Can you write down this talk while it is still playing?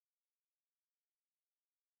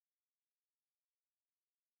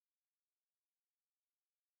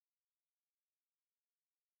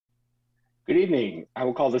Good evening. I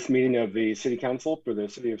will call this meeting of the City Council for the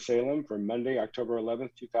City of Salem for Monday, October 11th,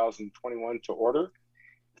 2021 to order.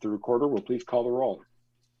 If the recorder will please call the roll.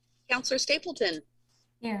 Councillor Stapleton.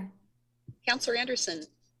 Here. Councillor Anderson.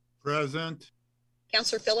 Present.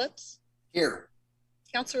 Councillor Phillips. Here.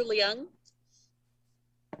 Councillor Leung.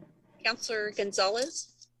 Councillor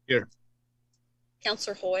Gonzalez. Here.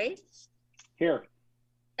 Councillor Hoy. Here.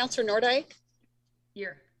 Councillor Nordyke.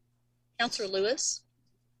 Here. Councillor Lewis.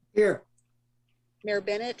 Here. Mayor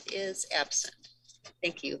Bennett is absent.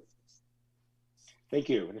 Thank you. Thank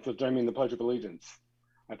you. And if you'll join me in the Pledge of Allegiance.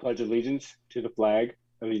 I pledge allegiance to the flag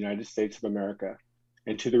of the United States of America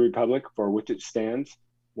and to the republic for which it stands,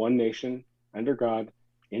 one nation, under God,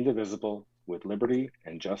 indivisible, with liberty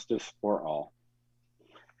and justice for all.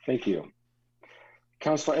 Thank you.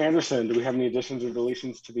 Councilor Anderson, do we have any additions or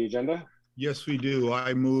deletions to the agenda? Yes, we do.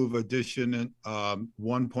 I move addition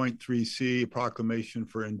 1.3C, proclamation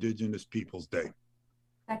for Indigenous Peoples Day.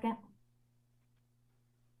 Second.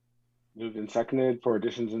 Moved and seconded for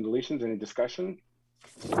additions and deletions. Any discussion?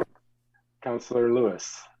 Councilor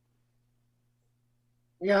Lewis.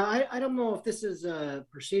 Yeah, I don't know if this is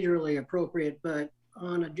procedurally appropriate, but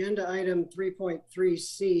on agenda item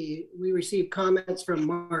 3.3C, we received comments from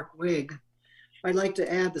Mark Wigg. I'd like to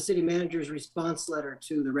add the city manager's response letter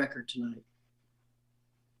to the record tonight.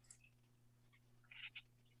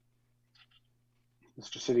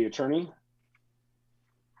 Mr. City Attorney.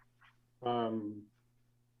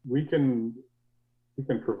 We can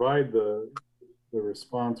provide the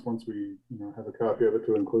response once we have a copy of it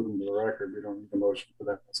to include in the record. We don't need a motion for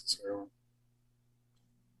that necessarily.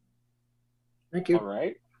 Thank you. All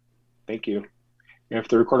right. Thank you. If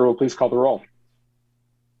the recorder will please call the roll.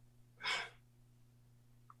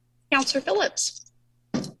 Councillor Phillips.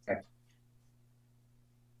 Okay.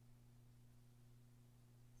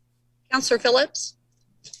 Councillor Phillips.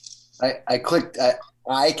 I clicked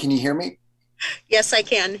I. Can you hear me? Yes, I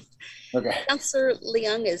can. Okay. Councillor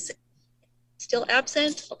Leung is still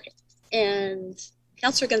absent. Okay. And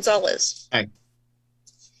Councillor Gonzalez. Aye.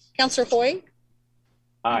 Councillor Hoy.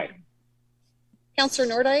 Aye. Councillor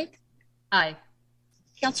Nordyke. Aye.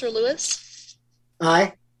 Councillor Lewis.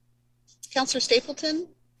 Aye. Councillor Stapleton.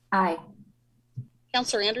 Aye.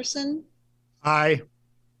 Councillor Anderson. Aye.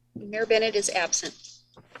 Mayor Bennett is absent.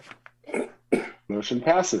 Motion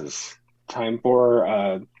passes. Time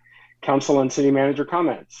for council and city manager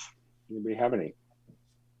comments. Anybody have any?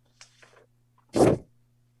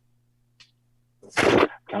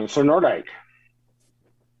 Councilor Nordyke.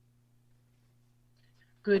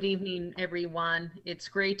 Good evening, everyone. It's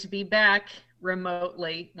great to be back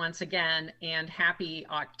remotely once again, and happy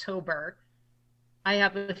October. I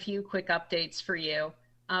have a few quick updates for you.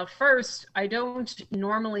 First, I don't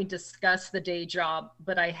normally discuss the day job,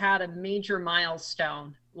 but I had a major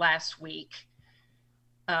milestone last week.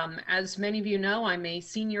 As many of you know, I'm a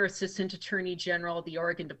Senior Assistant Attorney General of the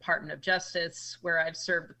Oregon Department of Justice, where I've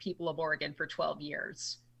served the people of Oregon for 12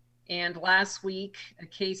 years. And last week, a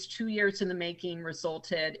case 2 years in the making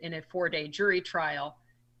resulted in a 4-day jury trial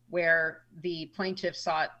where the plaintiff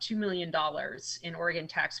sought $2 million in Oregon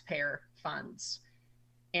taxpayer funds.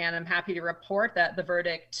 And I'm happy to report that the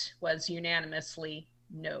verdict was unanimously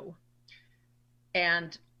no.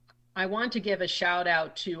 And I want to give a shout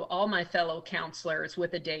out to all my fellow counselors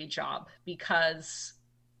with a day job, because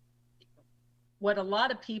what a lot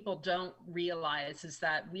of people don't realize is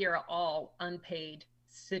that we are all unpaid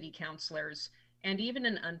city councilors and even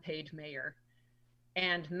an unpaid mayor.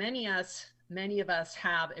 And many of us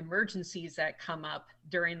have emergencies that come up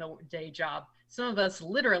during the day job. Some of us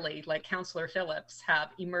literally, like Councillor Phillips,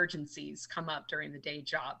 have emergencies come up during the day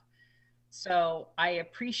job. So I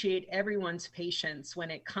appreciate everyone's patience when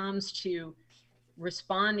it comes to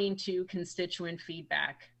responding to constituent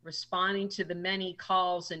feedback, responding to the many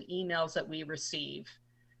calls and emails that we receive.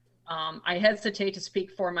 I hesitate to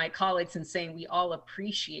speak for my colleagues in saying we all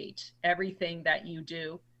appreciate everything that you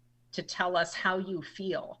do to tell us how you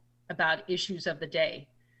feel about issues of the day.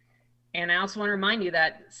 And I also want to remind you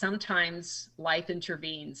that sometimes life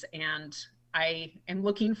intervenes, and I am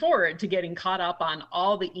looking forward to getting caught up on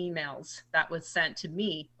all the emails that was sent to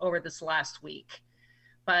me over this last week.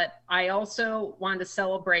 But I also want to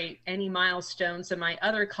celebrate any milestones that my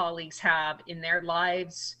other colleagues have in their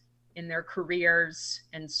lives, in their careers,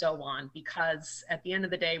 and so on, because at the end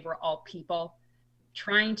of the day, we're all people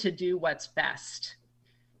trying to do what's best.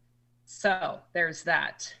 So there's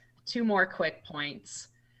that. 2 more quick points.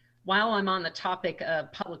 While I'm on the topic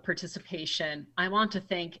of public participation, I want to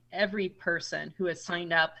thank every person who has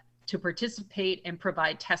signed up to participate and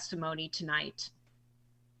provide testimony tonight.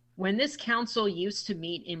 When this council used to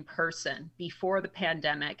meet in person before the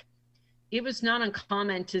pandemic, it was not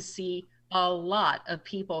uncommon to see a lot of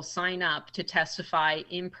people sign up to testify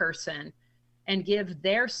in person and give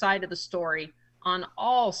their side of the story on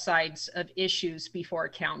all sides of issues before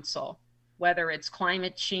council, whether it's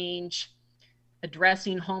climate change,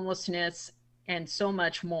 addressing homelessness, and so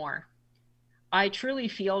much more. I truly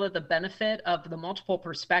feel that the benefit of the multiple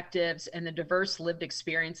perspectives and the diverse lived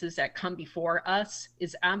experiences that come before us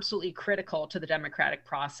is absolutely critical to the democratic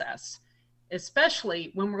process,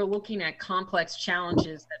 especially when we're looking at complex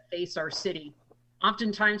challenges that face our city,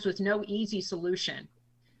 oftentimes with no easy solution.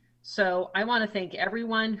 So I want to thank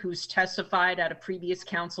everyone who's testified at a previous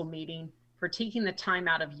council meeting for taking the time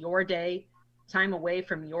out of your day, time away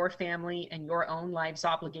from your family and your own life's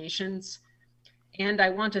obligations. And I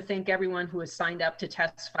want to thank everyone who has signed up to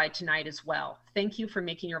testify tonight as well. Thank you for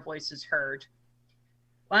making your voices heard.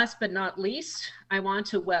 Last but not least, I want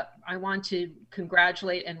to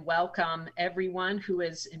congratulate and welcome everyone who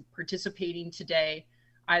is participating today,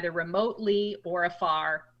 either remotely or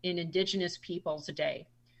afar, in Indigenous Peoples Day.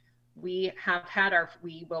 We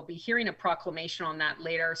will be hearing a proclamation on that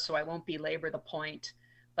later, so I won't belabor the point,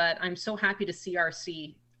 but I'm so happy to see our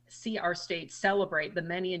state celebrate the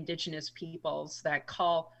many Indigenous peoples that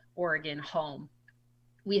call Oregon home.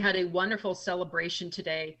 We had a wonderful celebration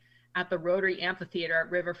today at the Rotary Amphitheater at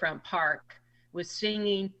Riverfront Park with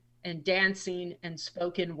singing and dancing and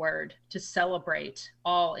spoken word to celebrate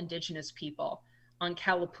all Indigenous people on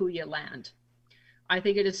Kalapuya land. I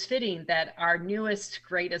think it is fitting that our newest,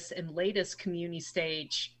 greatest, and latest community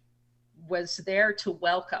stage was there to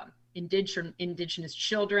welcome Indigenous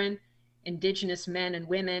children, Indigenous men and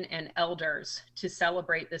women, and elders to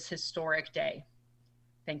celebrate this historic day.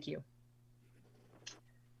 Thank you.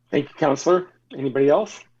 Thank you, Councilor. Anybody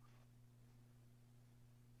else?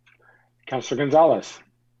 Councilor Gonzalez.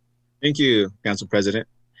 Thank you, Council President.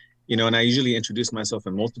 And I usually introduce myself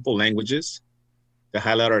in multiple languages to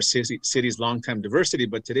highlight our city's longtime diversity,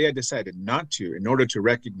 but today I decided not to in order to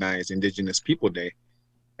recognize Indigenous People Day,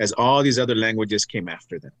 as all these other languages came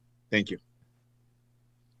after them. Thank you.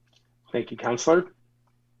 Thank you, Councilor.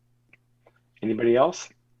 Anybody else?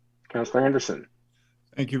 Councilor Anderson.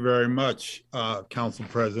 Thank you very much, Council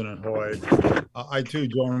President Hoy. I too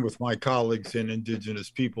join with my colleagues in Indigenous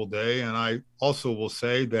People Day, and I also will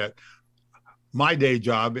say that my day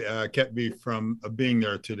job kept me from being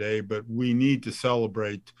there today, but we need to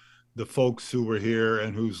celebrate the folks who were here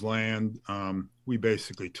and whose land we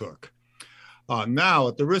basically took. Now,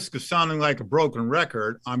 at the risk of sounding like a broken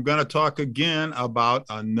record, I'm going to talk again about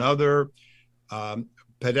another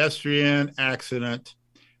pedestrian accident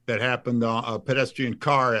that happened, a pedestrian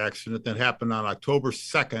car accident that happened on October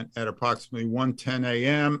 2nd at approximately 1:10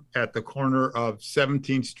 a.m. at the corner of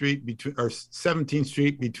 17th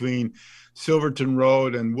Street between Silverton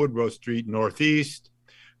Road and Woodrow Street Northeast.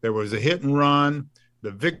 There was a hit and run.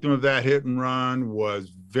 The victim of that hit and run was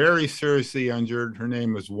very seriously injured. Her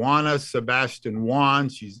name is Juana Sebastian Juan.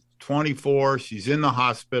 She's 24. She's in the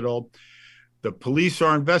hospital. The police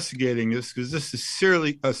are investigating this because this is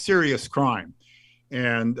a serious crime.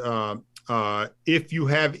 And if you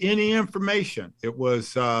have any information, it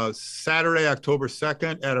was Saturday, October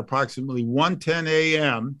 2nd at approximately 1:10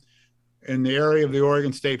 a.m. in the area of the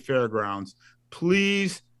Oregon State Fairgrounds.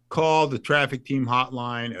 Please call the traffic team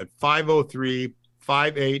hotline at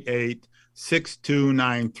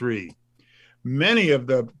 503-588-6293. Many of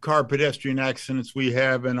the car pedestrian accidents we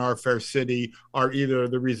have in our fair city are either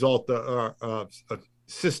the result of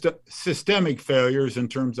systemic failures in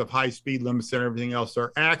terms of high speed limits and everything else,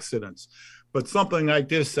 are accidents. But something like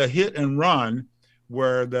this, a hit and run,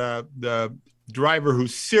 where the driver who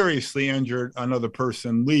seriously injured another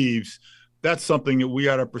person leaves, that's something that we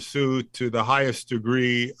ought to pursue to the highest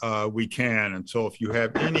degree we can. And so if you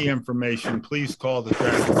have any information, please call the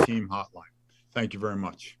traffic team hotline. Thank you very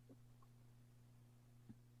much.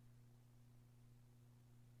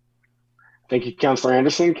 Thank you, Councilor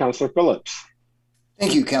Anderson. Councilor Phillips.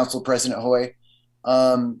 Thank you, Council President Hoy.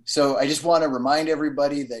 So I just want to remind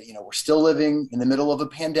everybody that, we're still living in the middle of a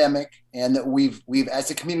pandemic, and that we've as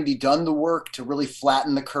a community done the work to really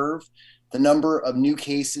flatten the curve. The number of new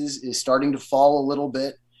cases is starting to fall a little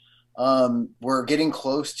bit. We're getting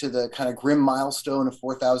close to the kind of grim milestone of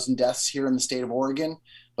 4,000 deaths here in the state of Oregon,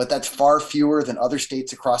 but that's far fewer than other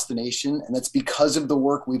states across the nation. And that's because of the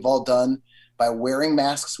work we've all done by wearing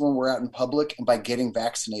masks when we're out in public and by getting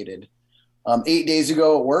vaccinated. 8 days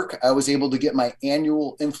ago at work, I was able to get my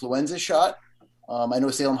annual influenza shot. I know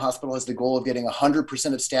Salem Hospital has the goal of getting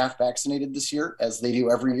 100% of staff vaccinated this year, as they do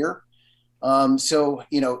every year. So,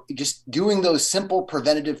 just doing those simple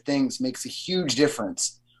preventative things makes a huge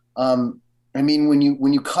difference. I mean, when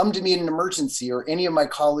you come to me in an emergency, or any of my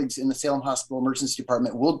colleagues in the Salem Hospital Emergency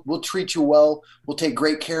Department, we'll treat you well. We'll take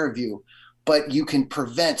great care of you. But you can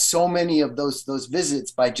prevent so many of those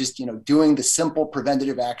visits by just, doing the simple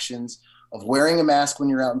preventative actions of wearing a mask when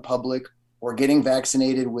you're out in public, or getting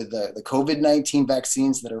vaccinated with the COVID-19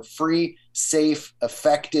 vaccines that are free, safe,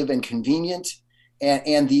 effective, and convenient,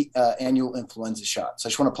 and the annual influenza shot. So I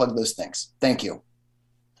just want to plug those things. Thank you.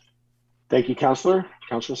 Thank you, Counselor.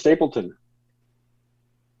 Counselor Stapleton.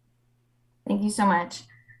 Thank you so much.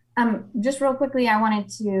 Just real quickly, I wanted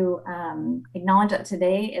to acknowledge that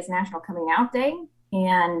today is National Coming Out Day,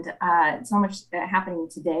 and so much happening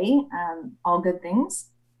today, all good things.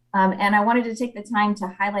 And I wanted to take the time to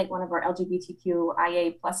highlight one of our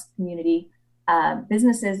LGBTQIA+ community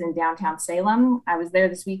businesses in downtown Salem. I was there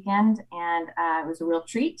this weekend, and it was a real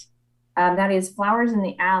treat. That is Flowers in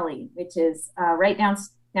the Alley, which is right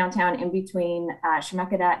downtown in between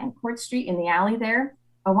Chemeketa and Court Street, in the alley there.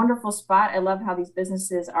 A wonderful spot. I love how these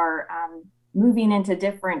businesses are moving into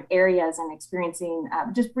different areas and experiencing,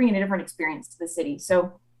 just bringing a different experience to the city.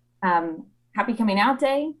 So happy Coming Out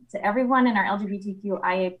Day to everyone in our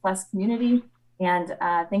LGBTQIA+ community. And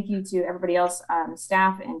thank you to everybody else,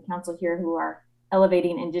 staff and council here, who are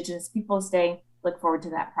elevating Indigenous Peoples Day. Look forward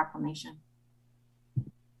to that proclamation.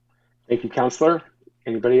 Thank you, Counselor.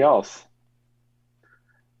 Anybody else?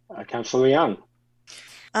 Counselor Young.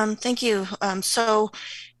 Thank you.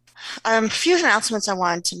 A few announcements I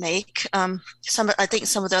wanted to make. I think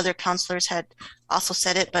some of the other counselors had also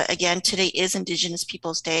said it, but again, today is Indigenous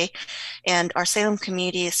Peoples Day, and our Salem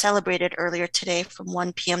community celebrated earlier today from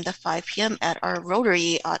 1 p.m. to 5 p.m. at our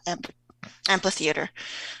Rotary Amphitheater.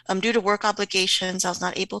 Due to work obligations, I was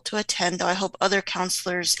not able to attend, though I hope other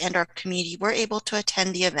counselors and our community were able to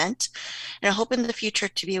attend the event, and I hope in the future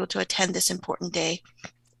to be able to attend this important day.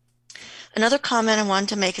 Another comment I wanted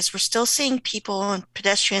to make is we're still seeing people, and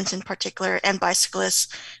pedestrians in particular, and bicyclists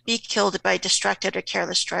be killed by distracted or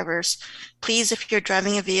careless drivers. Please, if you're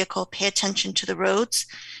driving a vehicle, pay attention to the roads.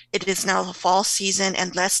 It is now the fall season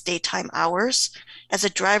and less daytime hours. As a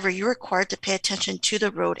driver, you're required to pay attention to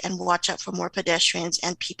the road and watch out for more pedestrians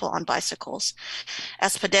and people on bicycles.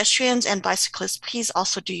 As pedestrians and bicyclists, please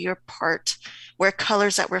also do your part. Wear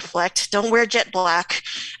colors that reflect. Don't wear jet black.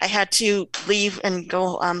 I had to leave and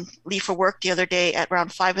go leave for work the other day at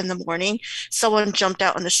around 5 in the morning. Someone jumped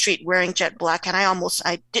out on the street wearing jet black, and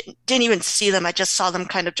I didn't even see them. I just saw them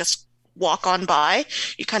kind of just walk on by.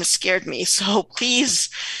 It kind of scared me. So please,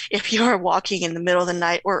 if you are walking in the middle of the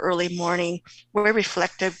night or early morning, wear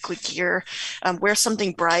reflective gear, wear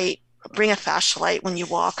something bright, bring a flashlight when you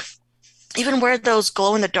walk. Even wear those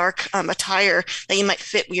glow-in-the-dark attire that you might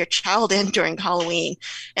fit with your child in during Halloween.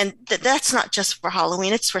 And that's not just for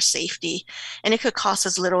Halloween, it's for safety. And it could cost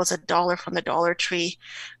as little as $1 from the Dollar Tree.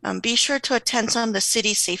 Be sure to attend some of the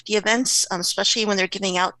city safety events, especially when they're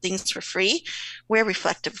giving out things for free. Wear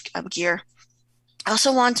reflective gear. I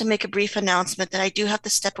also wanted to make a brief announcement that I do have to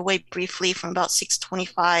step away briefly from about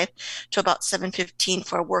 6:25 to about 7:15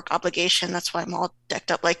 for a work obligation. That's why I'm all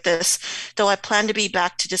decked up like this. Though I plan to be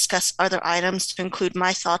back to discuss other items, to include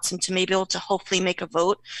my thoughts, and to maybe able to hopefully make a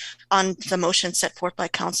vote on the motion set forth by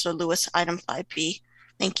Councilor Lewis, item 5B.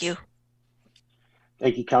 Thank you.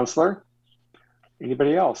 Thank you, Counselor.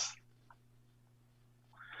 Anybody else?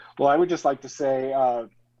 Well, I would just like to say,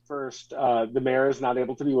 first, the mayor is not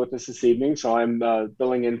able to be with us this evening, so I'm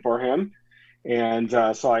filling in for him. And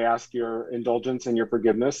so I ask your indulgence and your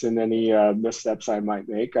forgiveness in any missteps I might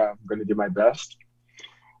make. I'm going to do my best.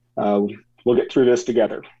 We'll get through this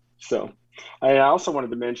together. So I also wanted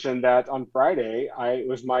to mention that on Friday, it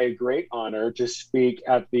was my great honor to speak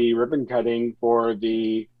at the ribbon cutting for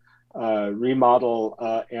the remodel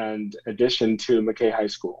and addition to McKay High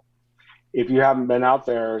School. If you haven't been out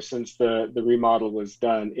there since the remodel was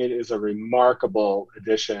done, it is a remarkable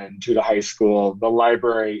addition to the high school. The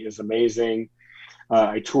library is amazing.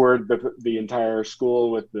 I toured the entire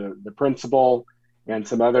school with the principal and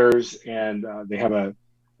some others, and they have a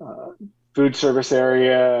food service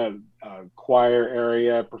area, a choir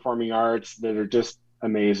area, performing arts that are just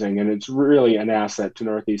amazing. And it's really an asset to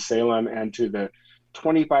Northeast Salem and to the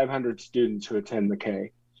 2,500 students who attend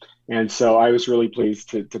McKay. And so I was really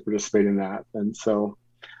pleased to participate in that. And so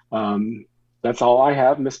that's all I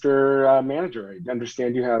have, Mr. Manager. I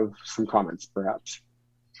understand you have some comments, perhaps.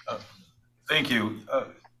 Thank you. I'd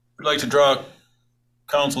like to draw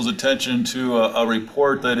Council's attention to a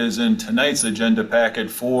report that is in tonight's agenda packet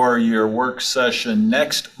for your work session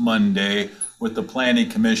next Monday with the Planning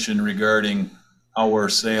Commission regarding our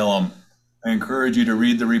Salem. I encourage you to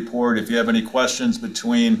read the report. If you have any questions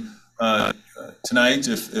between tonight,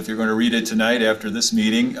 if you're going to read it tonight after this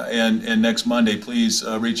meeting, and next Monday, please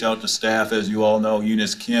reach out to staff. As you all know,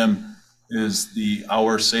 Eunice Kim is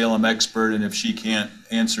our Salem expert, and if she can't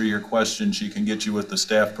answer your question, she can get you with the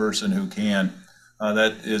staff person who can.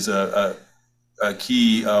 That is a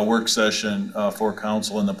key work session for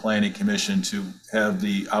council and the planning commission to have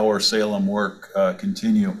the Our Salem work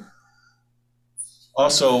continue.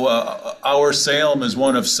 Also, Our Salem is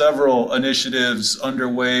one of several initiatives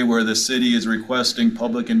underway where the city is requesting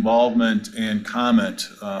public involvement and comment.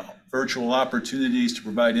 Virtual opportunities to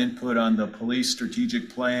provide input on the police strategic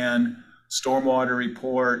plan, stormwater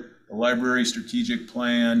report, the library strategic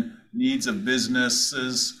plan, needs of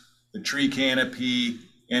businesses, the tree canopy,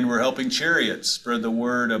 and we're helping Chariot spread the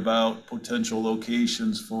word about potential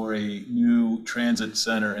locations for a new transit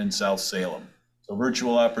center in South Salem. So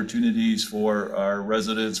virtual opportunities for our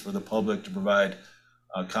residents, for the public to provide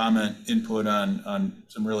comment, input on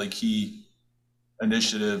some really key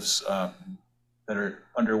initiatives that are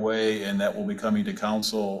underway and that will be coming to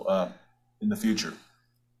council in the future.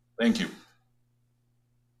 Thank you.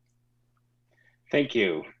 Thank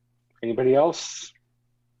you. Anybody else?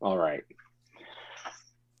 All right.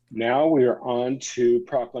 Now we are on to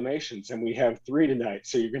proclamations, and we have 3 tonight,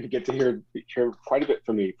 so you're going to get to hear quite a bit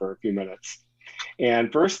from me for a few minutes.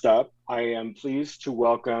 And first up, I am pleased to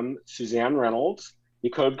welcome Suzanne Reynolds, the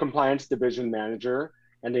Code Compliance Division Manager,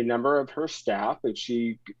 and a number of her staff.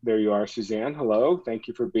 There you are, Suzanne. Hello, thank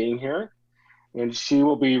you for being here. And she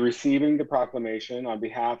will be receiving the proclamation on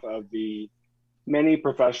behalf of the many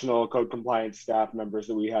professional code compliance staff members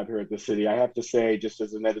that we have here at the city. I have to say, just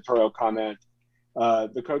as an editorial comment,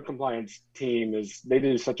 the code compliance team they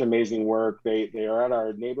do such amazing work. They are at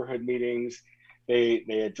our neighborhood meetings. They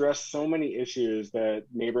address so many issues that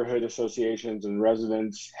neighborhood associations and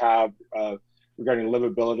residents have regarding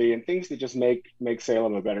livability and things that just make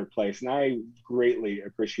Salem a better place. And I greatly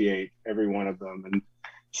appreciate every one of them. And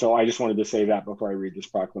so I just wanted to say that before I read this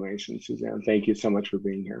proclamation, Suzanne. Thank you so much for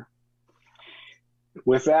being here.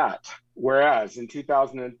 With that, whereas in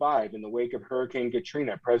 2005, in the wake of Hurricane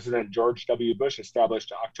Katrina, President George W. Bush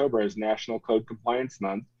established October as National Code Compliance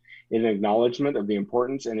Month in acknowledgement of the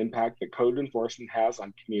importance and impact that code enforcement has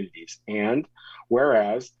on communities. And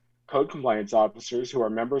whereas code compliance officers who are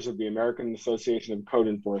members of the American Association of Code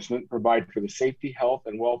Enforcement provide for the safety, health,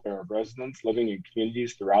 and welfare of residents living in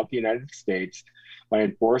communities throughout the United States by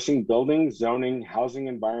enforcing building, zoning, housing,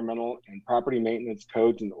 environmental, and property maintenance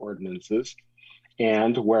codes and ordinances.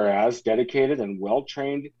 And whereas dedicated and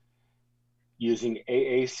well-trained using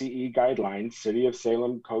AACE guidelines, City of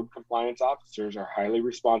Salem code compliance officers are highly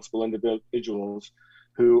responsible individuals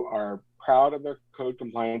who are proud of their code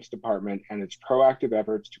compliance department and its proactive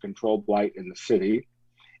efforts to control blight in the city.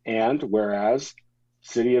 And whereas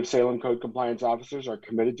City of Salem code compliance officers are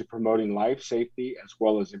committed to promoting life safety as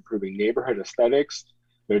well as improving neighborhood aesthetics,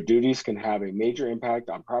 their duties can have a major impact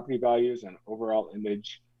on property values and overall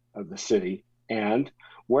image of the city. And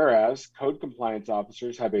whereas code compliance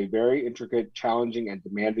officers have a very intricate, challenging, and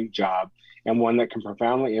demanding job, and one that can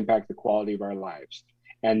profoundly impact the quality of our lives.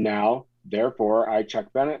 And now, therefore, I, Chuck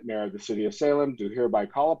Bennett, Mayor of the City of Salem, do hereby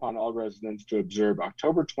call upon all residents to observe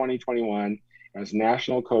October 2021 as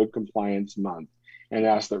National Code Compliance Month, and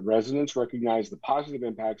ask that residents recognize the positive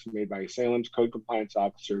impacts made by Salem's code compliance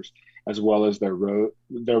officers, as well as their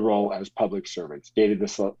role as public servants, dated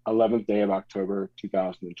this 11th day of October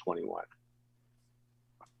 2021.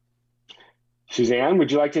 Suzanne, would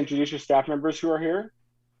you like to introduce your staff members who are here?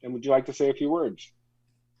 And would you like to say a few words?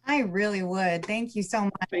 I really would. Thank you so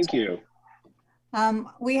much. Thank you.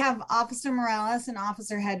 We have Officer Morales and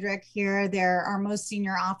Officer Hedrick here. They're our most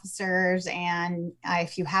senior officers, and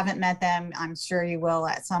if you haven't met them, I'm sure you will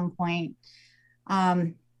at some point.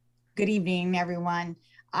 Good evening, everyone.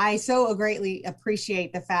 I so greatly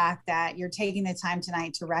appreciate the fact that you're taking the time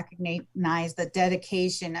tonight to recognize the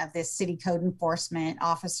dedication of this city code enforcement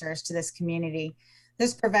officers to this community.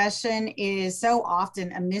 This profession is so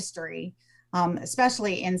often a mystery,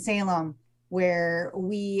 especially in Salem, where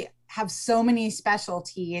we have so many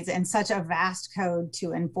specialties and such a vast code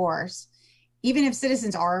to enforce. Even if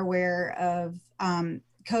citizens are aware of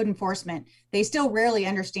code enforcement, they still rarely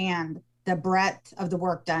understand the breadth of the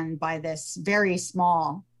work done by this very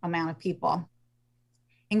small amount of people.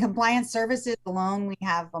 In compliance services alone, we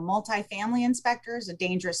have a multifamily inspectors, a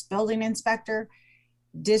dangerous building inspector,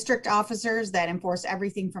 district officers that enforce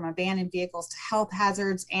everything from abandoned vehicles to health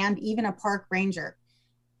hazards, and even a park ranger.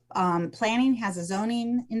 Planning has a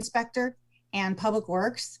zoning inspector, and public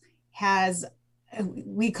works has,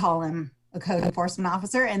 we call him a code enforcement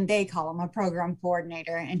officer, and they call him a program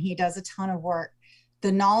coordinator, and he does a ton of work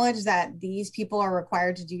The knowledge that these people are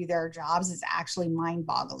required to do their jobs is actually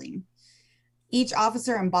mind-boggling. Each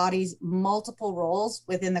officer embodies multiple roles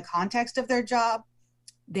within the context of their job.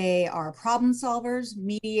 They are problem solvers,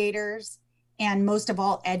 mediators, and most of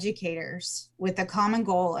all, educators, with the common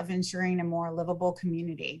goal of ensuring a more livable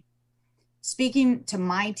community. Speaking to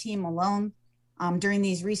my team alone, during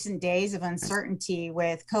these recent days of uncertainty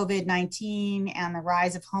with COVID-19 and the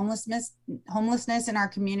rise of homelessness in our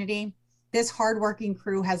community, this hardworking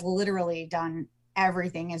crew has literally done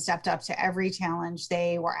everything and stepped up to every challenge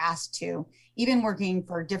they were asked to, even working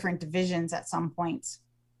for different divisions at some points.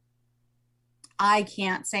 I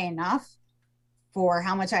can't say enough for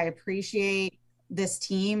how much I appreciate this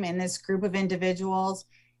team and this group of individuals.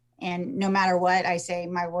 And no matter what I say,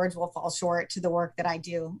 my words will fall short to the work that I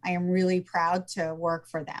do. I am really proud to work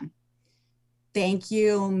for them. Thank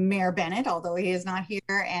you, Mayor Bennett, although he is not here,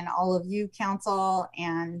 and all of you, council,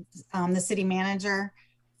 and the city manager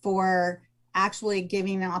for actually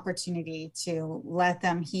giving an opportunity to let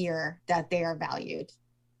them hear that they are valued.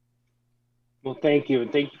 Well, thank you,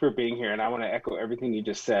 and thank you for being here. And I want to echo everything you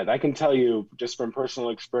just said. I can tell you just from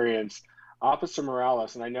personal experience, Officer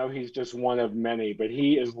Morales, and I know he's just one of many, but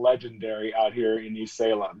he is legendary out here in East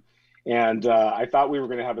Salem. And I thought we were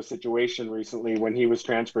going to have a situation recently when he was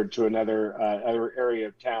transferred to another area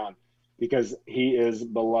of town, because he is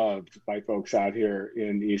beloved by folks out here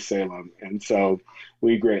in East Salem. And so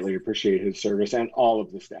we greatly appreciate his service and all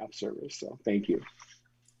of the staff service. So thank you.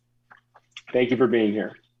 Thank you for being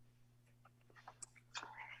here.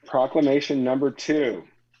 Proclamation number 2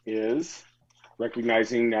 is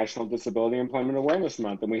recognizing National Disability Employment Awareness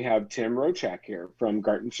Month. And we have Tim Rochak here from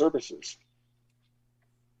Garton Services.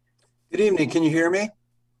 Good evening. Can you hear me?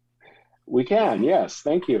 We can, yes.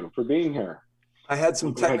 Thank you for being here. I had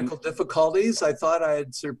some technical difficulties. I thought I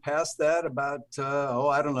had surpassed that about,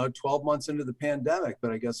 I don't know, 12 months into the pandemic,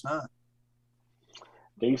 but I guess not.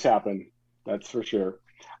 Things happen, that's for sure.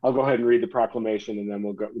 I'll go ahead and read the proclamation, and then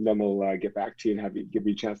we'll get back to you and give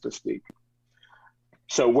you a chance to speak.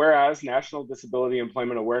 So, whereas National Disability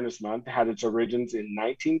Employment Awareness Month had its origins in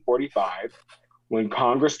 1945, when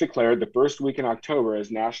Congress declared the first week in October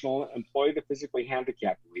as National Employ the Physically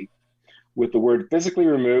Handicapped Week, with the word physically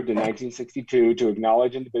removed in 1962 to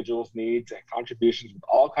acknowledge individuals' needs and contributions with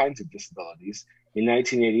all kinds of disabilities. In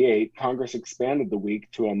 1988, Congress expanded the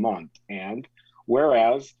week to a month. And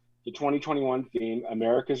whereas the 2021 theme,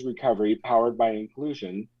 America's Recovery Powered by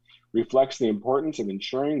Inclusion, reflects the importance of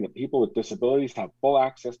ensuring that people with disabilities have full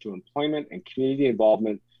access to employment and community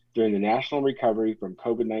involvement during the national recovery from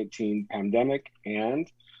COVID-19 pandemic. And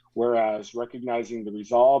whereas recognizing the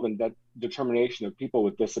resolve and determination of people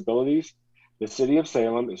with disabilities, the City of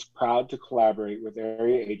Salem is proud to collaborate with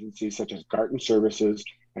area agencies such as Garton Services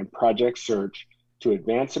and Project Search to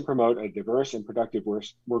advance and promote a diverse and productive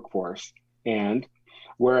workforce. And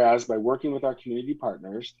whereas by working with our community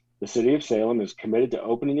partners, the City of Salem is committed to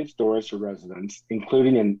opening its doors to residents,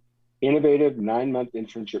 including an innovative 9-month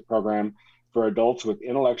internship program for adults with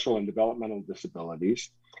intellectual and developmental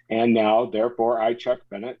disabilities. And now, therefore, I, Chuck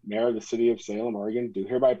Bennett, Mayor of the City of Salem, Oregon, do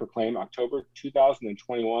hereby proclaim October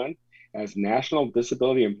 2021 as National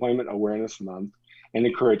Disability Employment Awareness Month, and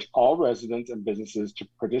encourage all residents and businesses to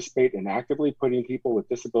participate in actively putting people with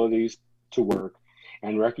disabilities to work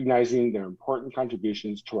and recognizing their important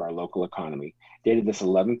contributions to our local economy. Dated this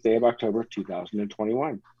 11th day of October,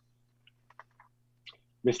 2021.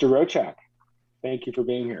 Mr. Rochak, thank you for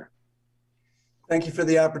being here. Thank you for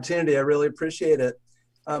the opportunity. I really appreciate it.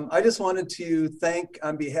 I just wanted to thank,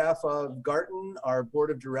 on behalf of Garton, our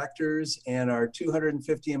board of directors, and our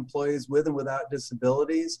 250 employees with and without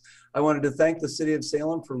disabilities, I wanted to thank the City of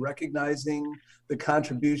Salem for recognizing the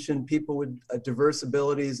contribution people with diverse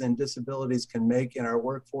abilities and disabilities can make in our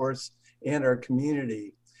workforce and our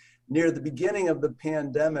community. Near the beginning of the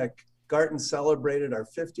pandemic, Garton celebrated our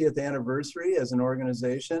 50th anniversary as an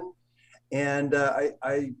organization. And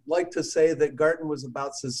I like to say that Garton was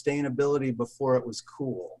about sustainability before it was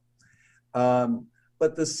cool.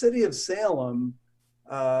 But the City of Salem,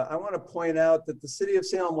 I want to point out that the City of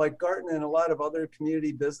Salem, like Garton and a lot of other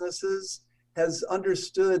community businesses, has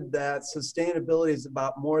understood that sustainability is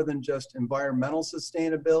about more than just environmental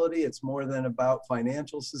sustainability. It's more than about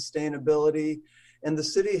financial sustainability. And the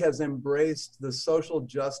city has embraced the social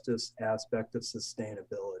justice aspect of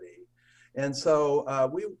sustainability. And so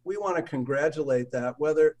we want to congratulate that,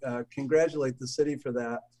 congratulate the city for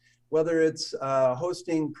that, whether it's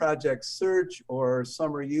hosting Project Search or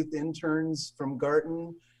summer youth interns from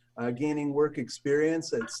Garton, gaining work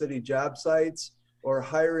experience at city job sites, or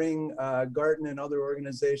hiring Garten and other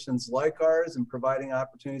organizations like ours and providing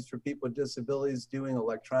opportunities for people with disabilities, doing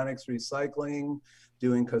electronics recycling,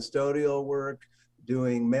 doing custodial work,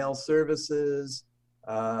 doing mail services.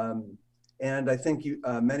 And I think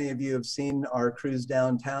many of you have seen our crews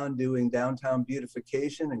downtown doing downtown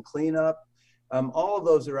beautification and cleanup. All of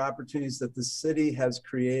those are opportunities that the city has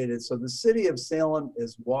created. So the city of Salem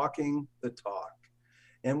is walking the talk,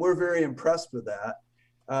 and we're very impressed with that.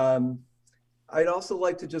 I'd also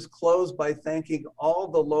like to just close by thanking all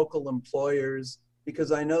the local employers,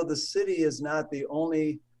 because I know the city is not the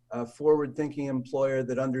only forward-thinking employer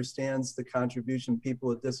that understands the contribution people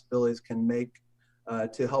with disabilities can make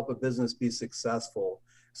to help a business be successful.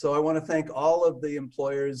 So I want to thank all of the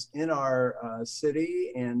employers in our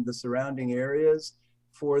city and the surrounding areas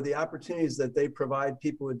for the opportunities that they provide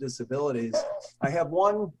people with disabilities. I have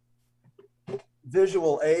one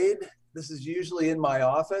visual aid. This is usually in my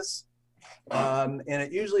office. And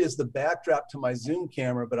it usually is the backdrop to my Zoom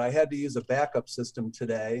camera, but I had to use a backup system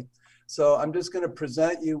today. So I'm just going to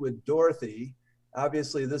present you with Dorothy.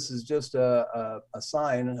 Obviously, this is just a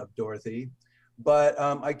sign of Dorothy. But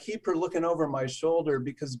I keep her looking over my shoulder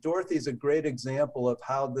because Dorothy's a great example of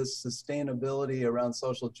how this sustainability around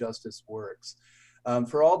social justice works.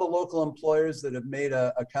 For all the local employers that have made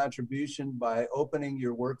a contribution by opening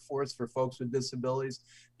your workforce for folks with disabilities,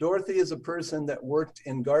 Dorothy is a person that worked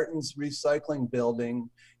in Garten's recycling building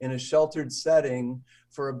in a sheltered setting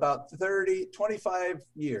for about 25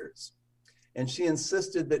 years. And she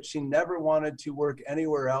insisted that she never wanted to work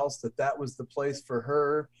anywhere else, that was the place for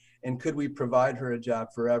her. And could we provide her a job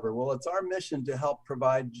forever? Well, it's our mission to help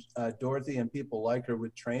provide Dorothy and people like her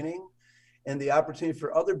with training and the opportunity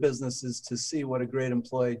for other businesses to see what a great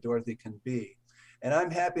employee Dorothy can be. And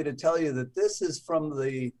I'm happy to tell you that this is from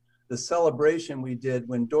the celebration we did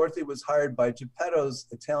when Dorothy was hired by Geppetto's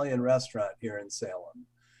Italian restaurant here in Salem.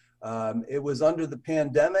 It was under the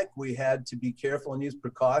pandemic. We had to be careful and use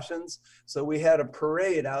precautions. So we had a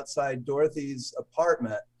parade outside Dorothy's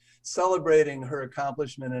apartment celebrating her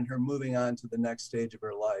accomplishment and her moving on to the next stage of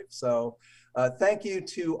her life. So thank you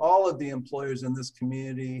to all of the employers in this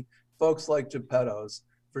community, folks like Geppetto's,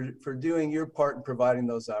 for doing your part in providing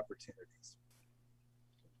those opportunities.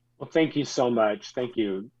 Well, thank you so much. Thank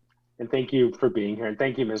you. And thank you for being here. And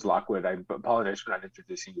thank you, Ms. Lockwood. I apologize for not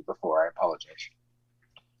introducing you before. I apologize.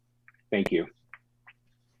 Thank you.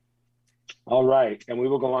 All right, and we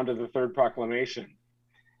will go on to the third proclamation.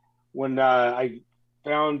 When I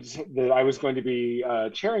found that I was going to be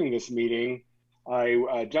chairing this meeting,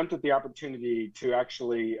 I jumped at the opportunity to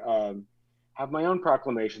actually have my own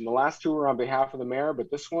proclamation. The last two were on behalf of the mayor,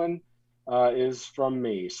 but this one is from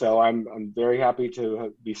me. So I'm very happy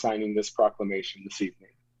to be signing this proclamation this evening.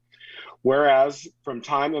 Whereas from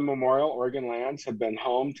time immemorial, Oregon lands have been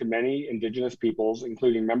home to many indigenous peoples,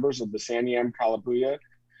 including members of the Santiam Kalapuya,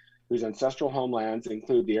 whose ancestral homelands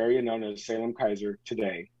include the area known as Salem Kaiser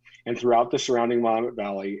today, and throughout the surrounding Willamette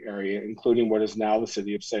Valley area, including what is now the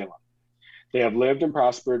city of Salem. They have lived and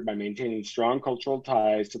prospered by maintaining strong cultural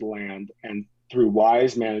ties to the land and through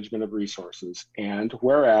wise management of resources. And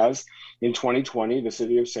whereas in 2020, the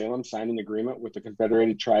city of Salem signed an agreement with the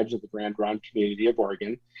Confederated Tribes of the Grand Ronde Community of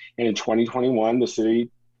Oregon, and in 2021, the city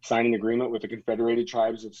signed an agreement with the Confederated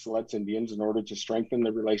Tribes of Siletz Indians in order to strengthen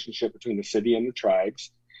the relationship between the city and the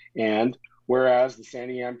tribes. And whereas the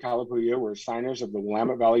Santiam Kalapuya were signers of the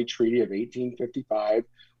Willamette Valley Treaty of 1855,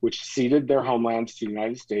 which ceded their homelands to the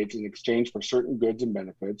United States in exchange for certain goods and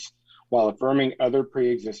benefits, while affirming other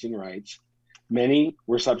pre-existing rights, many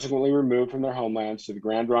were subsequently removed from their homelands to the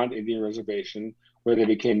Grand Ronde Indian Reservation, where they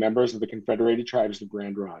became members of the Confederated Tribes of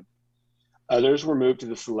Grand Ronde. Others were moved to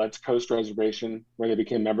the Siletz Coast Reservation, where they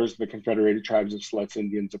became members of the Confederated Tribes of Siletz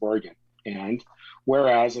Indians of Oregon. And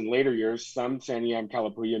whereas in later years, some Santiam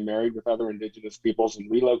Kalapuya married with other indigenous peoples and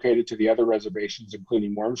relocated to the other reservations,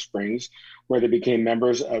 including Warm Springs, where they became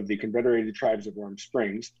members of the Confederated Tribes of Warm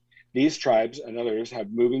Springs. These tribes and others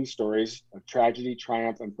have moving stories of tragedy,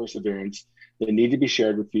 triumph, and perseverance that need to be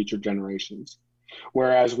shared with future generations.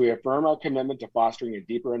 Whereas we affirm our commitment to fostering a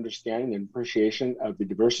deeper understanding and appreciation of the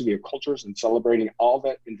diversity of cultures and celebrating all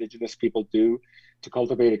that indigenous people do to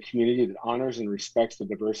cultivate a community that honors and respects the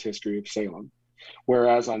diverse history of Salem.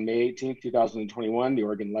 Whereas on May 18, 2021, the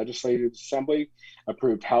Oregon Legislative Assembly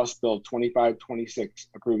approved House Bill 2526,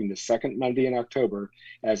 approving the second Monday in October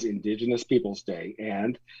as Indigenous Peoples Day.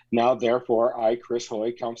 And now, therefore, I, Chris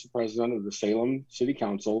Hoy, Council President of the Salem City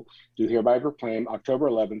Council, do hereby proclaim October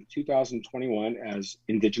 11, 2021 as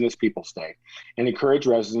Indigenous Peoples Day, and encourage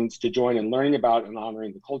residents to join in learning about and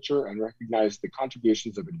honoring the culture and recognize the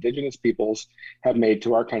contributions of Indigenous peoples have made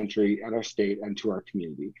to our country and our state and to our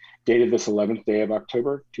community. Dated this 11th day day of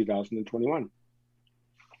October 2021.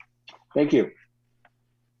 Thank you.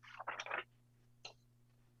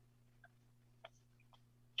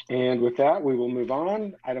 And with that, we will move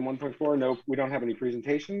on. Item 1.4, no, we don't have any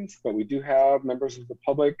presentations, but we do have members of the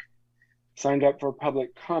public signed up for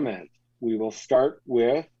public comment. We will start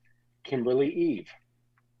with Kimberly Eve.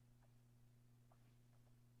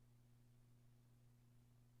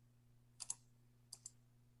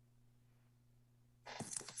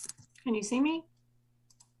 Can you see me?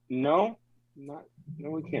 No,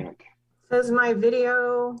 we can't. Says my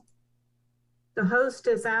video, the host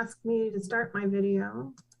has asked me to start my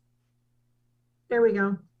video. There we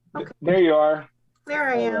go. Okay. There you are. There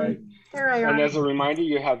I am. Right. There I am. And as a reminder,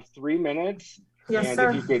 you have 3 minutes. Yes, and sir.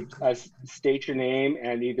 if you could state your name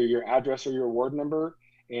and either your address or your ward number,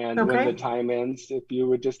 and Okay. when the time ends, if you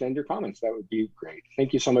would just end your comments, that would be great.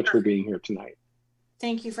 Thank you so much for being here tonight.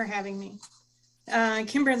 Thank you for having me.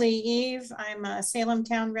 Kimberly Eve, I'm a Salem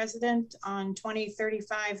town resident on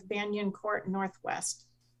 2035 Banyan Court Northwest.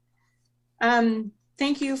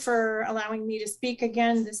 Thank you for allowing me to speak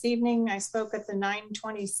again this evening. I spoke at the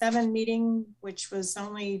 9/27 meeting, which was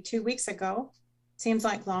only 2 weeks ago. Seems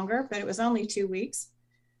like longer, but it was only 2 weeks.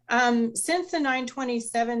 Since the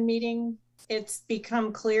 9/27 meeting, it's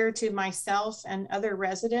become clear to myself and other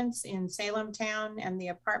residents in Salem town and the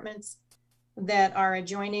apartments that are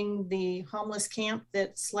adjoining the homeless camp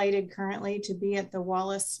that's slated currently to be at the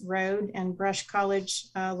Wallace Road and Brush College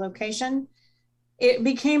location. It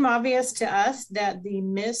became obvious to us that the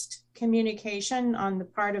missed communication on the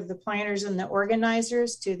part of the planners and the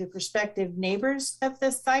organizers to the prospective neighbors of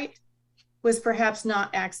this site was perhaps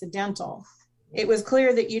not accidental. It was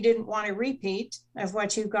clear that you didn't want a repeat of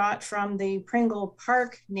what you got from the Pringle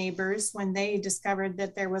Park neighbors when they discovered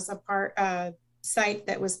that there was a site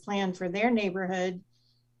that was planned for their neighborhood,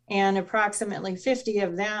 and approximately 50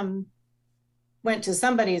 of them went to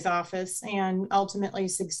somebody's office and ultimately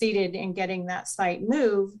succeeded in getting that site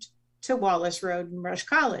moved to Wallace Road and Rush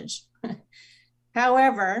College.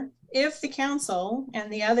 However, if the council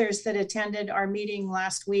and the others that attended our meeting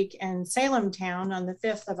last week in Salem town on the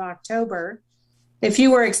 5th of October, if you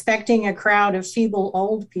were expecting a crowd of feeble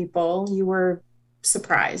old people, you were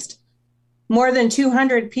surprised. More than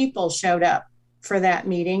 200 people showed up for that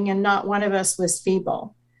meeting, and not one of us was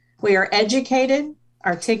feeble. We are educated,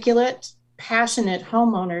 articulate, passionate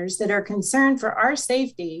homeowners that are concerned for our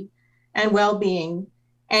safety and well-being,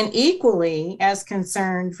 and equally as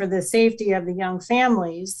concerned for the safety of the young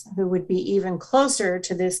families who would be even closer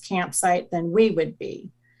to this campsite than we would be.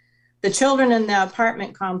 The children in the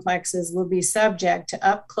apartment complexes will be subject to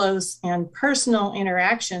up close and personal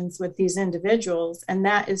interactions with these individuals, and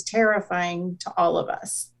that is terrifying to all of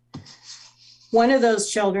us. One of those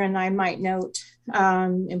children, I might note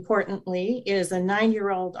importantly, is a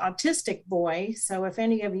 9-year-old autistic boy. So if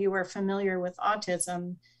any of you are familiar with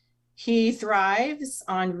autism, he thrives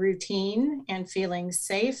on routine and feeling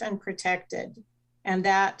safe and protected. And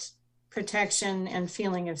that protection and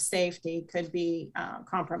feeling of safety could be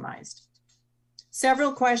compromised.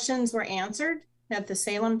 Several questions were answered at the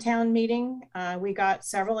Salem town meeting. We got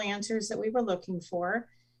several answers that we were looking for.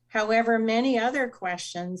 However, many other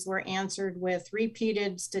questions were answered with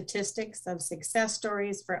repeated statistics of success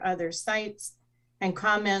stories for other sites and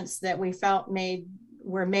comments that we felt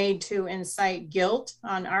were made to incite guilt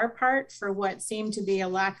on our part for what seemed to be a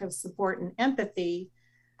lack of support and empathy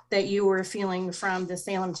that you were feeling from the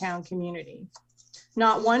Salem town community.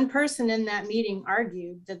 Not one person in that meeting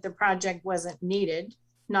argued that the project wasn't needed.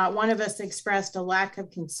 Not one of us expressed a lack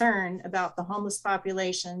of concern about the homeless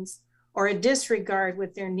populations or a disregard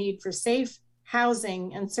with their need for safe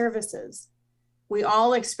housing and services. We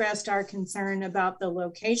all expressed our concern about the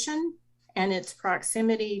location and its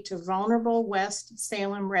proximity to vulnerable West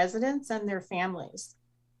Salem residents and their families.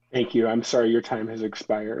 Thank you. I'm sorry your time has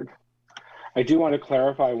expired. I do want to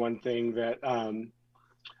clarify one thing, that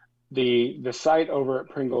the site over at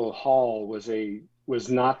Pringle Hall was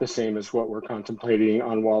not the same as what we're contemplating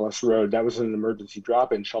on Wallace Road. That was an emergency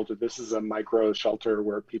drop-in shelter. This is a micro shelter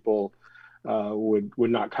where people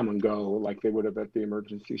would not come and go like they would have at the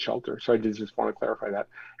emergency shelter. So I did just want to clarify that.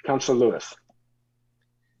 Councilor Lewis.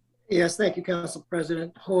 Yes, thank you, Council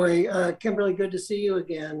President Hoy. Kimberly, good to see you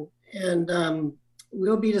again. And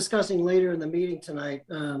we'll be discussing later in the meeting tonight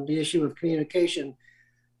the issue of communication.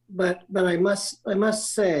 But I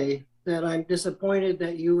must say that I'm disappointed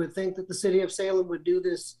that you would think that the city of Salem would do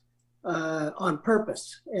this on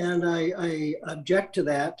purpose. And I object to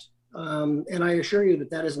that. And I assure you that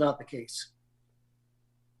that is not the case.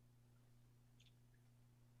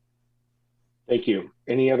 Thank you.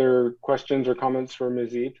 Any other questions or comments for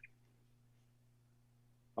Ms. Eve?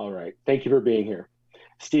 All right. Thank you for being here.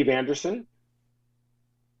 Steve Anderson.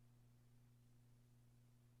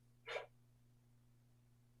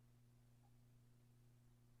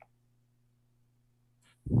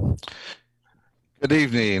 Good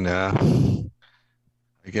evening. I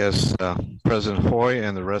guess President Hoy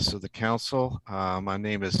and the rest of the council. My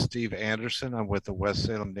name is Steve Anderson. I'm with the West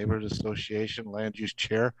Salem Neighborhood Association Land Use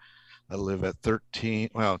Chair. I live at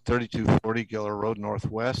 3240 Giller Road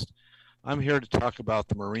Northwest. I'm here to talk about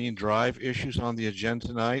the Marine Drive issues on the agenda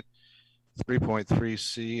tonight,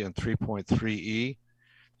 3.3C and 3.3E.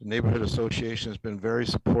 The Neighborhood Association has been very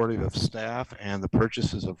supportive of staff and the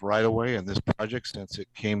purchases of right-of-way in this project since it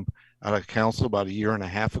came out of council about a year and a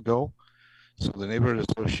half ago. So the Neighborhood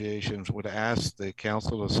Association would ask the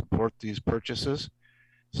council to support these purchases.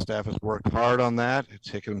 Staff has worked hard on that.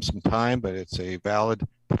 It's taken them some time, but it's a valid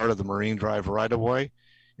part of the Marine Drive right-of-way.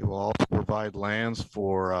 It will also provide lands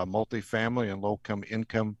for multifamily and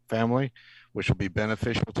low-income family, which will be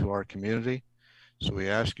beneficial to our community. So we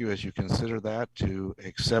ask you, as you consider that, to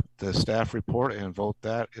accept the staff report and vote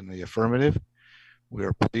that in the affirmative. We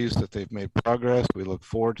are pleased that they've made progress. We look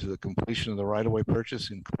forward to the completion of the right-of-way purchase,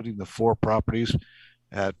 including the 4 properties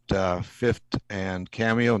at 5th and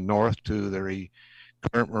Cameo north to the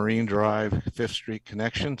current Marine Drive 5th Street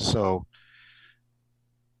connection. So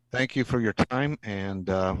thank you for your time, and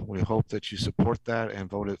we hope that you support that and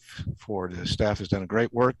vote it forward. The staff has done a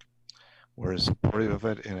great work. We're supportive of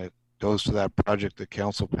it, and it goes to that project that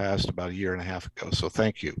council passed about a year and a half ago. So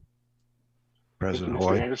thank you, President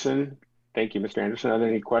Hoy. Mr. Anderson. Thank you, Mr. Anderson. Are there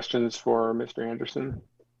any questions for Mr. Anderson?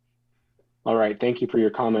 All right, thank you for your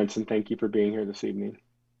comments and thank you for being here this evening.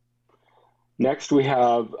 Next, we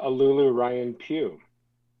have Alulu Ryan Pugh.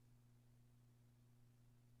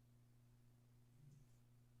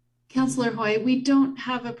 Councillor Hoy, we don't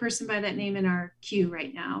have a person by that name in our queue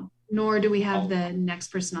right now, nor do we have the next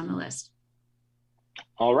person on the list.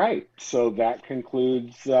 All right, so that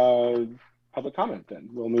concludes public comment then.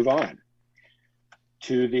 We'll move on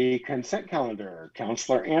to the consent calendar.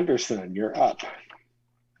 Councillor Anderson, you're up.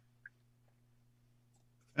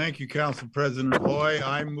 Thank you, Council President Hoy.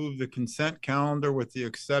 I move the consent calendar with the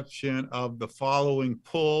exception of the following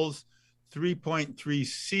pulls: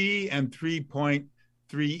 3.3C and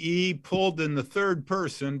 3.3E pulled in the third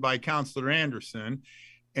person by Councillor Anderson,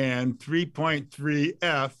 and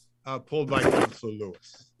 3.3F pulled by Councillor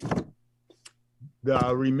Lewis.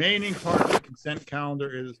 The remaining part of the consent calendar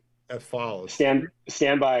is as follows. Stand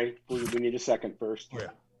by. We need a second first. Oh,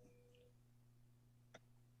 yeah.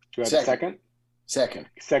 Do you have a second? Second.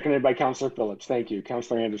 Seconded by Councillor Phillips. Thank you.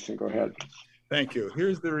 Councillor Anderson, go ahead. Thank you.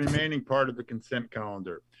 Here's the remaining part of the consent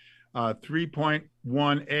calendar.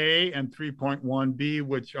 3.1A and 3.1B,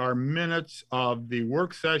 which are minutes of the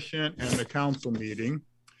work session and the council meeting,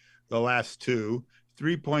 the last two.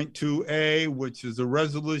 3.2A, which is a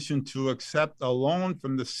resolution to accept a loan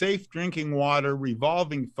from the Safe Drinking Water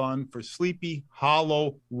Revolving Fund for Sleepy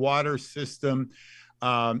Hollow Water System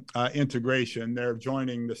integration. They're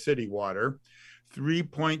joining the city water.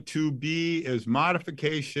 3.2B is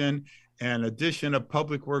modification and addition of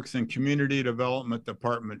Public Works and Community Development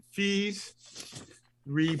Department fees.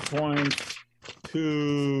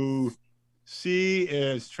 3.2C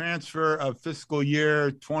is transfer of fiscal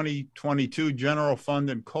year 2022 General Fund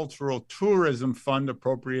and Cultural Tourism Fund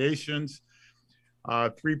appropriations.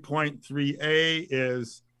 3.3A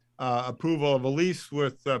is approval of a lease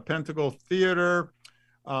with Pentacle Theater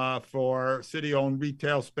for city-owned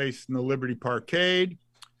retail space in the Liberty Parkade.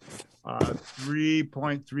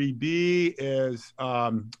 3.3B is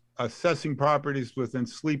assessing properties within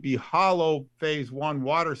Sleepy Hollow Phase 1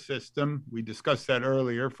 water system. We discussed that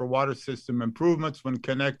earlier for water system improvements when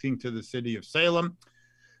connecting to the city of Salem.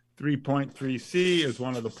 3.3C is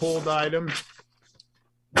one of the pulled items.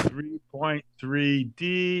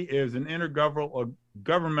 3.3D is an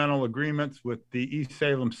intergovernmental agreements with the East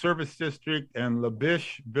Salem Service District and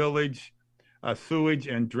LaBiche Village Sewage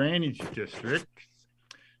and Drainage District.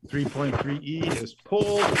 3.3E is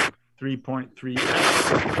pulled.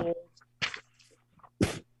 3.3F is pulled.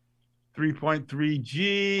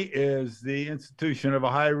 3.3G is the institution of a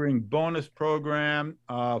hiring bonus program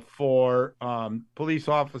for police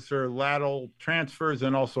officer lateral transfers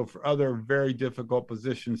and also for other very difficult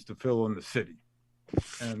positions to fill in the city.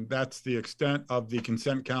 And that's the extent of the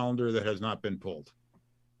consent calendar that has not been pulled.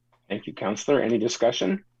 Thank you, Councillor. Any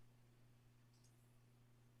discussion?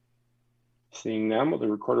 Seeing none, will the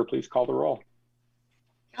recorder please call the roll?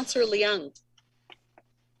 Councillor Leung.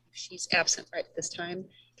 She's absent right this time.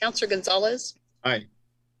 Councillor Gonzalez. Aye.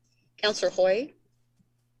 Councillor Hoy.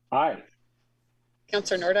 Aye.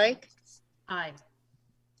 Councillor Nordyke. Aye.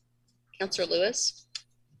 Councillor Lewis.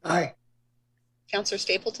 Aye. Counselor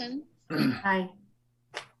Stapleton, Aye.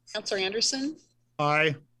 Counselor Anderson,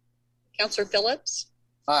 Aye. Counselor Phillips,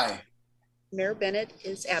 Aye. Mayor Bennett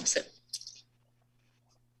is absent.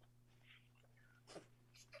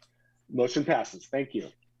 Motion passes. Thank you.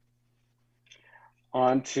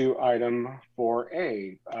 On to item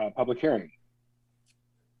 4A, public hearing.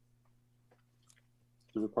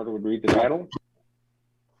 The reporter would read the title.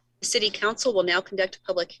 The City Council will now conduct a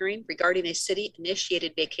public hearing regarding a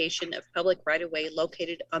city-initiated vacation of public right-of-way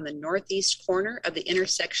located on the northeast corner of the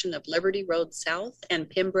intersection of Liberty Road South and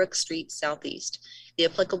Pembroke Street Southeast. The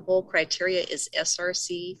applicable criteria is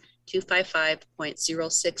SRC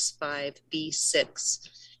 255.065B6.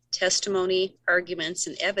 Testimony, arguments,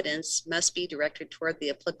 and evidence must be directed toward the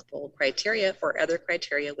applicable criteria or other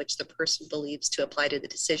criteria which the person believes to apply to the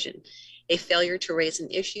decision. A failure to raise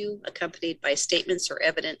an issue accompanied by statements or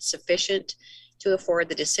evidence sufficient to afford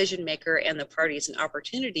the decision maker and the parties an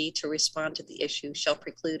opportunity to respond to the issue shall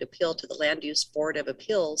preclude appeal to the Land Use Board of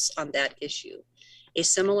Appeals on that issue. A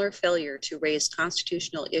similar failure to raise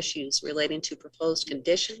constitutional issues relating to proposed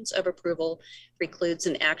conditions of approval precludes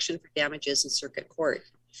an action for damages in circuit court.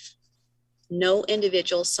 No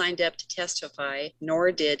individual signed up to testify,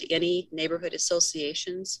 nor did any neighborhood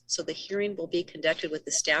associations, so the hearing will be conducted with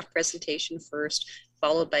the staff presentation first,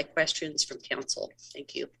 followed by questions from council.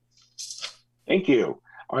 Thank you. Thank you.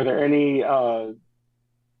 Are there any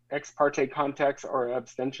ex parte contacts or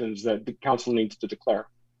abstentions that the council needs to declare?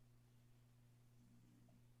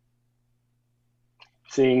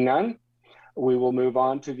 Seeing none, we will move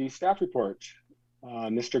on to the staff report.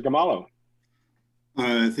 Mr. Gamallo.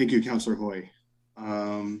 Thank you, Councilor Hoy.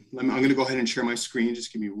 I'm going to go ahead and share my screen.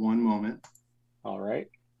 Just give me one moment. All right.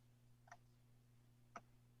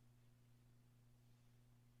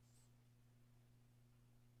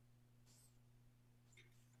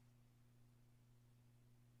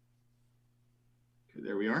 Okay,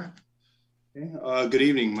 there we are. Okay. Good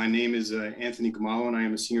evening. My name is Anthony Gamallo, and I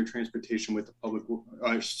am a senior transportation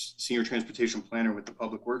planner with the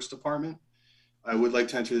Public Works Department. I would like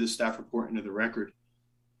to enter the staff report into the record.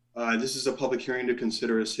 This is a public hearing to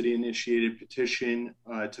consider a city-initiated petition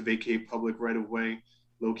to vacate public right-of-way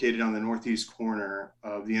located on the northeast corner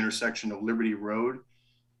of the intersection of Liberty Road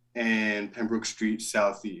and Pembroke Street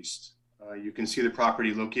Southeast. You can see the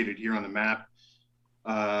property located here on the map,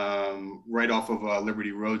 right off of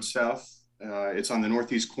Liberty Road South. It's on the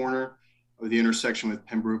northeast corner of the intersection with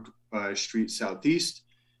Pembroke Street Southeast,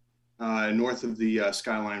 north of the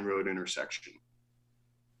Skyline Road intersection.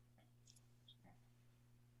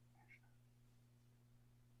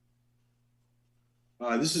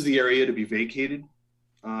 This is the area to be vacated.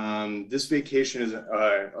 This vacation is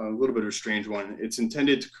a little bit of a strange one. It's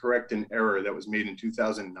intended to correct an error that was made in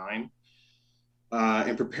 2009.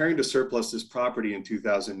 In preparing to surplus this property in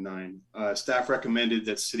 2009, staff recommended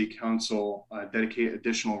that City Council dedicate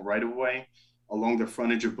additional right-of-way along the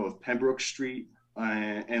frontage of both Pembroke Street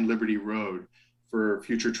and Liberty Road for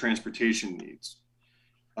future transportation needs.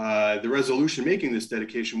 The resolution making this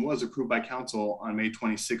dedication was approved by Council on May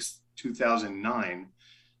 26, 2009.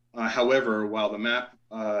 However, while the map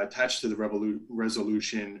attached to the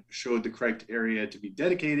resolution showed the correct area to be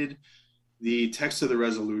dedicated, the text of the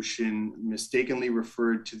resolution mistakenly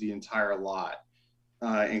referred to the entire lot,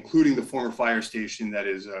 including the former fire station that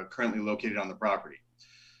is currently located on the property.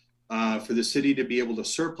 For the city to be able to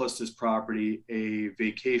surplus this property, a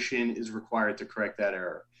vacation is required to correct that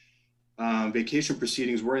error. Vacation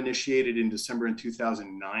proceedings were initiated in December in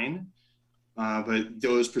 2009, but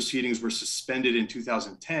those proceedings were suspended in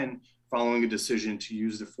 2010 following a decision to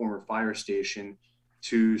use the former fire station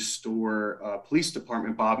to store police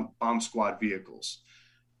department bomb squad vehicles.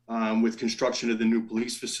 With construction of the new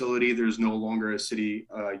police facility, there's no longer a city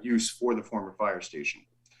use for the former fire station.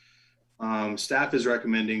 Staff is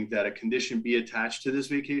recommending that a condition be attached to this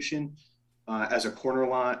vacation. As a corner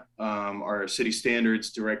lot, our city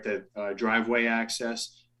standards direct that driveway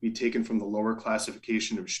access be taken from the lower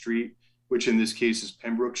classification of street, which in this case is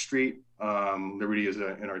Pembroke Street. Liberty is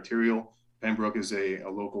an arterial, Pembroke is a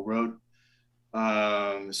local road.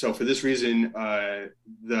 So for this reason,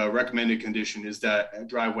 the recommended condition is that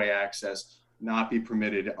driveway access not be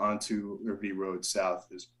permitted onto Liberty Road South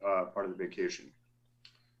as part of the vacation.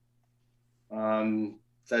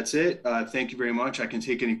 That's it. Thank you very much. I can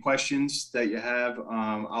take any questions that you have.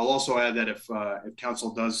 I'll also add that if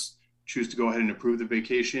council does choose to go ahead and approve the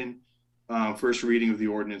vacation, first reading of the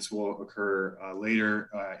ordinance will occur later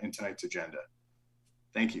in tonight's agenda.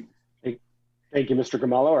 Thank you. Thank you, Mr.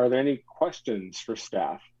 Gamallo. Are there any questions for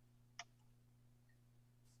staff?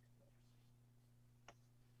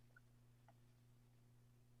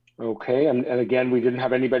 Okay, and again, we didn't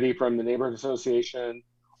have anybody from the neighborhood association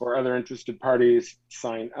or other interested parties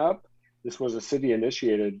sign up. This was a city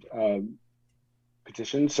initiated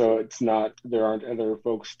petition, so it's not, there aren't other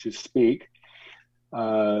folks to speak.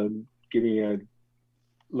 Give me a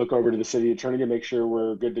look over to the city attorney to make sure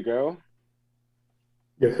we're good to go.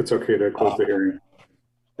 Yes, it's okay to close the hearing.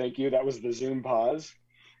 Thank you. That was the Zoom pause.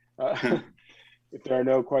 If there are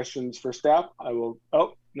no questions for staff, I will,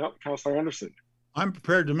 oh, no, Councilor Anderson. I'm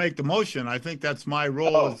prepared to make the motion. I think that's my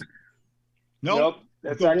role. Oh. Nope,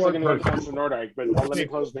 that's actually going to go to Councilor Nordyke, but let me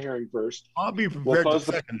close the hearing first. I'll be prepared to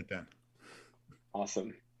second it then.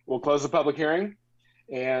 Awesome. We'll close the public hearing.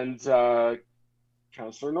 And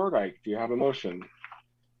Councilor Nordyke, do you have a motion?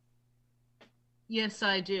 Yes,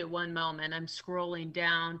 I do. One moment. I'm scrolling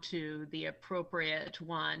down to the appropriate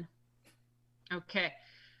one. Okay.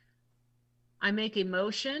 I make a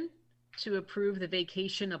motion to approve the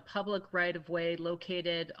vacation of public right-of-way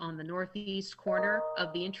located on the northeast corner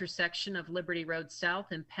of the intersection of Liberty Road South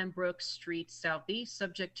and Pembroke Street Southeast,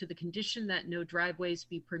 subject to the condition that no driveways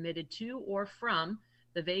be permitted to or from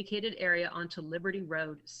the vacated area onto Liberty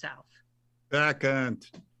Road South. Second.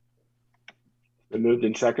 Been moved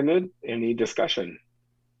and seconded. Any discussion?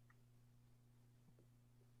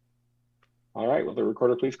 All right, will the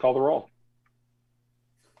recorder please call the roll?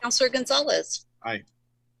 Councilor Gonzalez. Aye.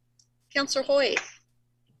 Councilor Hoy.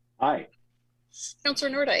 Aye. Councilor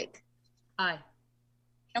Nordyke. Aye.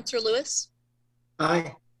 Councilor Lewis.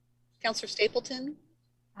 Aye. Councilor Stapleton.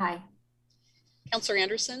 Aye. Councilor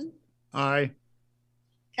Anderson. Aye.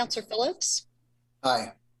 Councilor Phillips.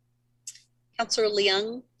 Aye. Councilor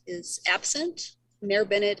Leung is absent. Mayor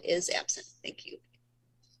Bennett is absent. Thank you.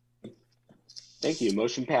 Thank you.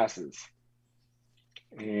 Motion passes.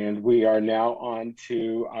 And we are now on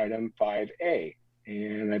to item 5A.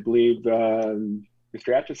 And I believe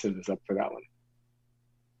Mr. Atchison is up for that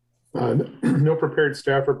one. No prepared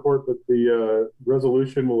staff report, but the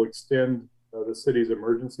resolution will extend the city's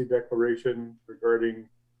emergency declaration regarding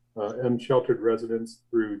unsheltered residents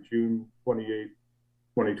through June 28,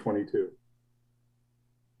 2022.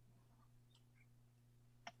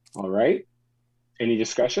 All right. Any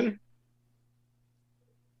discussion?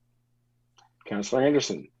 Councilor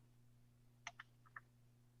Anderson.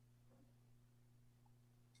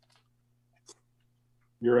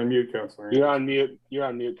 You're on mute, Councilor. You're on mute. You're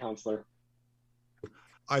on mute, Councilor.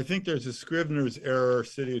 I think there's a Scrivener's error,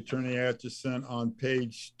 City Attorney Atchison, on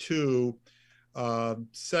page 2,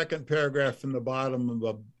 second paragraph from the bottom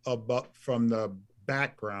of from the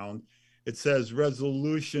background. It says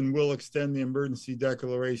resolution will extend the emergency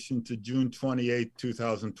declaration to June 28,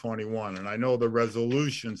 2021. And I know the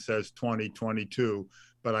resolution says 2022,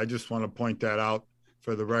 but I just want to point that out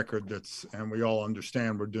for the record. And we all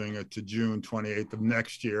understand we're doing it to June 28th of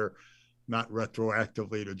next year, not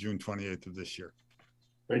retroactively to June 28th of this year.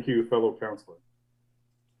 Thank you, fellow councilor.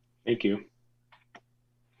 Thank you.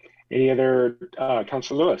 Any other,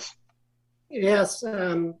 Councilor Lewis? Yes,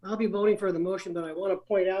 I'll be voting for the motion, but I want to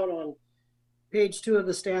point out on page 2 of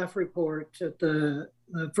the staff report that the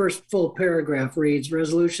first full paragraph reads,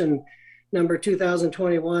 resolution number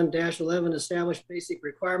 2021-11 established basic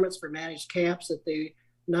requirements for managed camps that they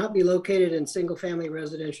not be located in single family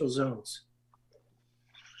residential zones.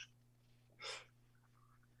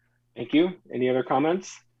 Thank you. Any other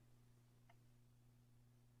comments?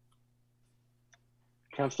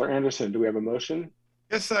 Councilor Anderson, do we have a motion?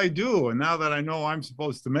 Yes, I do. And now that I know I'm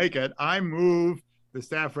supposed to make it, I move the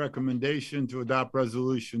staff recommendation to adopt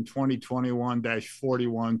resolution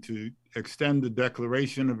 2021-41 to extend the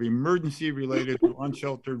declaration of emergency related to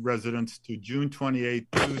unsheltered residents to June 28,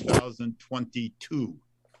 2022.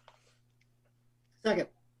 Second.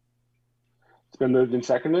 It's been moved and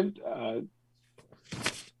seconded.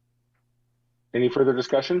 Any further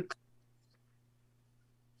discussion?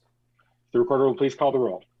 The recorder will please call the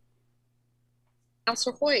roll.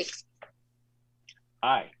 Councilor Hoy.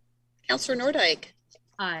 Aye. Councilor Nordyke.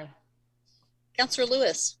 Aye. Councilor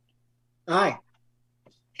Lewis. Aye.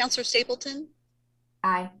 Councilor Stapleton.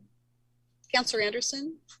 Aye. Councilor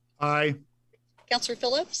Anderson. Aye. Councilor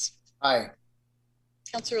Phillips. Aye.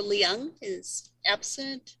 Councilor Leung is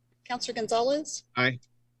absent. Councilor Gonzalez. Aye.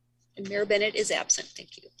 And Mayor Bennett is absent.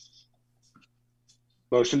 Thank you.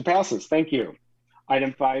 Motion passes. Thank you.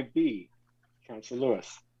 Item 5B, Councilor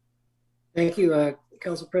Lewis. Thank you,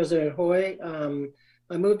 Council President Hoy.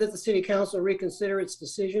 I move that the City Council reconsider its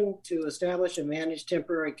decision to establish a managed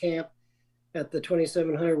temporary camp at the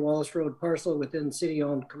 2700 Wallace Road parcel within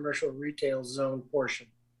city-owned commercial retail zone portion.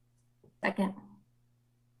 Second.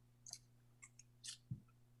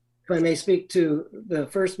 If I may speak to the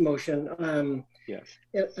first motion, Yes.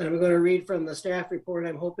 And I'm going to read from the staff report.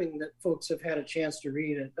 I'm hoping that folks have had a chance to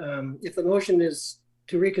read it. If the motion is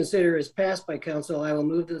to reconsider is passed by council, I will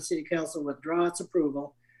move that the city council withdraw its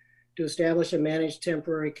approval to establish a managed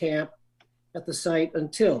temporary camp at the site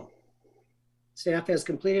until staff has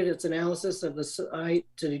completed its analysis of the site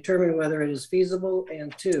to determine whether it is feasible,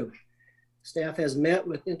 and 2, staff has met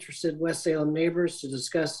with interested West Salem neighbors to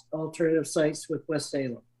discuss alternative sites with West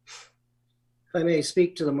Salem. If I may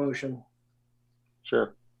speak to the motion.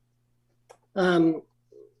 Sure. I'm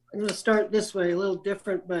going to start this way, a little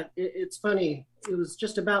different, but it's funny. It was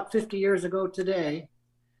just about 50 years ago today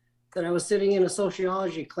that I was sitting in a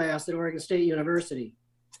sociology class at Oregon State University.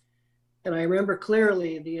 And I remember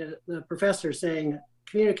clearly the professor saying,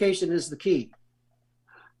 communication is the key.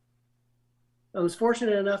 I was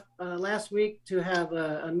fortunate enough last week to have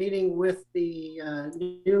a meeting with the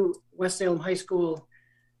new West Salem High School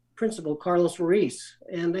principal, Carlos Ruiz,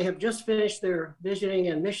 and they have just finished their visioning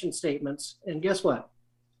and mission statements. And guess what?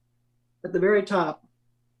 At the very top,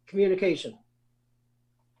 communication.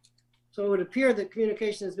 So it would appear that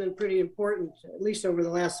communication has been pretty important, at least over the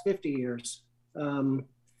last 50 years.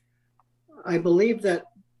 I believe that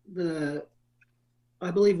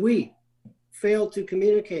we failed to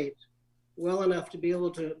communicate well enough to be able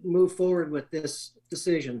to move forward with this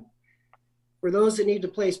decision. For those that need to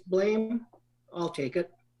place blame, I'll take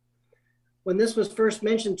it. When this was first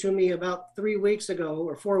mentioned to me about 3 weeks ago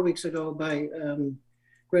or 4 weeks ago by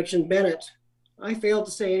Gretchen Bennett, I failed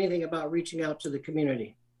to say anything about reaching out to the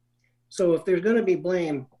community. So if there's going to be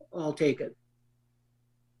blame, I'll take it.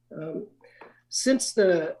 Since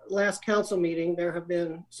the last council meeting, there have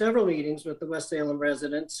been several meetings with the West Salem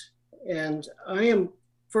residents, and I am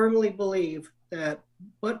firmly believe that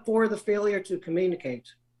but for the failure to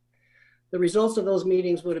communicate, the results of those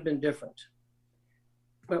meetings would have been different.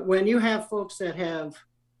 But when you have folks that have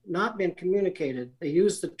not been communicated, they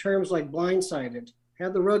use the terms like blindsided,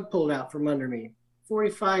 had the rug pulled out from under me.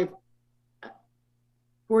 48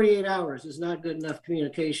 hours is not good enough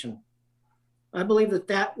communication. I believe that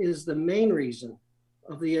that is the main reason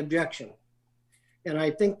of the objection. And I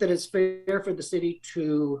think that it's fair for the city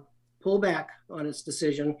to pull back on its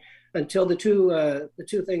decision until the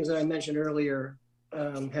two things that I mentioned earlier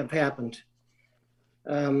have happened.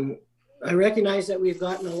 I recognize that we've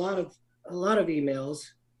gotten a lot of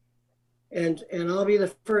emails, and I'll be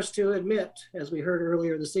the first to admit, as we heard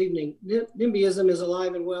earlier this evening, NIMBYism is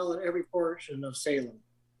alive and well in every portion of Salem.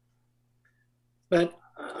 But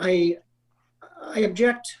I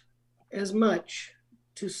object as much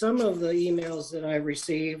to some of the emails that I've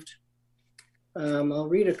received. I'll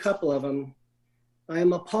read a couple of them. I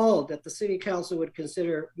am appalled that the city council would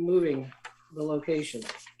consider moving the location.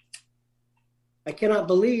 I cannot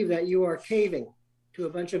believe that you are caving to a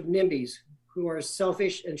bunch of NIMBYs who are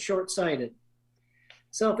selfish and short-sighted.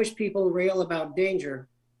 Selfish people rail about danger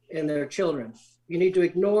and their children. You need to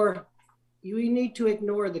ignore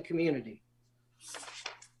the community.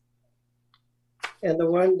 And the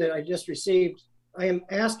one that I just received, I am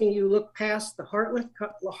asking you look past the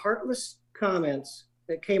heartless comments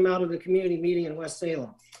that came out of the community meeting in West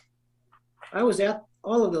Salem. I was at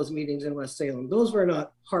all of those meetings in West Salem. Those were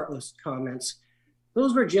not heartless comments.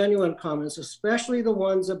 Those were genuine comments, especially the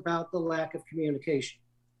ones about the lack of communication.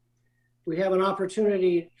 We have an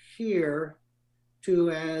opportunity here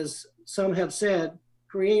to, as some have said,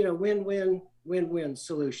 create a win-win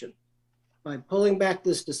solution by pulling back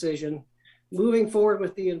this decision, moving forward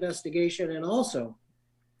with the investigation, and also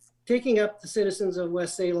taking up the citizens of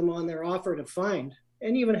West Salem on their offer to find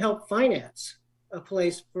and even help finance a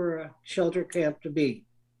place for a shelter camp to be.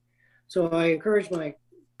 So I encourage my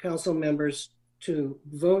council members to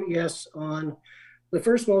vote yes on the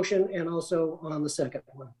first motion and also on the second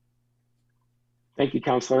one. Thank you,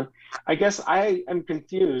 Councilor. I guess I am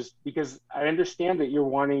confused because I understand that you're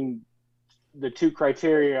wanting the two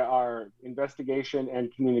criteria are investigation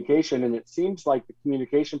and communication, and it seems like the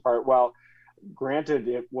communication part, well, granted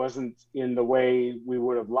it wasn't in the way we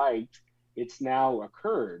would have liked, it's now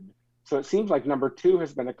occurred. So it seems like number 2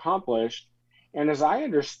 has been accomplished. And as I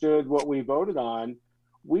understood what we voted on,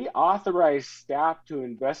 we authorized staff to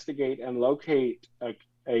investigate and locate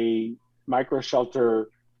a micro shelter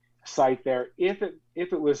site there if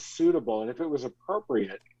it was suitable and if it was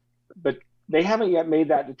appropriate. But they haven't yet made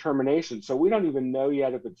that determination, so we don't even know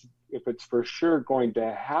yet if it's for sure going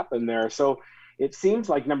to happen there. So it seems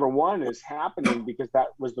like number 1 is happening because that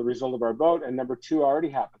was the result of our vote, and number 2 already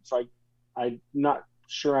happened. So I'm not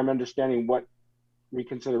sure I'm understanding what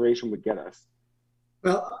reconsideration would get us.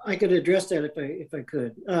 Well, I could address that if I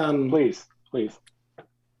could. Please.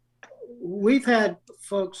 We've had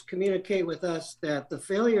folks communicate with us that the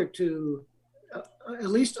failure to at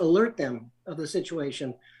least alert them of the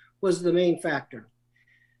situation was the main factor.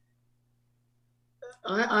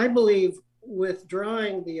 I believe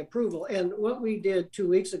withdrawing the approval, and what we did 2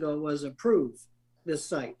 weeks ago was approve this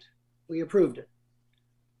site. We approved it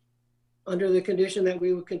under the condition that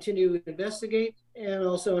we would continue to investigate, and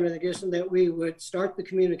also under the condition that we would start the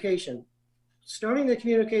communication. Starting the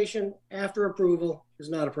communication after approval is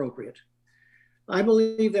not appropriate. I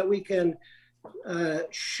believe that we can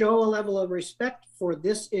show a level of respect for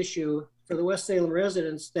this issue for the West Salem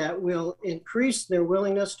residents that will increase their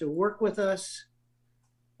willingness to work with us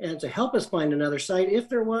and to help us find another site if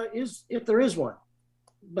there is one.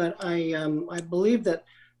 But I believe that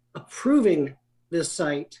approving this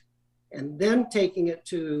site and then taking it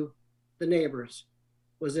to the neighbors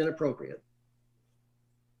was inappropriate.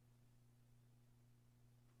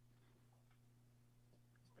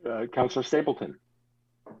 Councilor Stapleton.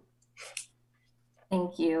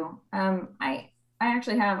 Thank you. I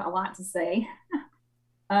actually have a lot to say.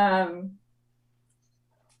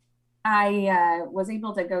 I was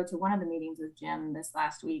able to go to one of the meetings with Jim this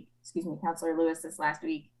last week, Councilor Lewis this last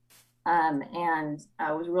week. And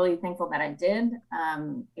I was really thankful that I did.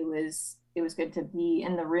 It was good to be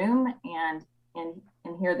in the room and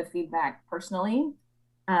hear the feedback personally.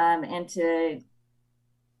 And to,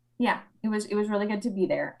 yeah, it was really good to be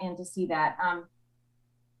there and to see that.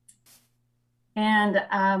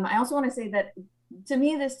 I also want to say that to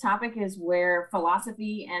me, this topic is where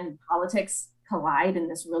philosophy and politics collide in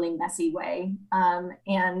this really messy way.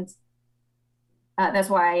 That's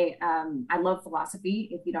why I love philosophy,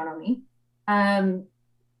 if you don't know me.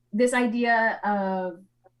 This idea of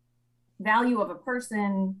value of a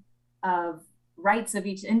person, of rights of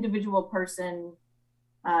each individual person,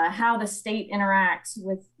 how the state interacts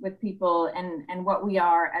with people, and what we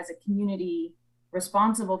are as a community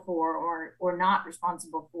responsible for or not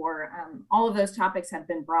responsible for. All of those topics have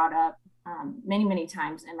been brought up many, many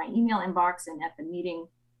times in my email inbox and at the meeting.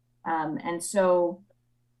 And so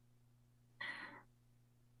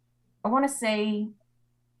I want to say,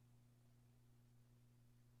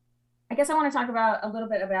 I guess I want to talk about a little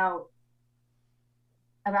bit about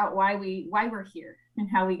why we're here and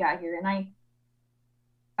how we got here. And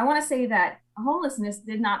I want to say that homelessness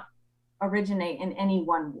did not originate in any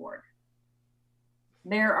one ward.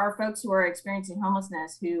 There are folks who are experiencing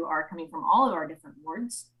homelessness who are coming from all of our different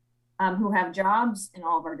wards, who have jobs in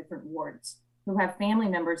all of our different wards, who have family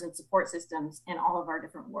members and support systems in all of our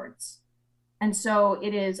different wards. And so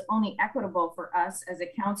it is only equitable for us as a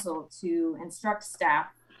council to instruct staff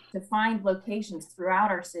to find locations throughout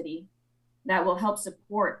our city that will help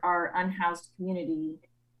support our unhoused community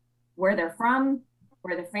where they're from,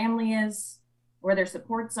 where their family is, where their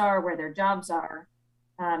supports are, where their jobs are.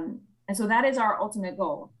 And so that is our ultimate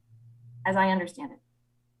goal, as I understand it.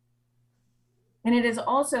 And it is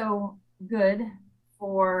also good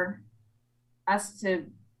for us to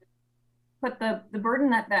put the burden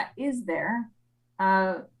that is there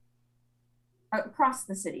across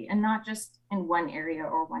the city and not just in one area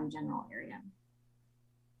or one general area.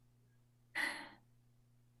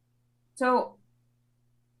 So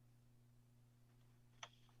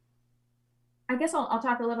I guess I'll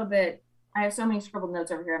talk a little bit. I have so many scribbled notes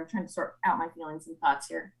over here. I'm trying to sort out my feelings and thoughts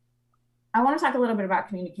here. I want to talk a little bit about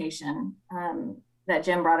communication that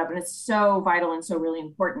Jim brought up, and it's so vital and so really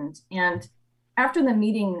important. And after the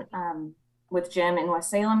meeting with Jim in West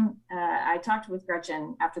Salem, I talked with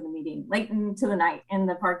Gretchen after the meeting, late into the night in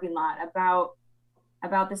the parking lot,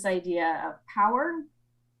 about this idea of power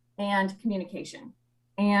and communication,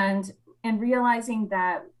 and realizing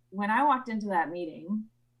that when I walked into that meeting,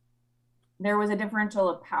 there was a differential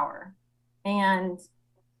of power. And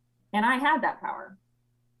I had that power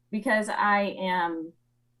because I am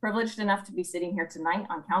privileged enough to be sitting here tonight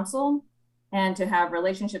on council and to have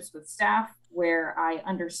relationships with staff where I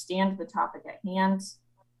understand the topic at hand.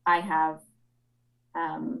 I have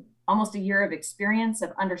almost a year of experience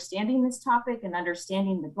of understanding this topic and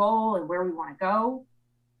understanding the goal and where we want to go.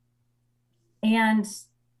 And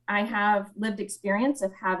I have lived experience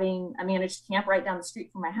of having a managed camp right down the street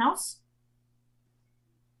from my house.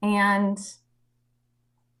 And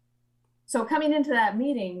so coming into that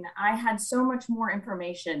meeting, I had so much more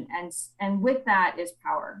information, and with that is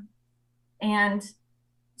power. And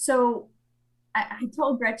so I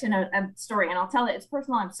told Gretchen a story, and I'll tell it, it's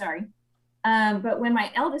personal, I'm sorry. But when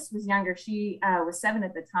my eldest was younger, she was 7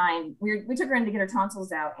 at the time, we took her in to get her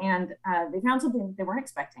tonsils out, and they found something they weren't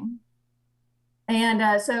expecting.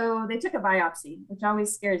 And so they took a biopsy, which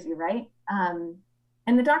always scares you, right?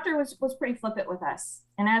 And the doctor was pretty flippant with us.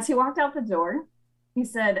 And as he walked out the door, he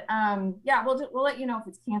said, yeah, we'll let you know if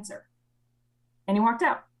it's cancer. And he walked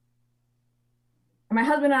out. And my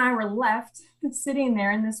husband and I were left sitting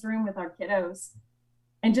there in this room with our kiddos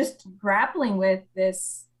and just grappling with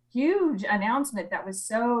this huge announcement that was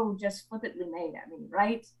so just flippantly made at me,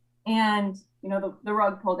 right? And, you know, the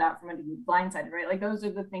rug pulled out from under you, blindsided, right? Like those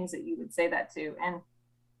are the things that you would say that to. And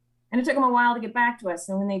it took them a while to get back to us.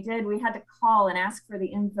 And when they did, we had to call and ask for the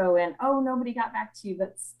info and, oh, nobody got back to you.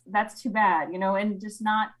 That's too bad, you know, and just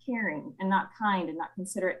not caring and not kind and not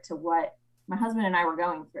considerate to what my husband and I were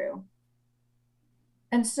going through.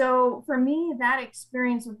 And so for me, that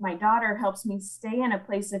experience with my daughter helps me stay in a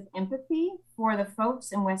place of empathy for the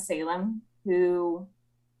folks in West Salem who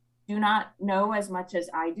do not know as much as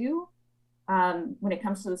I do when it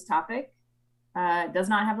comes to this topic, does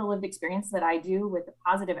not have the lived experience that I do with the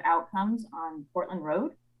positive outcomes on Portland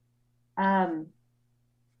Road. And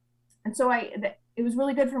so it was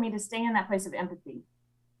really good for me to stay in that place of empathy.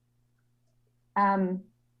 I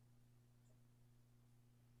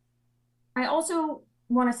also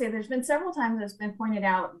want to say there's been several times it's been pointed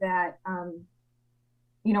out that,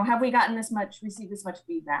 you know, have we received this much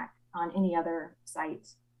feedback on any other site?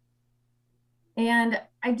 And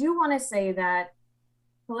I do want to say that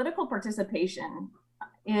political participation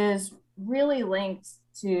is really linked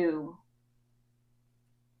to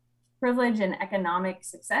privilege and economic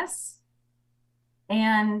success.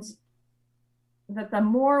 And that the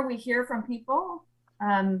more we hear from people,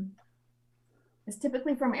 is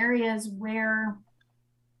typically from areas where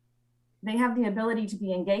they have the ability to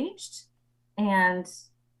be engaged. And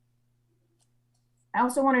I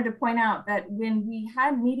also wanted to point out that when we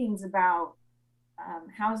had meetings about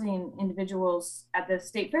housing individuals at the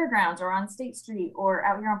state fairgrounds or on State Street or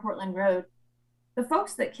out here on Portland Road, the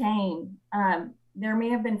folks that came, there may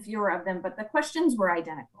have been fewer of them, but the questions were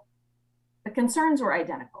identical. The concerns were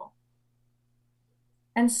identical.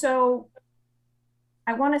 And so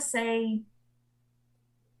I want to say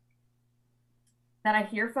that I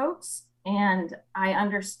hear folks and I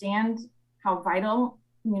understand how vital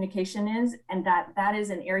communication is, and that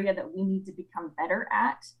is an area that we need to become better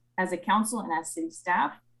at as a council and as city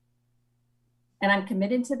staff. And I'm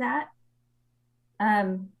committed to that.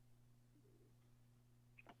 I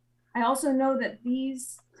also know that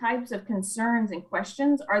these types of concerns and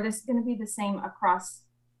questions are going to be the same across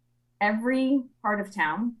every part of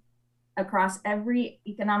town, across every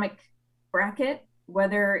economic bracket,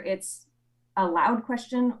 whether it's a loud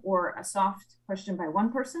question or a soft question by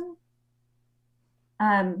one person.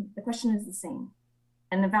 The question is the same,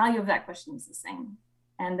 and the value of that question is the same.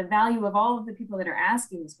 And the value of all of the people that are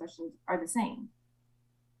asking these questions are the same.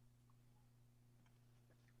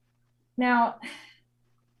 Now,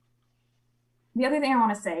 the other thing I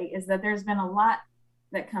want to say is that there's been a lot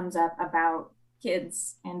that comes up about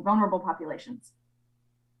kids and vulnerable populations,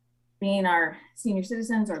 being our senior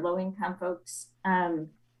citizens or low-income folks. And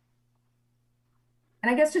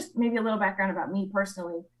I guess just maybe a little background about me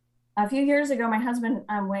personally. A few years ago, my husband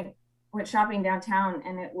went shopping downtown,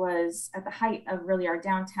 and it was at the height of really our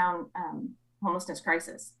downtown homelessness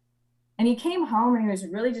crisis. And he came home and he was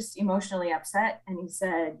really just emotionally upset. And he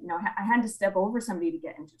said, you know, I had to step over somebody to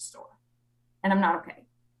get into the store, and I'm not okay.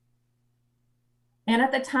 And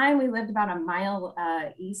at the time, we lived about a mile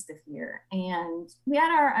east of here, and we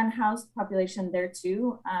had our unhoused population there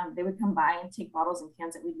too. They would come by and take bottles and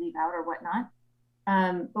cans that we'd leave out or whatnot.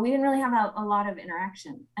 But we didn't really have a lot of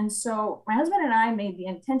interaction. And so my husband and I made the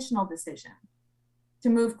intentional decision to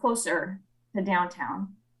move closer to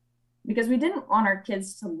downtown because we didn't want our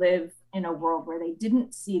kids to live in a world where they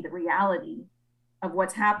didn't see the reality of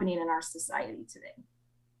what's happening in our society today.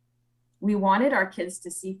 We wanted our kids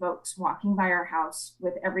to see folks walking by our house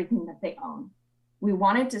with everything that they own. We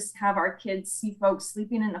wanted to have our kids see folks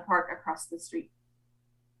sleeping in the park across the street.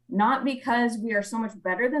 Not because we are so much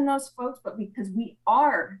better than those folks, but because we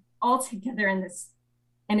are all together in this.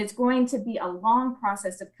 And it's going to be a long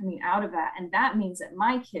process of coming out of that. And that means that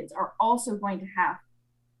my kids are also going to have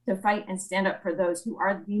to fight and stand up for those who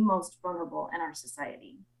are the most vulnerable in our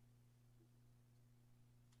society.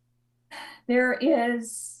 There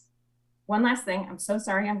is one last thing. I'm so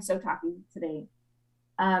sorry I'm so talky today.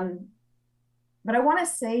 But I want to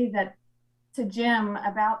say that to Jim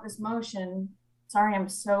about this motion, sorry, I'm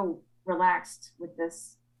so relaxed with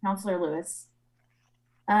this, Councilor Lewis.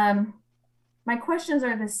 My questions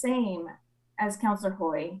are the same as Councilor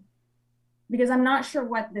Hoy, because I'm not sure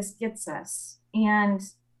what this gets us. And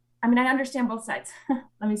I mean, I understand both sides.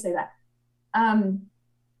 Let me say that.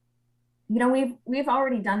 You know, we've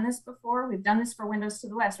already done this before. We've done this for Windows to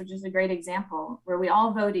the West, which is a great example, where we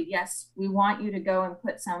all voted, yes, we want you to go and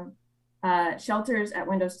put some shelters at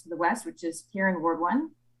Windows to the West, which is here in Ward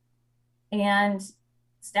 1. And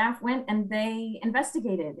staff went and they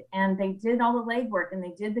investigated and they did all the legwork and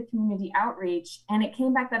they did the community outreach, and it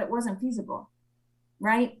came back that it wasn't feasible,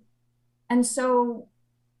 right? And so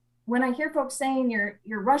when I hear folks saying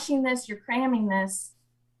you're rushing this, you're cramming this,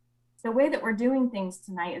 the way that we're doing things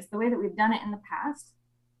tonight is the way that we've done it in the past.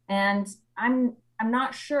 And I'm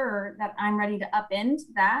not sure that I'm ready to upend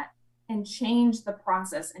that and change the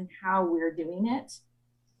process and how we're doing it,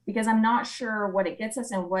 because I'm not sure what it gets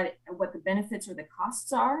us and what the benefits or the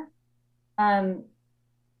costs are. And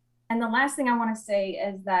the last thing I want to say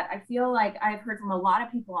is that I feel like I've heard from a lot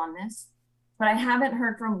of people on this, but I haven't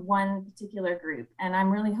heard from one particular group. And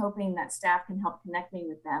I'm really hoping that staff can help connect me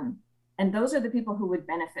with them. And those are the people who would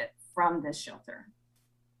benefit from this shelter.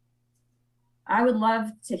 I would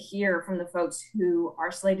love to hear from the folks who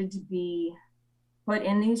are slated to be put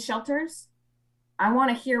in these shelters. I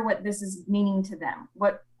want to hear what this is meaning to them,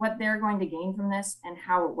 what they're going to gain from this and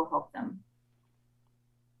how it will help them.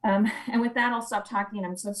 And with that, I'll stop talking.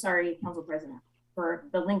 I'm so sorry, Council President, for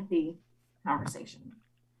the lengthy conversation.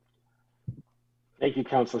 Thank you,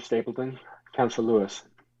 Councilor Stapleton. Councilor Lewis.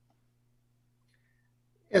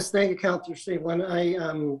 Yes, thank you, Councilor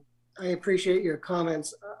Stapleton. I appreciate your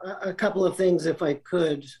comments. A couple of things, if I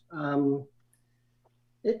could.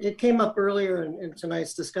 It came up earlier in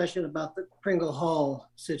tonight's discussion about the Pringle Hall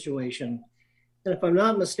situation. And if I'm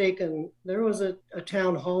not mistaken, there was a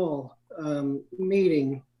town hall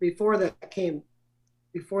meeting before that came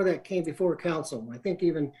before council. I think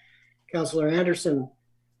even Councilor Anderson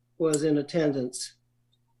was in attendance.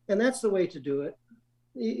 And that's the way to do it.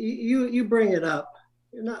 You bring it up,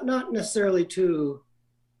 not necessarily to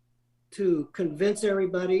convince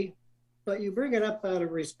everybody, but you bring it up out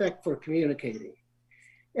of respect for communicating.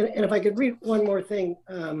 And if I could read one more thing,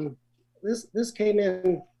 this came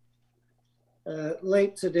in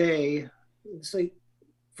late today, so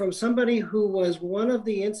from somebody who was one of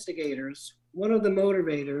the instigators, one of the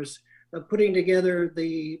motivators of putting together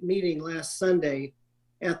the meeting last Sunday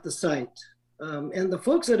at the site. And the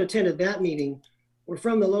folks that attended that meeting were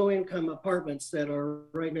from the low-income apartments that are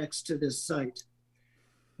right next to this site.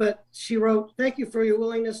 But she wrote, "Thank you for your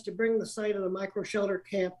willingness to bring the site of the micro shelter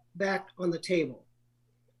camp back on the table.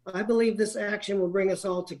 I believe this action will bring us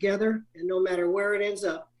all together, and no matter where it ends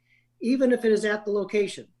up, even if it is at the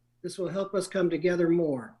location, this will help us come together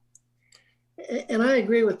more." And I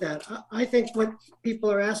agree with that. I think what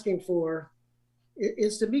people are asking for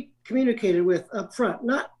is to be communicated with up front,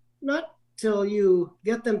 not till you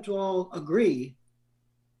get them to all agree,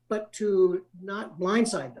 but to not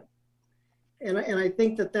blindside them. And I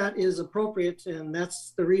think that is appropriate, and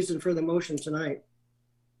that's the reason for the motion tonight.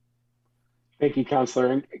 Thank you, Councilor.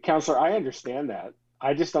 And Councilor, I understand that.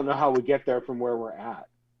 I just don't know how we get there from where we're at.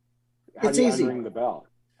 How do you unring the bell?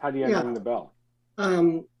 How do you unring the bell?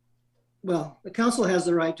 Well, the council has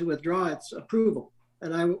the right to withdraw its approval,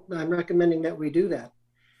 and I'm recommending that we do that.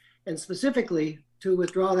 And specifically, to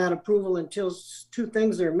withdraw that approval until two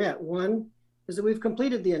things are met. One is that we've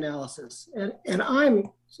completed the analysis, and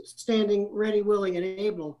I'm standing ready, willing, and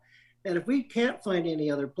able that if we can't find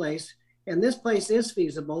any other place, and this place is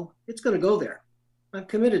feasible, it's going to go there. I'm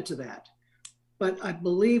committed to that. But I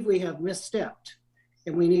believe we have misstepped,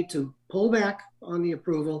 and we need to pull back on the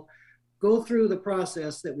approval, go through the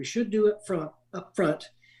process that we should do up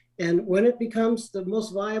front, and when it becomes the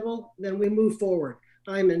most viable, then we move forward.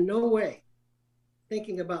 I'm in no way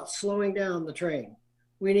thinking about slowing down the train.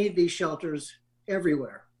 We need these shelters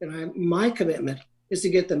everywhere, and my commitment is to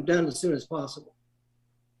get them done as soon as possible.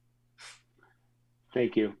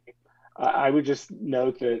 Thank you. I would just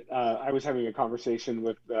note that I was having a conversation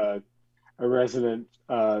with a resident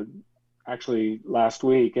actually last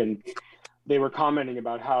week, and they were commenting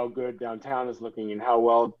about how good downtown is looking and how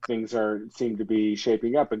well things seem to be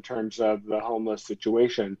shaping up in terms of the homeless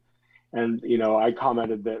situation. And, you know, I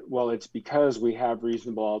commented that, well, it's because we have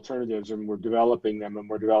reasonable alternatives and we're developing them, and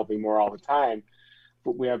we're developing more all the time,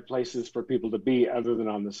 but we have places for people to be other than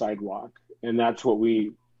on the sidewalk. And that's what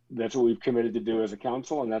we've committed to do as a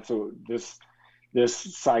council. And that's what this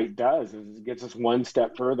site does, is it gets us one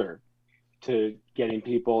step further to getting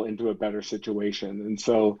people into a better situation. And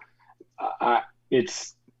so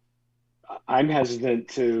I'm hesitant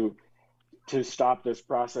to stop this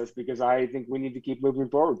process, because I think we need to keep moving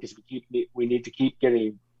forward, because we need to keep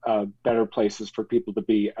getting better places for people to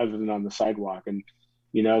be other than on the sidewalk. And,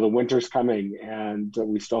 you know, the winter's coming and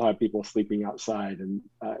we still have people sleeping outside, and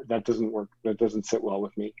that doesn't work. That doesn't sit well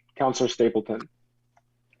with me. Councilor Stapleton.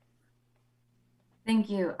 Thank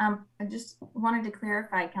you. I just wanted to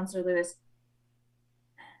clarify, Councilor Lewis,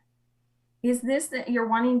 is this that you're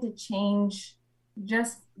wanting to change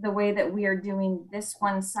just the way that we are doing this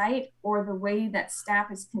one site, or the way that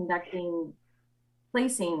staff is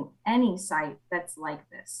placing any site that's like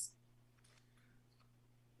this?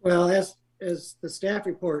 Well, as the staff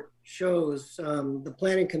report shows, the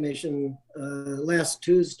Planning Commission last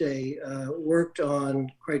Tuesday worked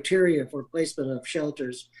on criteria for placement of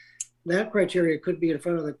shelters. That criteria could be in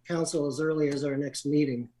front of the council as early as our next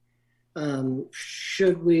meeting.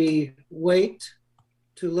 Should we wait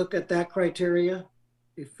to look at that criteria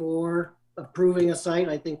before approving a site?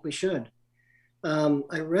 I think we should.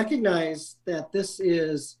 I recognize that this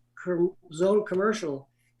is zone commercial,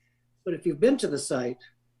 but if you've been to the site,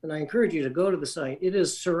 and I encourage you to go to the site, it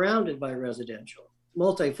is surrounded by residential,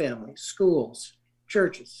 multifamily, schools,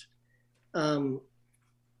 churches. I'm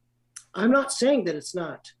not saying that it's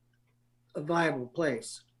not a viable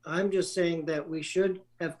place. I'm just saying that we should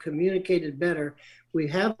have communicated better. We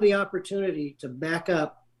have the opportunity to back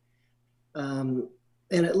up and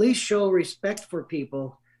at least show respect for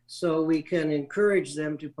people so we can encourage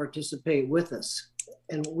them to participate with us.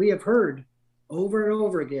 And we have heard over and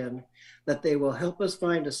over again that they will help us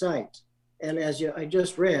find a site. And as I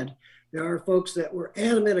just read, there are folks that were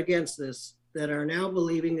adamant against this that are now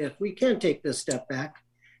believing that if we can take this step back,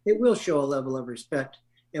 it will show a level of respect,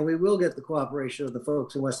 and we will get the cooperation of the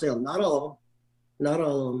folks in West Salem. Not all of them, not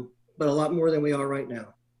all of them, but a lot more than we are right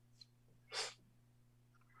now.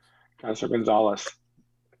 Councilor Gonzalez.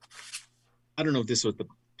 I don't know if this was the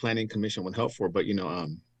Planning Commission would help for, but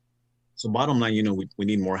so bottom line, we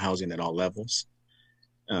need more housing at all levels.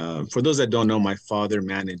 For those that don't know, my father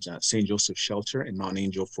managed St. Joseph Shelter in Mount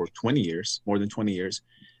Angel for 20 years, more than 20 years,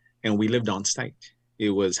 and we lived on site. It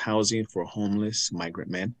was housing for homeless migrant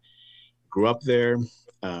men. Grew up there,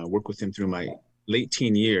 worked with him through my late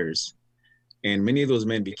teen years, and many of those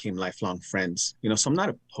men became lifelong friends. So I'm not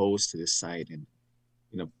opposed to this site, and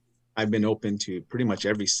I've been open to pretty much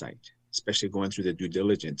every site, especially going through the due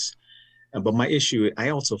diligence. But my issue, I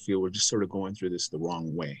also feel we're just sort of going through this the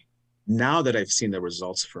wrong way. Now that I've seen the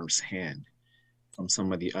results firsthand from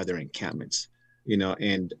some of the other encampments,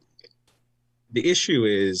 and the issue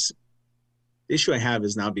I have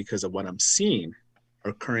is now because of what I'm seeing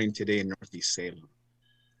occurring today in Northeast Salem.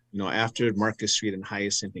 After Market Street and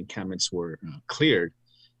Hyacinth encampments were cleared,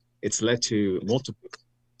 it's led to multiple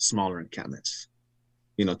smaller encampments.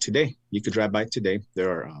 Today, you could drive by today,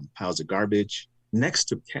 there are piles of garbage next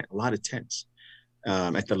to a lot of tents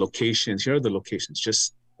at the locations. Here are the locations,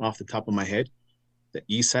 just off the top of my head: the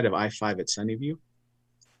east side of I-5 at Sunnyview,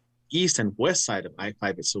 east and west side of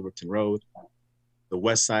I-5 at Silverton Road, the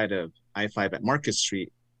west side of I-5 at Market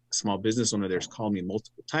Street. A small business owner there's called me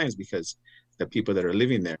multiple times because the people that are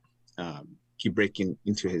living there keep breaking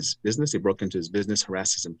into his business. They broke into his business,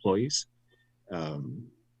 harassed his employees.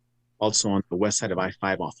 Also on the west side of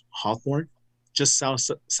I-5 off Hawthorne, just south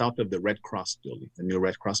of the Red Cross building, the new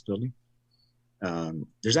Red Cross building.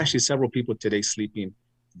 There's actually several people today sleeping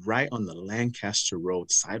right on the Lancaster Road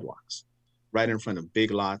sidewalks, right in front of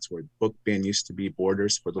Big Lots where Book Bin used to be,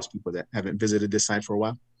 Borders, for those people that haven't visited this site for a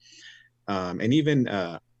while. And even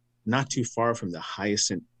not too far from the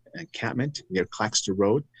Hyacinth encampment near Claxter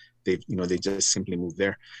Road, they just simply moved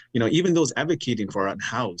there. Even those advocating for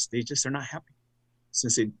unhoused, they're not happy,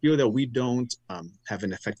 since they feel that we don't have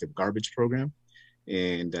an effective garbage program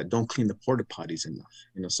and don't clean the porta potties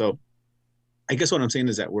enough. So I guess what I'm saying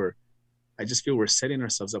is that I just feel we're setting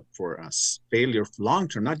ourselves up for a failure long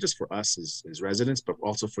term, not just for us as residents, but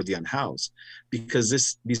also for the unhoused,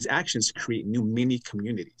 because these actions create new mini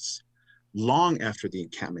communities long after the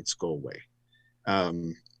encampments go away.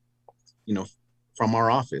 From our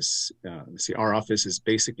office, our office is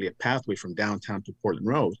basically a pathway from downtown to Portland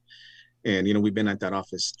Road. And, we've been at that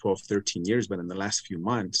office 12, 13 years, but in the last few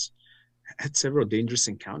months, I had several dangerous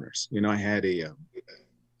encounters. I had a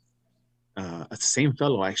same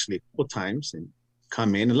fellow actually a couple times and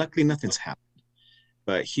come in, and luckily nothing's happened,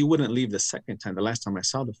 but he wouldn't leave the second time. The last time I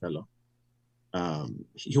saw the fellow,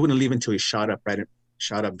 he wouldn't leave until he shot up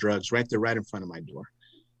drugs right there, right in front of my door.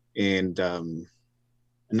 And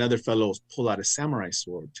another fellow pulled out a samurai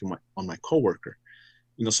sword on my coworker.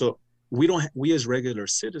 So we as regular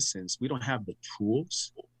citizens, we don't have the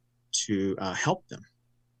tools to help them.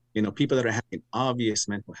 People that are having obvious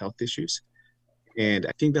mental health issues. And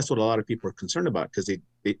I think that's what a lot of people are concerned about, because they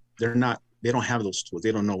don't have those tools.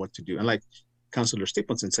 They don't know what to do. And like Councilor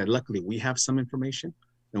Stapleton said, luckily we have some information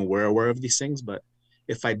and we're aware of these things. But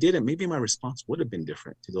if I didn't, maybe my response would have been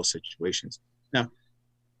different to those situations. Now,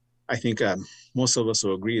 I think most of us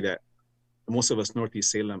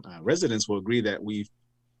Northeast Salem residents will agree that we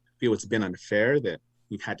feel it's been unfair that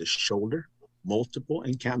we've had to shoulder multiple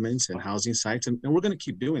encampments and housing sites, and we're going to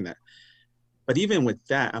keep doing that. But even with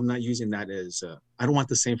that, I'm not using that as, I don't want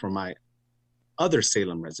the same for my other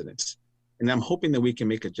Salem residents. And I'm hoping that we can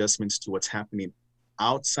make adjustments to what's happening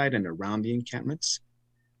outside and around the encampments.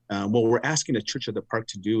 What we're asking the Church of the Park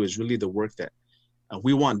to do is really the work that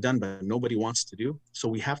we want done, but nobody wants to do. So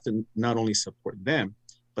we have to not only support them,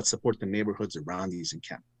 but support the neighborhoods around these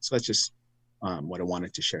encampments. So that's just what I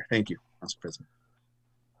wanted to share. Thank you, Council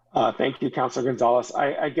President. Thank you, Councilor Gonzalez.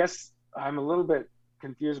 I guess I'm a little bit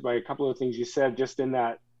confused by a couple of things you said, just in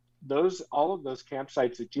that all of those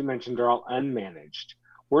campsites that you mentioned are all unmanaged.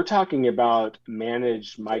 We're talking about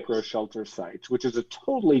managed micro shelter sites, which is a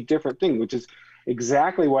totally different thing, which is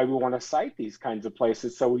exactly why we want to cite these kinds of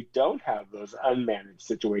places, so we don't have those unmanaged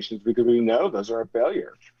situations, because we know those are a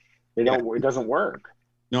failure. It doesn't work.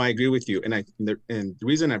 No, I agree with you. And the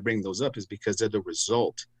reason I bring those up is because they're the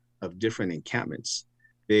result of different encampments.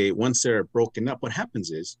 Once they're broken up, what happens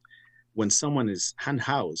is when someone is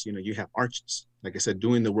unhoused, you have arches, like I said,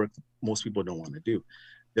 doing the work most people don't want to do.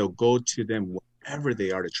 They'll go to them wherever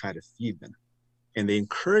they are to try to feed them. And they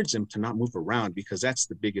encourage them to not move around, because that's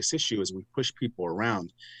the biggest issue is we push people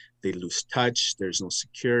around. They lose touch, there's no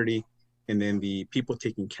security, and then the people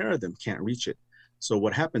taking care of them can't reach it. So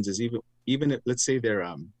what happens is even if, let's say they're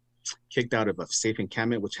kicked out of a safe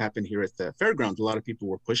encampment, which happened here at the fairgrounds, a lot of people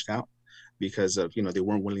were pushed out because of, they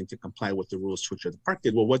weren't willing to comply with the rules Church of the Park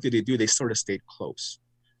did. Well, what did they do? They sort of stayed close.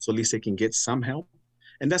 So at least they can get some help.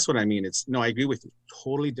 And that's what I mean. I agree with you,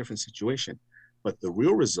 totally different situation. But the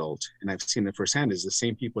real result, and I've seen it firsthand, is the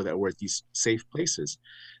same people that were at these safe places.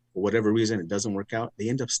 For whatever reason, it doesn't work out. They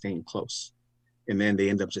end up staying close. And then they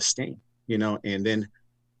end up just staying, and then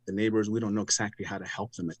the neighbors, we don't know exactly how to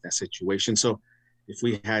help them at that situation. So if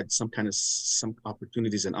we had some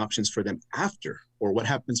opportunities and options for them after, or what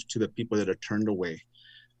happens to the people that are turned away,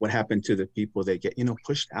 what happened to the people that get,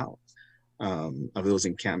 pushed out of those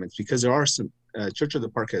encampments, because there are some, Church of the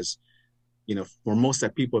Park has, for most of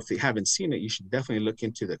the people, if they haven't seen it, you should definitely look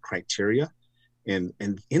into the criteria, and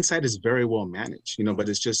inside is very well managed, but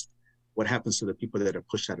it's just what happens to the people that are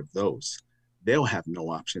pushed out of those. They'll have no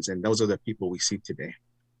options, and those are the people we see today.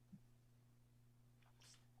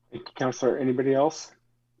 Thank you, Councilor. Anybody else?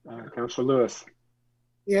 Councilor Lewis.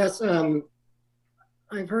 Yes,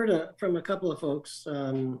 I've heard from a couple of folks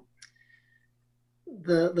the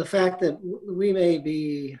fact that we may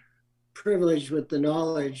be privileged with the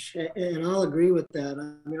knowledge, and I'll agree with that.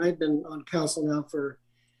 I mean, I've been on council now for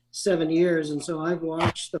 7 years, and so I've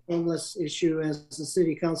watched the homeless issue as the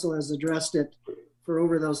city council has addressed it for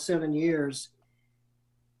over those 7 years.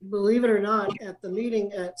 Believe it or not, at the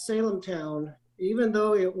meeting at Salem Town, even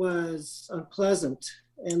though it was unpleasant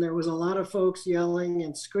and there was a lot of folks yelling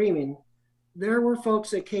and screaming, there were folks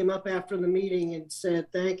that came up after the meeting and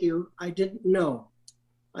said, "Thank you, I didn't know.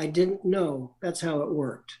 I didn't know that's how it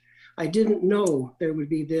worked. I didn't know there would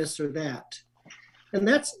be this or that." And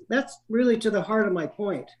that's really to the heart of my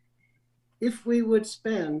point. If we would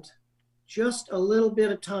spend just a little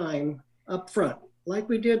bit of time up front, like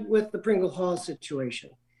we did with the Pringle Hall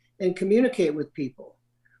situation, and communicate with people,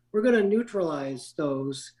 we're going to neutralize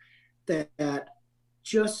those that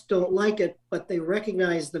just don't like it, but they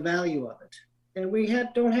recognize the value of it. And we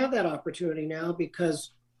don't have that opportunity now,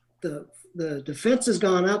 because the defense has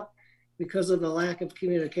gone up because of the lack of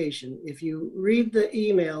communication. If you read the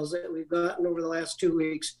emails that we've gotten over the last 2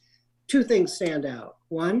 weeks, 2 things stand out.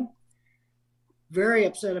 One, very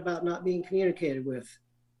upset about not being communicated with.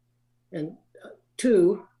 And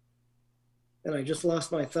 2, and I just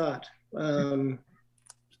lost my thought.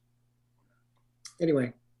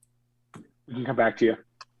 Anyway. We can come back to you.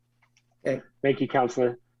 Okay. Thank you,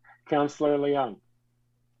 Councilor. Councilor Leung.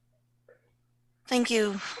 Thank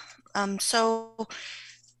you. So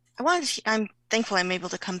I'm thankful I'm able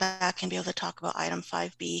to come back and be able to talk about item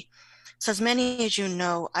 5B. So as many as you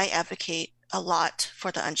know, I advocate a lot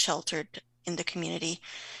for the unsheltered in the community.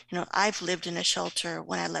 I've lived in a shelter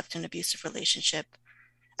when I left an abusive relationship.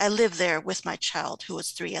 I lived there with my child, who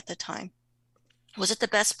was 3 at the time. Was it the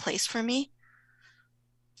best place for me?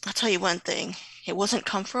 I'll tell you one thing, it wasn't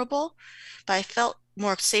comfortable, but I felt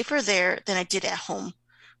more safer there than I did at home,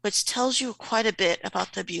 which tells you quite a bit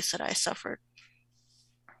about the abuse that I suffered.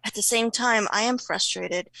 At the same time, I am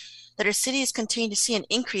frustrated that our city is continuing to see an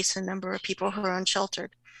increase in the number of people who are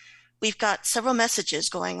unsheltered. We've got several messages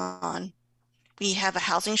going on. We have a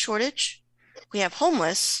housing shortage, we have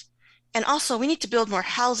homeless, and also we need to build more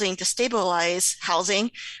housing to stabilize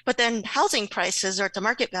housing, but then housing prices are at the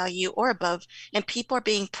market value or above, and people are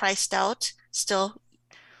being priced out still.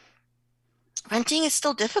 Renting is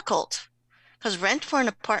still difficult, because rent for an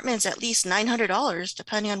apartment is at least $900,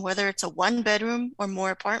 depending on whether it's a 1-bedroom or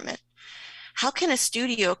more apartment. How can a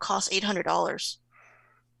studio cost $800?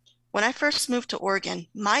 When I first moved to Oregon,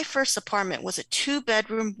 my first apartment was a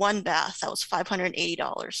 2-bedroom, 1-bath that was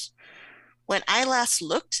 $580. When I last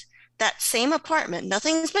looked, that same apartment,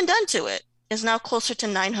 nothing's been done to it, is now closer to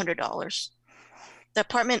 $900. The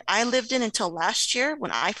apartment I lived in until last year,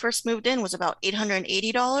 when I first moved in, was about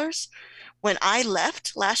 $880. When I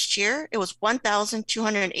left last year, it was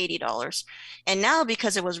 $1,280. And now,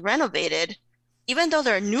 because it was renovated, even though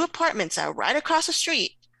there are new apartments that are right across the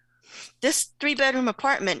street, this 3-bedroom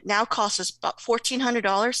apartment now costs us about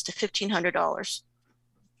 $1,400 to $1,500.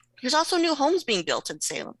 There's also new homes being built in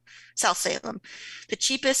Salem, South Salem. The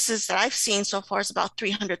cheapest is that I've seen so far is about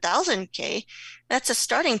 $300,000. That's a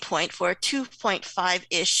starting point for a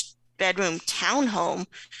 2.5-ish bedroom townhome.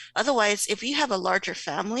 Otherwise, if you have a larger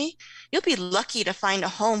family, you'll be lucky to find a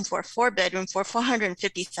home for a 4-bedroom for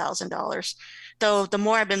 $450,000. Though the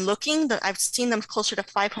more I've been looking, I've seen them closer to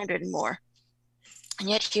 $500,000 and more. And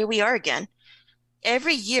yet here we are again.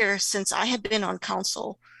 Every year since I have been on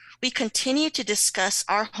council, we continue to discuss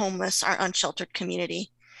our homeless, our unsheltered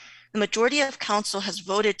community. The majority of council has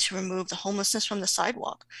voted to remove the homelessness from the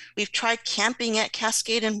sidewalk. We've tried camping at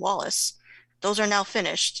Cascade and Wallace. Those are now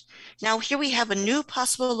finished. Now here we have a new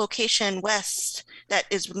possible location west that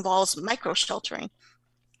involves micro-sheltering.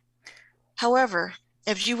 However,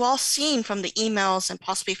 as you've all seen from the emails and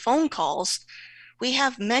possibly phone calls, we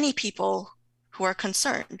have many people who are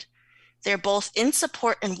concerned. They're both in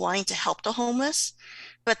support and wanting to help the homeless,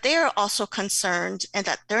 but they are also concerned and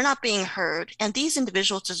that they're not being heard, and these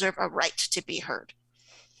individuals deserve a right to be heard.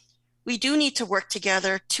 We do need to work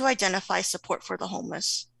together to identify support for the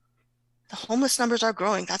homeless. The homeless numbers are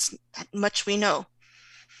growing, that's much we know.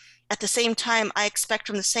 At the same time, I expect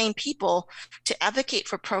from the same people to advocate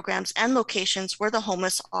for programs and locations where the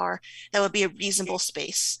homeless are that would be a reasonable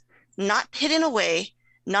space, not hidden away,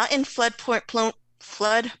 not in flood-prone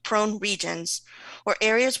regions, or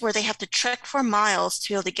areas where they have to trek for miles to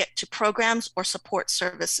be able to get to programs or support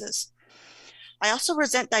services. I also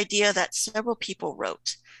resent the idea that several people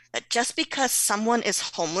wrote that just because someone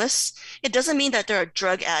is homeless, it doesn't mean that they're a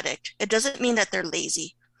drug addict. It doesn't mean that they're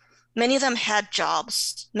lazy. Many of them had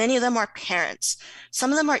jobs. Many of them are parents.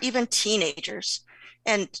 Some of them are even teenagers.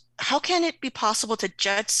 And how can it be possible to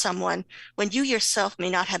judge someone when you yourself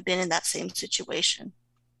may not have been in that same situation?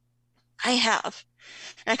 I have.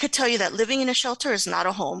 And I could tell you that living in a shelter is not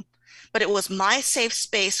a home, but it was my safe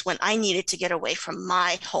space when I needed to get away from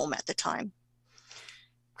my home at the time.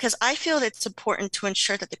 Because I feel that it's important to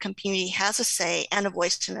ensure that the community has a say and a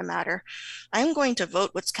voice in the matter, I'm going to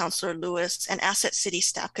vote with Councilor Lewis and ask that city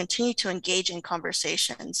staff continue to engage in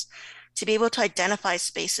conversations to be able to identify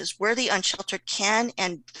spaces where the unsheltered can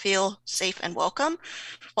and feel safe and welcome,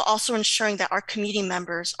 while also ensuring that our community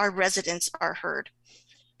members, our residents, are heard.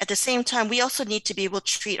 At the same time, we also need to be able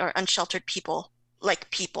to treat our unsheltered people like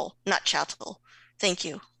people, not chattel. Thank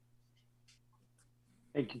you.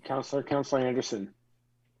 Thank you, Councilor. Councilor Anderson.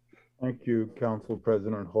 Thank you, Council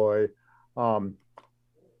President Hoy. I'm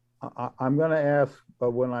going to ask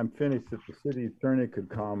when I'm finished if the city attorney could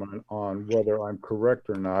comment on whether I'm correct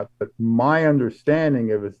or not. But my understanding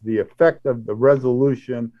is the effect of the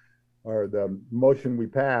resolution or the motion we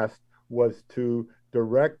passed was to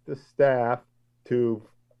direct the staff to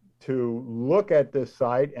look at this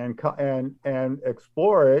site and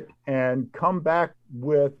explore it and come back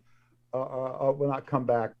with well, not come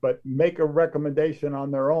back, but make a recommendation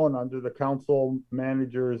on their own under the council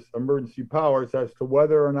manager's emergency powers as to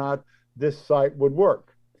whether or not this site would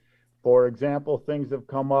work. For example, things have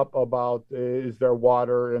come up about is there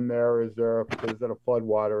water in there? Is it a flood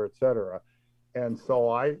water, et cetera? And so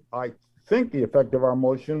I think the effect of our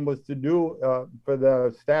motion was to do for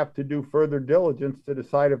the staff to do further diligence to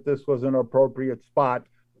decide if this was an appropriate spot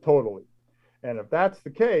totally. And if that's the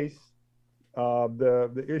case,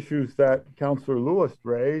 the issues that Councilor Lewis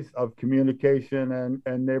raised of communication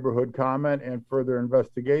and neighborhood comment and further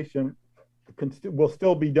investigation will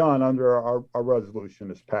still be done under our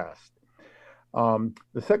resolution is passed.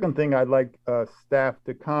 The second thing I'd like staff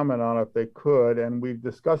to comment on if they could, and we've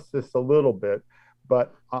discussed this a little bit,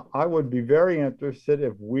 but I would be very interested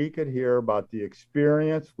if we could hear about the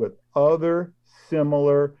experience with other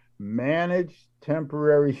similar managed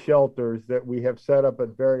temporary shelters that we have set up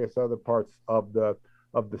at various other parts of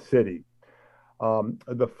the city.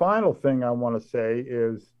 The final thing I want to say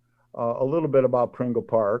is a little bit about Pringle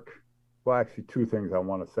Park. Well, actually, two things I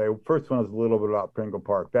want to say. First one is a little bit about Pringle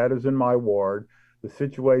Park. That is in my ward. The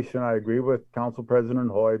situation, I agree with Council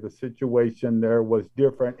President Hoy, the situation there was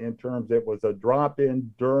different in terms it was a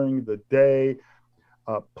drop-in during the day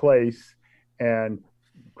place, and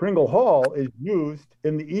Pringle Hall is used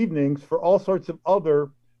in the evenings for all sorts of other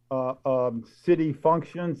city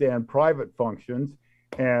functions and private functions.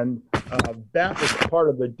 And that was part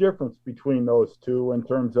of the difference between those two in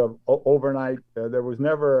terms of overnight. There was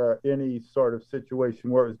never any sort of situation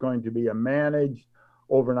where it was going to be a managed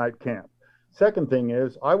overnight camp. Second thing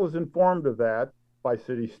is, I was informed of that by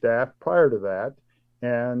city staff prior to that,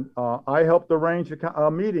 and I helped arrange a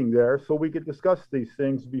meeting there so we could discuss these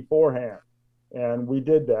things beforehand. And we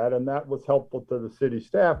did that, and that was helpful to the city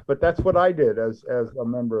staff, but that's what I did as a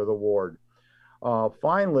member of the ward.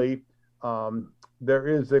 Finally, there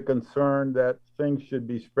is a concern that things should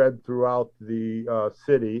be spread throughout the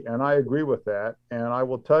city, and I agree with that. And I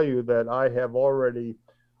will tell you that I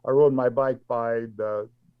rode my bike by the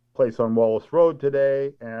place on Wallace Road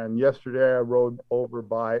today, and yesterday I rode over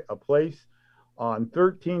by a place on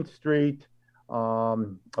 13th Street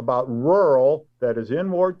about rural that is in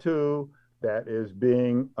Ward 2 that is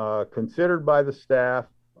being considered by the staff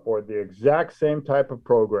for the exact same type of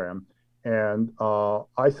program. And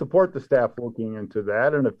I support the staff looking into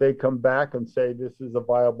that. And if they come back and say this is a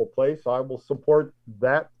viable place, I will support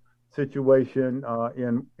that situation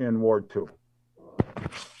in Ward 2.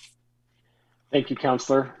 Thank you,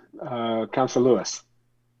 Councillor. Councillor Lewis.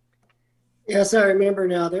 Yes, I remember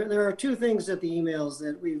now. There are two things at the emails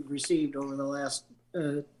that we've received over the last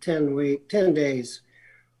 10 days.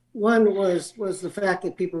 One was the fact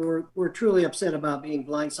that people were truly upset about being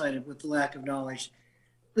blindsided with the lack of knowledge.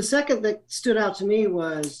 The second that stood out to me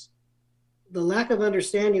was the lack of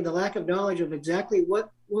understanding, the lack of knowledge of exactly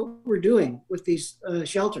what we're doing with these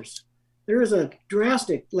shelters. There is a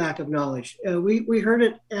drastic lack of knowledge. We heard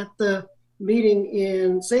it at the meeting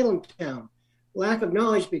in Salem town. Lack of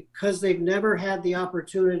knowledge because they've never had the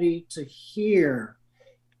opportunity to hear.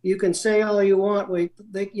 You can say all you want,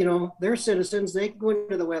 they're citizens, they can go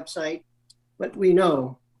into the website, but we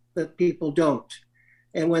know that people don't.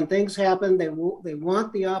 And when things happen, they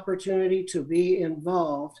want the opportunity to be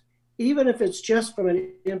involved, even if it's just from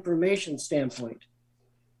an information standpoint.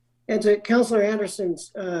 And to Councillor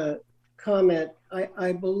Anderson's comment,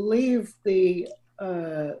 I believe the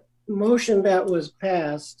motion that was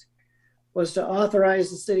passed was to authorize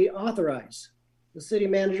the city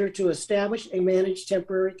manager to establish a managed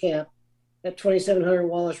temporary camp at 2700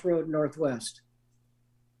 Wallace Road Northwest.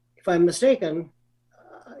 If I'm mistaken,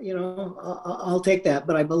 I'll take that,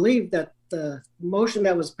 but I believe that the motion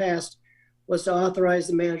that was passed was to authorize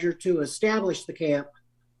the manager to establish the camp,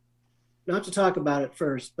 not to talk about it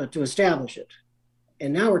first, but to establish it.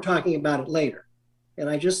 And now we're talking about it later. And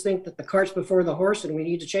I just think that the cart's before the horse and we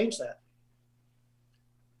need to change that.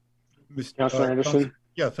 Councillor Anderson.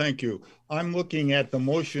 Yeah, thank you. I'm looking at the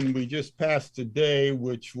motion we just passed today,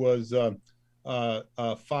 which was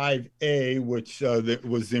 5A, which that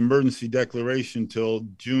was the emergency declaration till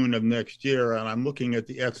June of next year. And I'm looking at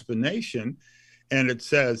the explanation, and it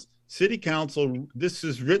says, City Council, this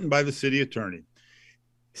is written by the city attorney.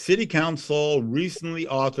 City Council recently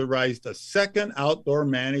authorized a second outdoor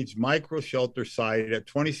managed micro shelter site at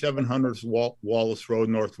 2700 Wallace Road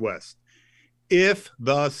Northwest. If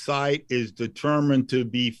the site is determined to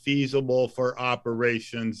be feasible for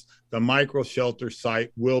operations, the micro shelter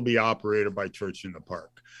site will be operated by Church in the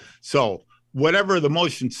Park. So whatever the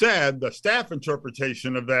motion said, the staff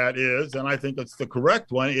interpretation of that is, and I think it's the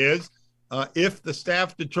correct one, is if the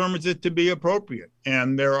staff determines it to be appropriate.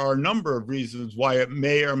 And there are a number of reasons why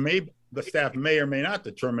the staff may or may not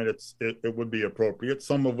determine it would be appropriate,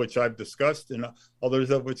 some of which I've discussed and others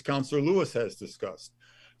of which Councillor Lewis has discussed.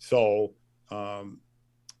 So some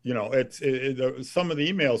of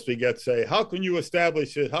the emails we get say, how can you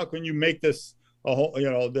establish it? How can you make this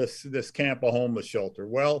this camp a homeless shelter?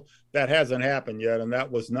 Well, that hasn't happened yet, and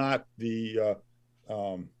that was not the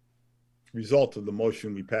result of the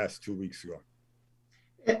motion we passed 2 weeks ago.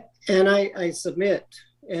 And I submit,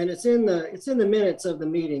 and it's in the minutes of the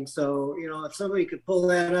meeting. So if somebody could pull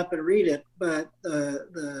that up and read it, but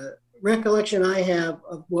the recollection I have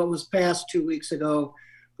of what was passed 2 weeks ago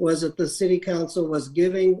was that the city council was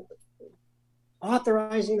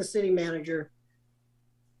authorizing the city manager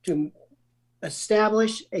to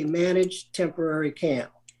establish a managed temporary camp.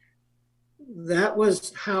 That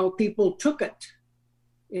was how people took it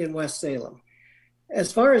in West Salem.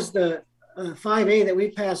 As far as the 5A that we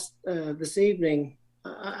passed this evening,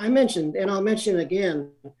 I mentioned, and I'll mention again,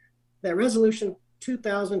 that resolution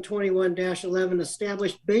 2021-11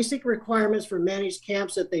 established basic requirements for managed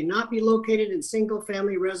camps that they not be located in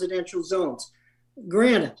single-family residential zones.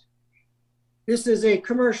 Granted, this is a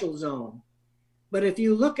commercial zone, but if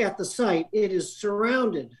you look at the site, it is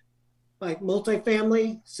surrounded by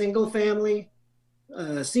multifamily, single-family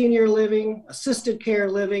senior living, assisted care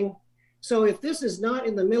living. So if this is not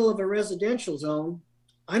in the middle of a residential zone,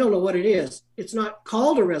 I don't know what it is. It's not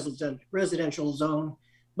called a residential zone,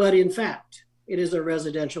 but in fact, it is a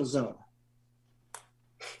residential zone.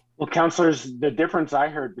 Well, councilors, the difference I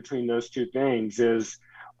heard between those two things is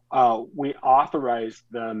we authorized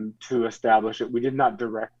them to establish it. We did not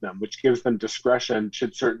direct them, which gives them discretion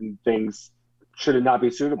should certain things, should it not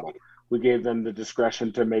be suitable. We gave them the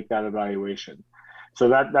discretion to make that evaluation. So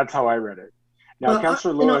that's how I read it. Now,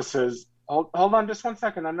 Councilor Lewis says, hold on just 1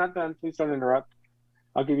 second. I'm not done. Please don't interrupt.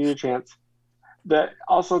 I'll give you a chance.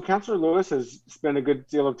 Also, Councilor Lewis has spent a good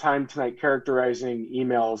deal of time tonight characterizing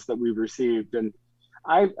emails that we've received. And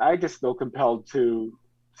I just feel compelled to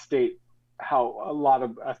state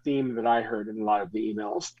how a theme that I heard in a lot of the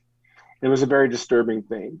emails. It was a very disturbing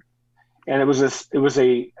thing. And it was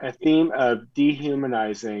a theme of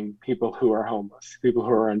dehumanizing people who are homeless, people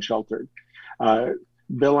who are unsheltered,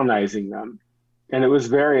 villainizing them. And it was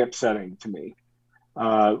very upsetting to me.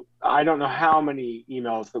 I don't know how many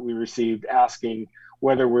emails that we received asking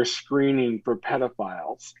whether we're screening for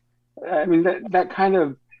pedophiles. I mean, that kind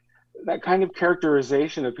of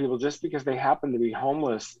characterization of people just because they happen to be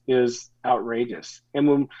homeless is outrageous.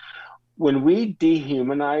 And when we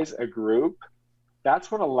dehumanize a group,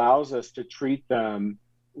 that's what allows us to treat them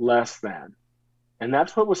less than. And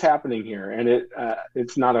that's what was happening here. And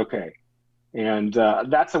it's not okay. And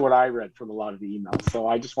that's what I read from a lot of the emails. So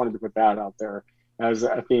I just wanted to put that out there as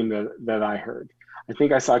a theme that I heard. I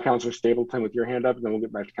think I saw Councilor Stapleton with your hand up, and then we'll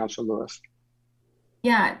get back to Councilor Lewis.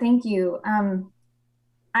 Yeah, thank you.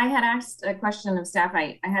 I had asked a question of staff.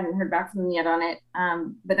 I hadn't heard back from them yet on it,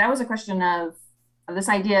 but that was a question of this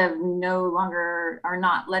idea of no longer or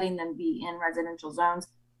not letting them be in residential zones.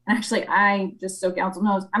 And actually, just so council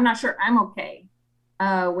knows, I'm not sure I'm okay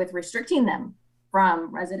with restricting them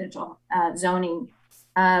from residential zoning.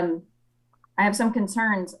 I have some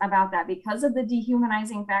concerns about that because of the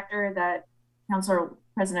dehumanizing factor that Councilor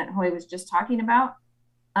President Hoy was just talking about.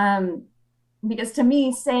 Because to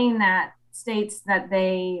me, saying that states that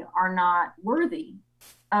they are not worthy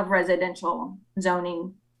of residential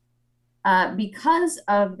zoning because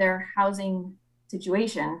of their housing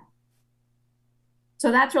situation.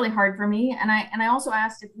 So that's really hard for me. And I also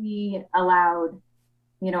asked if we allowed,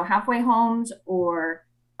 halfway homes or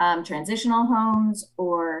transitional homes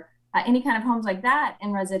or any kind of homes like that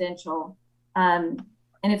in residential. And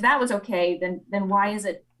if that was okay, then why is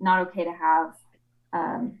it not okay to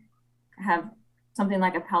have something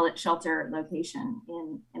like a pellet shelter location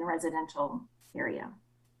in a residential area?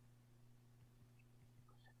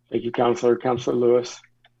 Thank you, Councilor. Councilor Lewis.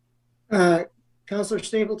 Councilor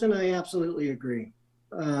Stapleton, I absolutely agree.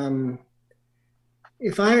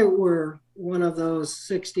 If I were one of those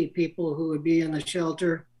 60 people who would be in the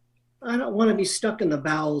shelter, I don't want to be stuck in the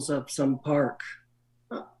bowels of some park.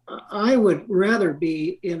 I would rather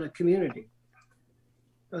be in a community.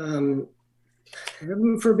 Heaven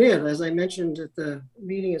forbid, as I mentioned at the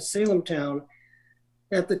meeting at Salem Town,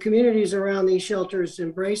 that the communities around these shelters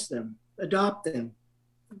embrace them, adopt them,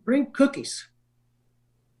 bring cookies.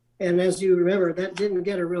 And as you remember, that didn't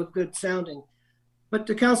get a real good sounding. But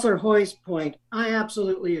to Councilor Hoy's point, I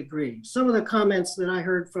absolutely agree. Some of the comments that I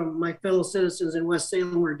heard from my fellow citizens in West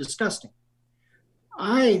Salem were disgusting.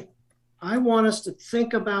 I want us to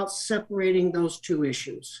think about separating those two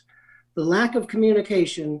issues. The lack of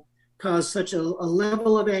communication caused such a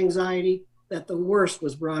level of anxiety that the worst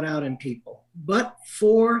was brought out in people. But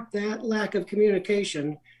for that lack of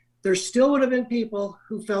communication, there still would have been people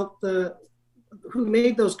who who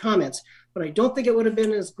made those comments, but I don't think it would have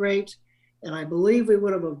been as great. And I believe we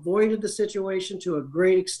would have avoided the situation to a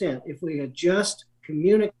great extent if we had just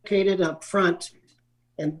communicated up front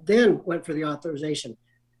and then went for the authorization.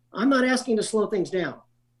 I'm not asking to slow things down.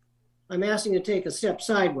 I'm asking to take a step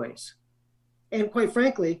sideways. And quite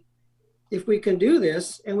frankly, if we can do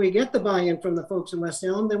this and we get the buy-in from the folks in West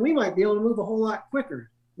Salem, then we might be able to move a whole lot quicker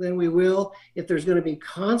than we will if there's going to be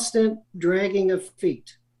constant dragging of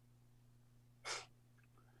feet.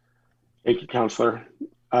 Thank you, Councilor.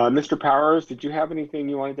 Mr. Powers, did you have anything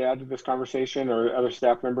you wanted to add to this conversation, or other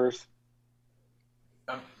staff members?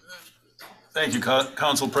 Thank you,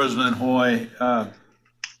 Council President Hoy.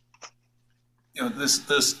 This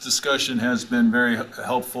discussion has been very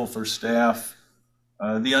helpful for staff.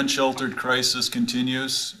 The unsheltered crisis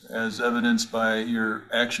continues, as evidenced by your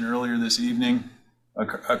action earlier this evening.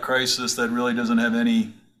 A crisis that really doesn't have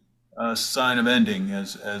any sign of ending,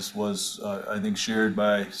 as was, I think, shared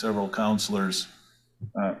by several councilors.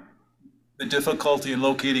 The difficulty in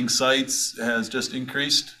locating sites has just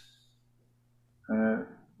increased.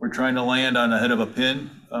 We're trying to land on the head of a pin,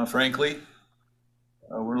 frankly.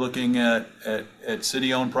 We're looking at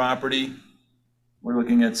city-owned property. We're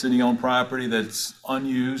looking at city-owned property that's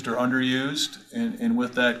unused or underused, and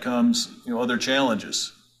with that comes, other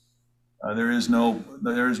challenges. There is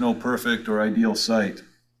no perfect or ideal site.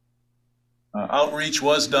 Outreach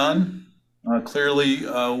was done. Clearly,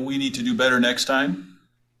 we need to do better next time,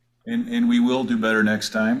 and we will do better next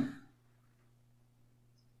time.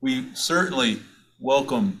 We certainly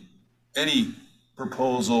welcome any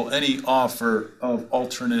proposal, any offer of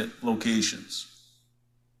alternate locations.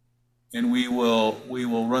 And we will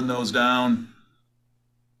run those down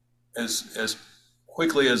as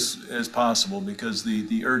quickly as possible, because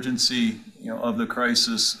the urgency of the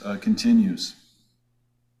crisis continues.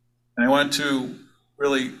 And I want to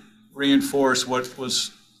really reinforce what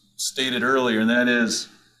was stated earlier, and that is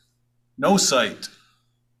no site,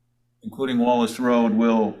 including Wallace Road,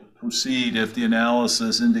 will proceed if the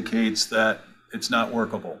analysis indicates that it's not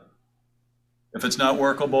workable. If it's not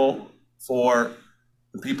workable for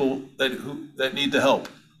the people that need the help,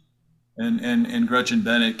 and Gretchen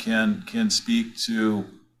Bennett can speak to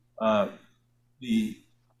the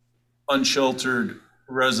unsheltered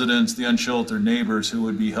residents, the unsheltered neighbors who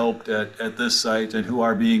would be helped at this site and who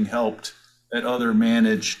are being helped at other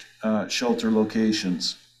managed shelter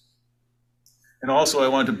locations. And also, I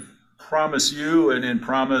want to promise you and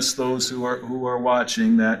promise those who are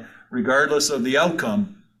watching that regardless of the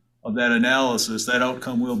outcome of that analysis, that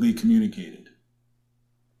outcome will be communicated.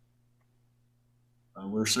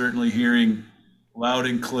 We're certainly hearing loud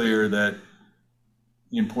and clear that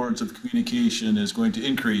the importance of communication is going to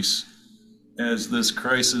increase as this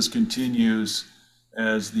crisis continues,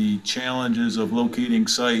 as the challenges of locating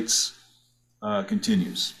sites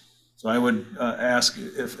continues. So I would ask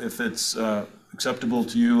if it's acceptable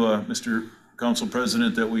to you, Mr. Council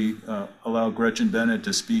President, that we allow Gretchen Bennett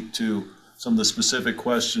to speak to some of the specific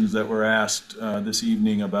questions that were asked this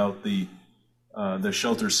evening about the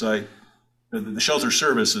shelter site, the shelter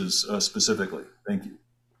services specifically. Thank you.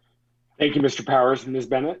 Thank you, Mr. Powers. Ms.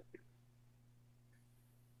 Bennett?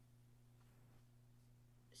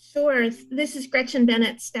 Sure. This is Gretchen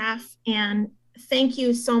Bennett, staff, and thank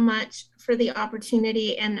you so much for the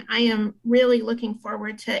opportunity. And I am really looking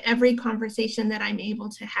forward to every conversation that I'm able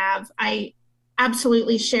to have. I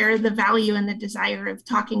absolutely share the value and the desire of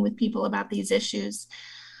talking with people about these issues.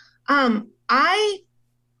 I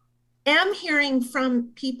am hearing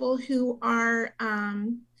from people who are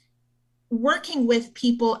working with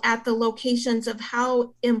people at the locations of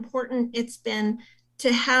how important it's been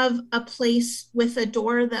to have a place with a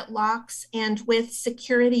door that locks and with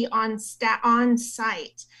security on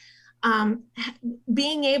site.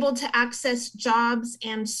 Being able to access jobs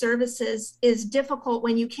and services is difficult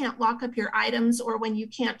when you can't lock up your items, or when you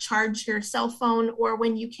can't charge your cell phone, or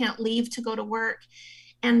when you can't leave to go to work.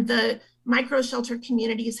 And the micro shelter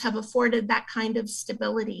communities have afforded that kind of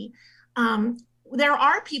stability. There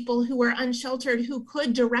are people who are unsheltered who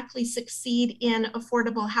could directly succeed in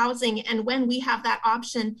affordable housing. And when we have that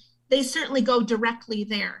option, they certainly go directly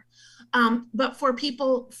there. But for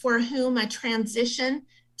people for whom a transition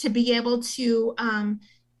to be able to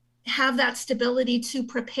have that stability to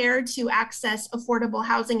prepare to access affordable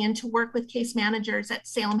housing and to work with case managers at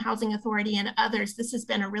Salem Housing Authority and others, this has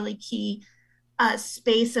been a really key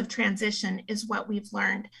space of transition, is what we've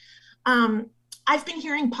learned. I've been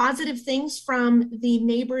hearing positive things from the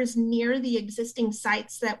neighbors near the existing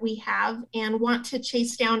sites that we have, and want to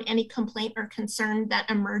chase down any complaint or concern that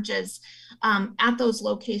emerges at those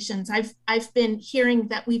locations. I've been hearing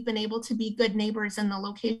that we've been able to be good neighbors in the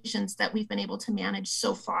locations that we've been able to manage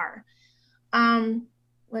so far.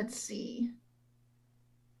 Let's see.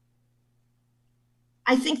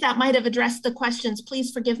 I think that might have addressed the questions.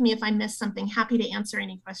 Please forgive me if I missed something. Happy to answer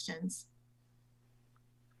any questions.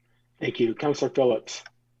 Thank you. Councilor Phillips.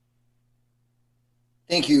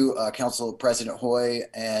 Thank you, Council President Hoy,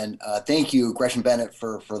 and thank you, Gretchen Bennett,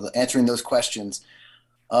 for answering those questions.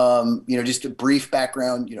 Just a brief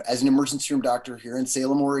background, as an emergency room doctor here in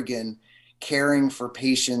Salem, Oregon, caring for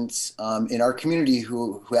patients in our community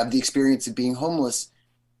who have the experience of being homeless,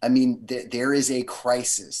 I mean, there is a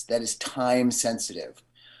crisis that is time sensitive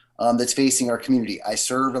that's facing our community. I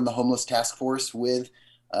served on the homeless task force with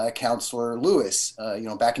Councilor Lewis,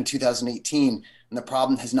 back in 2018, and the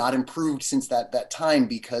problem has not improved since that time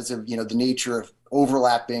because of, the nature of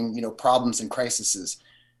overlapping, problems and crises.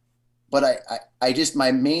 But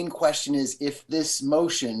my main question is, if this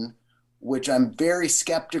motion, which I'm very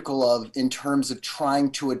skeptical of in terms of trying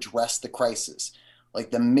to address the crisis,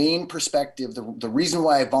 like the main perspective, the reason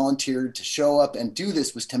why I volunteered to show up and do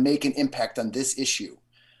this was to make an impact on this issue.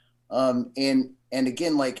 And And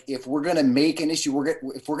again, like if we're going to make an issue,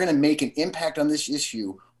 if we're going to make an impact on this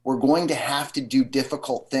issue, we're going to have to do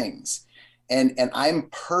difficult things. And I'm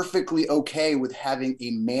perfectly okay with having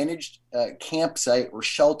a managed campsite or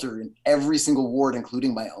shelter in every single ward,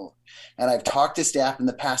 including my own. And I've talked to staff in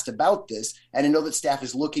the past about this, and I know that staff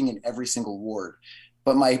is looking in every single ward.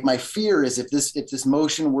 But my fear is if this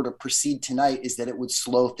motion were to proceed tonight, is that it would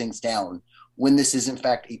slow things down when this is in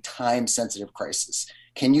fact a time-sensitive crisis.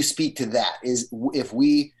 Can you speak to that? Is if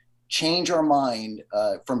we change our mind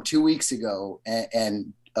from 2 weeks ago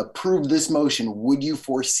and approve this motion, would you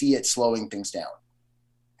foresee it slowing things down?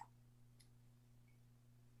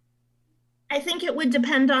 I think it would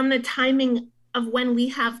depend on the timing of when we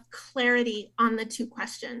have clarity on the two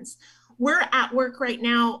questions. We're at work right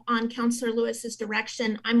now on Councillor Lewis's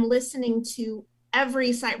direction. I'm listening to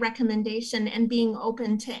every site recommendation and being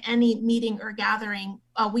open to any meeting or gathering.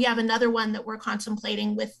 We have another one that we're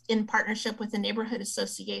contemplating in partnership with the neighborhood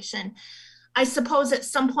association. I suppose at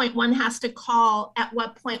some point one has to call at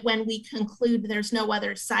what point when we conclude there's no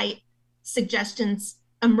other site suggestions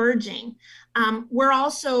emerging. We're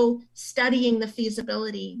also studying the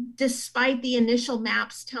feasibility. Despite the initial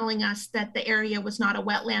maps telling us that the area was not a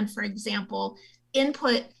wetland, for example,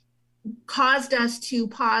 input caused us to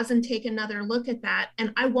pause and take another look at that.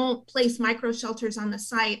 And I won't place micro shelters on the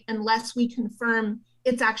site unless we confirm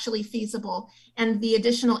it's actually feasible. And the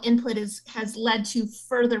additional input has led to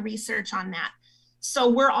further research on that. So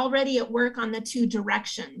we're already at work on the two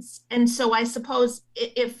directions. And so I suppose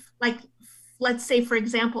if, like, let's say, for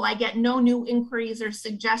example, I get no new inquiries or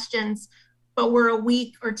suggestions, but we're a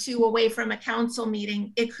week or two away from a council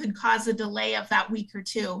meeting, it could cause a delay of that week or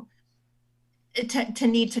two to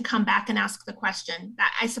need to come back and ask the question.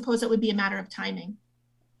 I suppose it would be a matter of timing.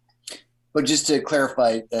 But just to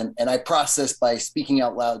clarify, and I process by speaking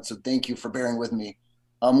out loud, so thank you for bearing with me.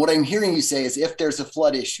 What I'm hearing you say is if there's a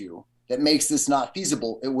flood issue that makes this not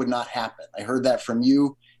feasible, it would not happen. I heard that from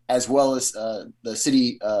you as well as the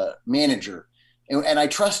city manager. And I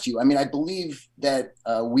trust you. I mean, I believe that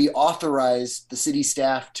we authorized the city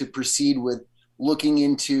staff to proceed with looking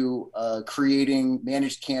into creating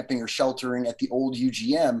managed camping or sheltering at the old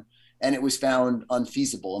UGM, and it was found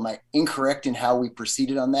unfeasible. Am I incorrect in how we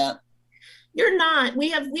proceeded on that? You're not. We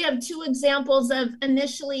have two examples of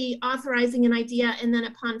initially authorizing an idea and then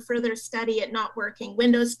upon further study it not working.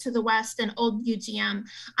 Windows to the west and old UGM.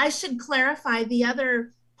 I should clarify the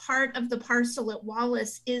other part of the parcel at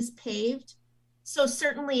Wallace is paved. So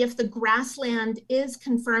certainly if the grassland is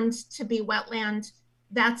confirmed to be wetland,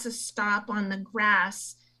 that's a stop on the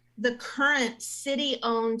grass. The current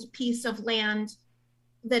city-owned piece of land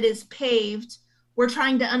that is paved, we're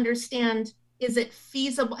trying to understand, is it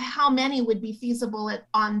feasible? How many would be feasible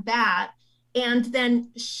on that? And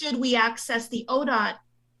then should we access the ODOT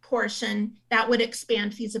portion, that would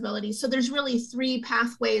expand feasibility. So there's really three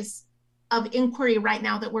pathways of inquiry right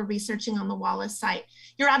now that we're researching on the Wallace site.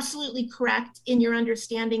 You're absolutely correct in your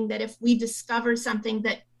understanding that if we discover something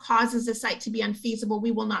that causes a site to be unfeasible,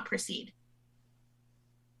 we will not proceed.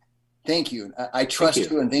 Thank you. I trust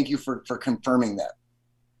you, and thank you for confirming that.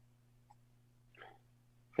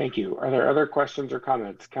 Thank you. Are there other questions or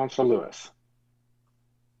comments? Councilor Lewis.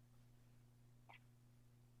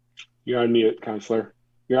 You're on mute, Councilor.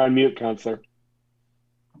 You're on mute, Councilor.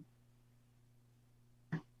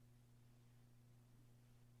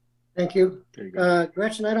 Thank you. There you go.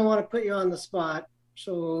 Gretchen, I don't want to put you on the spot,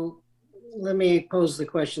 so let me pose the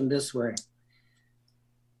question this way.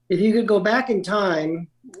 If you could go back in time,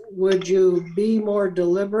 would you be more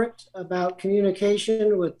deliberate about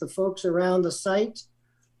communication with the folks around the site?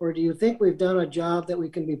 Or do you think we've done a job that we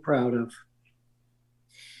can be proud of?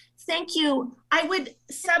 Thank you. I would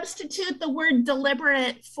substitute the word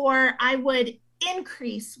deliberate for I would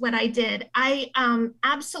increase what I did. I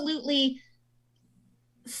absolutely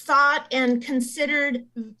thought and considered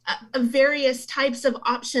various types of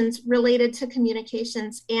options related to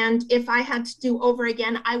communications. And if I had to do over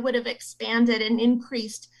again, I would have expanded and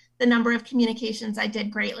increased the number of communications I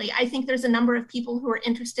did greatly. I think there's a number of people who are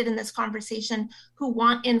interested in this conversation who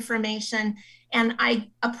want information, and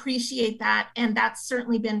I appreciate that. And that's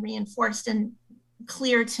certainly been reinforced and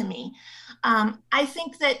clear to me. I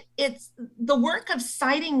think that it's the work of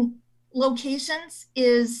citing locations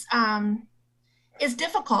is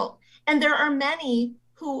difficult. And there are many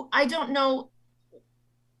who I don't know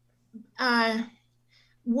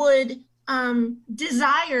would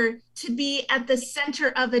desire to be at the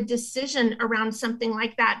center of a decision around something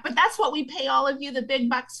like that. But that's what we pay all of you the big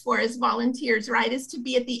bucks for as volunteers, right? Is to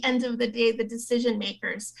be at the end of the day, the decision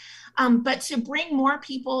makers. But to bring more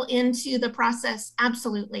people into the process,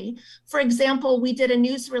 absolutely. For example, we did a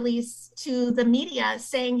news release to the media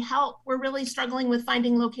saying, help, we're really struggling with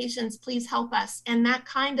finding locations, please help us. And that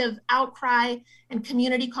kind of outcry and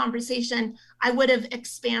community conversation, I would have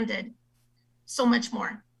expanded so much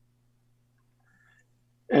more.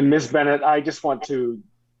 And Ms. Bennett, I just want to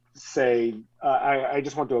say, I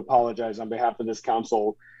just want to apologize on behalf of this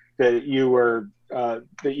council that you were,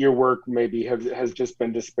 that your work maybe has just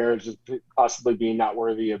been disparaged as possibly being not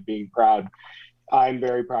worthy of being proud. I'm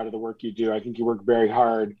very proud of the work you do. I think you work very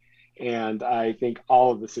hard, and I think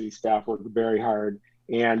all of the city staff work very hard.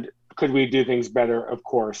 And could we do things better? Of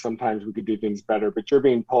course, sometimes we could do things better, but you're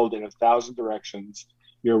being pulled in 1,000 directions.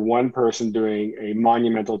 You're one person doing a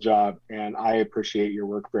monumental job, and I appreciate your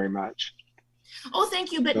work very much. Oh,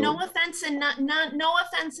 thank you. But no offense, and no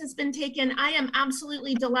offense has been taken. I am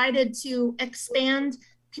absolutely delighted to expand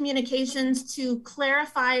communications to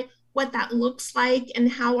clarify what that looks like and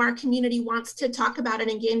how our community wants to talk about and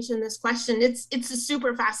engage in this question. It's a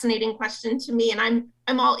super fascinating question to me, and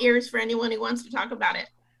I'm all ears for anyone who wants to talk about it.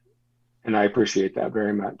 And I appreciate that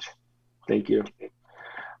very much. Thank you.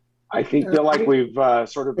 I feel like we've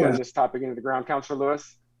sort of run this topic into the ground. Councilor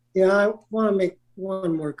Lewis? Yeah, I want to make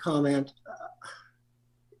one more comment.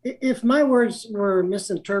 If my words were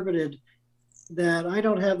misinterpreted, that I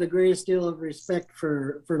don't have the greatest deal of respect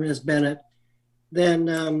for Ms. Bennett,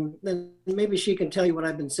 then maybe she can tell you what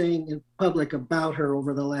I've been saying in public about her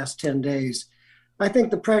over the last 10 days. I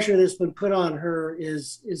think the pressure that's been put on her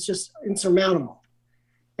is just insurmountable.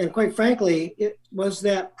 And quite frankly, it was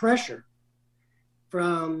that pressure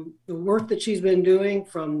from the work that she's been doing,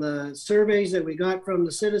 from the surveys that we got from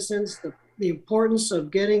the citizens, the importance of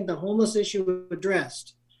getting the homeless issue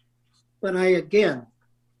addressed. But I, again,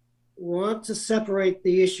 want to separate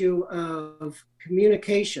the issue of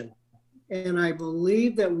communication. And I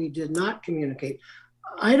believe that we did not communicate.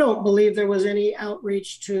 I don't believe there was any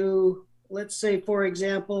outreach to, let's say, for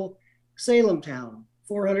example, Salem Town,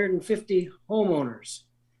 450 homeowners.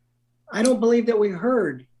 I don't believe that we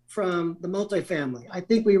heard from the multifamily. I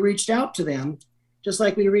think we reached out to them, just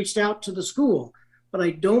like we reached out to the school, but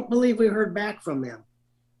I don't believe we heard back from them.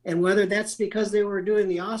 And whether that's because they were doing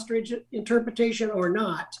the ostrich interpretation or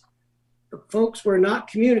not, the folks were not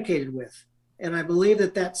communicated with. And I believe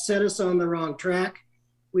that that set us on the wrong track.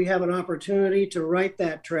 We have an opportunity to right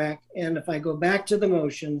that track. And if I go back to the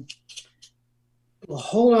motion, we'll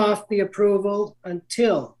hold off the approval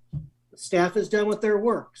until the staff is done with their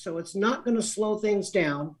work. So it's not going to slow things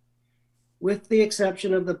down, with the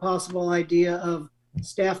exception of the possible idea of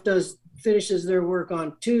staff finishes their work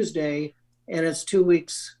on Tuesday and it's 2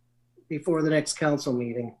 weeks before the next council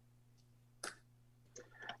meeting.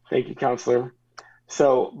 Thank you, Councilor.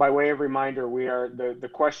 So by way of reminder, the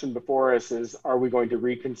question before us is, are we going to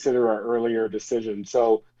reconsider our earlier decision?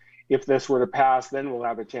 So if this were to pass, then we'll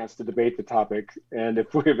have a chance to debate the topic. And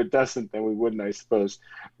if it doesn't, then we wouldn't, I suppose.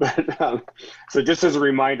 But so just as a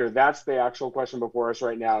reminder, that's the actual question before us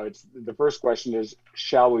right now. The first question is,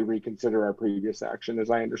 shall we reconsider our previous action, as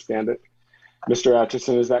I understand it? Mr.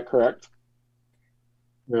 Atchison, is that correct?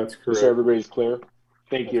 That's correct. So everybody's clear?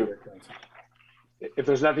 Thank you. If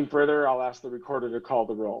there's nothing further, I'll ask the recorder to call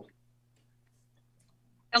the roll.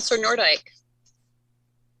 Councilor Nordijk.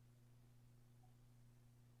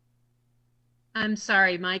 I'm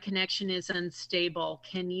sorry, my connection is unstable.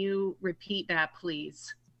 Can you repeat that,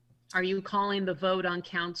 please? Are you calling the vote on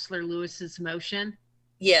Councilor Lewis's motion?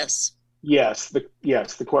 Yes. Yes.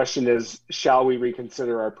 The question is, shall we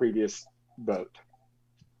reconsider our previous vote?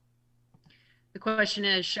 The question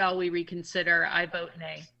is, shall we reconsider? I vote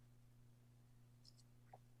nay.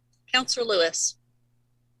 Councilor Lewis.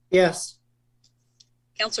 Yes.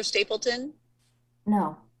 Councilor Stapleton.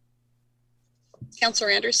 No. Councilor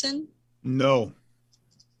Anderson. No.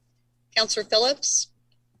 Councilor Phillips.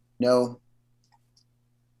 No.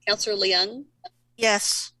 Councilor Leung.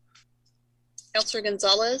 Yes. Councilor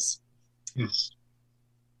Gonzalez. Yes.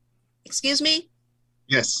 Excuse me?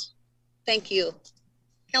 Yes. Thank you.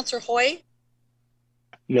 Councilor Hoy.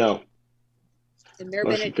 No. And Mayor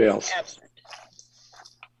Motion Bennett fails. is absent.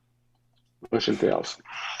 Motion fails.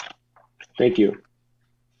 Thank you.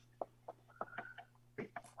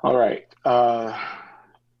 All right.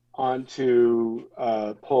 On to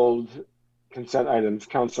pulled consent items.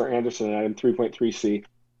 Councilor Anderson, item 3.3C.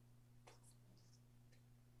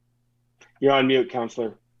 You're on mute,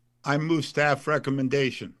 Councilor. I move staff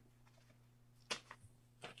recommendation.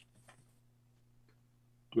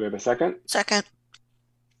 Do we have a second? Second.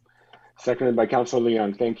 Seconded by Councilor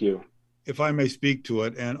Leon. Thank you. If I may speak to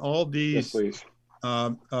it, and all Yes, these please.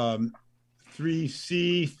 3C,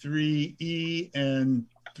 3E, and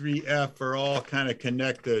 3F are all kind of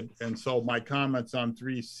connected. And so my comments on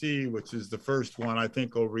 3C, which is the first one, I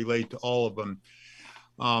think will relate to all of them.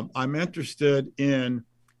 I'm interested in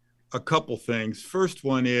a couple things. First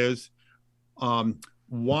one is,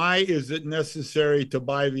 why is it necessary to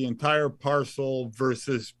buy the entire parcel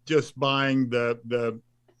versus just buying the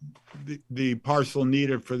parcel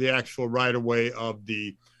needed for the actual right-of-way of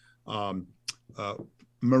the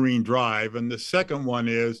Marine Drive? And the second one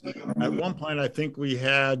is, at one point, I think we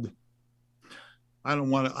had, I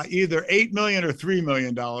don't want to, either $8 million or $3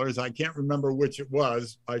 million. I can't remember which it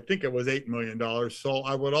was. I think it was $8 million. So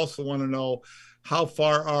I would also want to know, how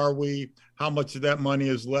far are we? How much of that money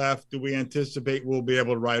is left? Do we anticipate we'll be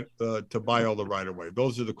able to buy all the right-of-way?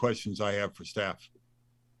 Those are the questions I have for staff.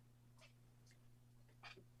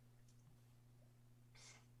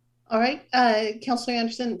 All right, Councilor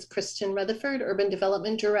Anderson, it's Kristen Rutherford, Urban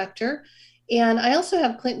Development Director. And I also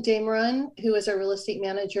have Clint Dameron, who is our real estate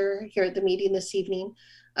manager here at the meeting this evening,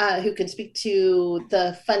 who can speak to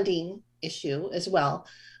the funding issue as well.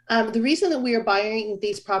 The reason that we are buying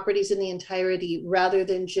these properties in the entirety rather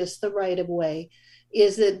than just the right-of-way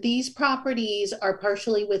is that these properties are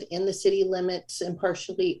partially within the city limits and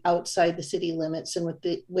partially outside the city limits and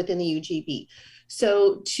within the UGB.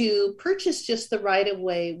 So to purchase just the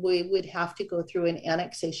right-of-way, we would have to go through an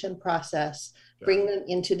annexation process, bring them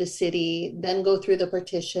into the city, then go through the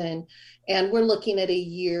partition. And we're looking at a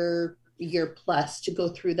year plus to go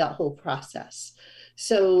through that whole process.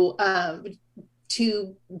 So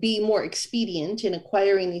to be more expedient in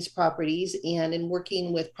acquiring these properties and in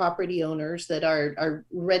working with property owners that are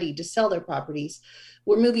ready to sell their properties,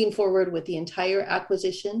 we're moving forward with the entire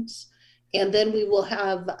acquisitions. And then we will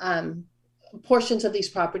have portions of these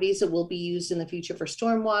properties that will be used in the future for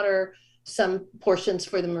stormwater, some portions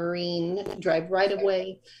for the Marine Drive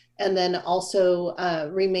right-of-way, and then also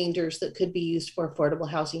remainders that could be used for affordable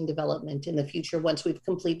housing development in the future once we've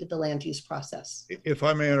completed the land use process. If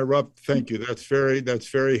I may interrupt, thank you. That's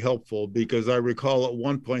very helpful, because I recall at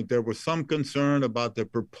one point there was some concern about the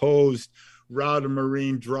proposed route of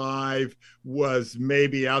Marine Drive was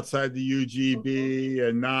maybe outside the UGB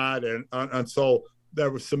and not, and so there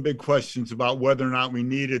was some big questions about whether or not we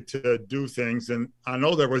needed to do things. And I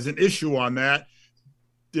know there was an issue on that.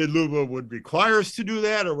 Did LUBA would require us to do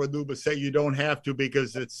that, or would LUBA say you don't have to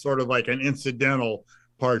because it's sort of like an incidental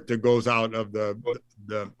part that goes out of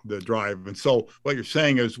the drive? And so what you're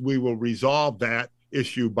saying is we will resolve that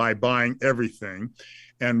issue by buying everything.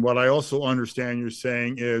 And what I also understand you're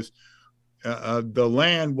saying is the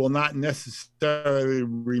land will not necessarily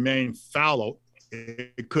remain fallow.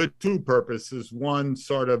 It could two purposes: one,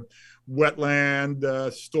 sort of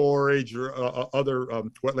wetland storage or other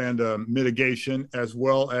wetland mitigation, as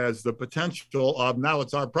well as the potential of, now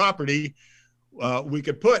it's our property, we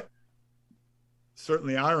could put,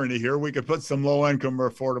 certainly irony here, we could put some low income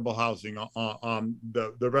or affordable housing on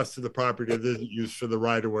the rest of the property that isn't used for the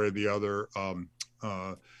right of way or the other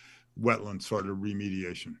wetland sort of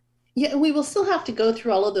remediation. Yeah, we will still have to go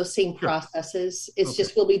through all of those same processes. It's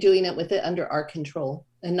just we'll be doing it with it under our control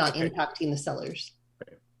and not impacting the sellers.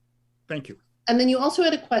 Thank you. And then you also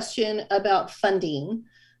had a question about funding.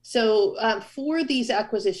 So for these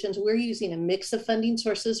acquisitions, we're using a mix of funding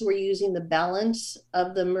sources. We're using the balance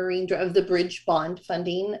of the Marine Drive, of the bridge bond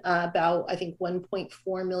funding, about I think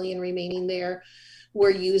 1.4 million remaining there.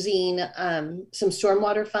 We're using some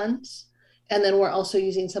stormwater funds, and then we're also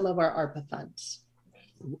using some of our ARPA funds.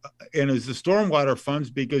 And is the stormwater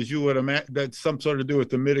funds, because you would imagine that's some sort of do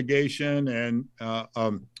with the mitigation and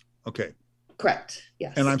okay. Correct.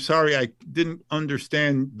 Yes. And I'm sorry, I didn't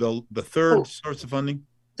understand the third source of funding.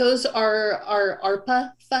 Those are our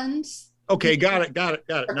ARPA funds. Okay, got it.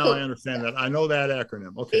 Now I understand that. I know that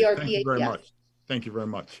acronym. Okay, thank you very much. Thank you very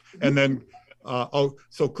much. And then,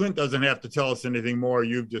 so Clint doesn't have to tell us anything more.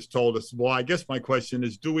 You've just told us. Well, I guess my question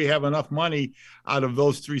is, do we have enough money out of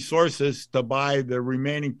those three sources to buy the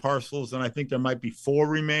remaining parcels? And I think there might be 4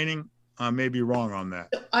 remaining. I may be wrong on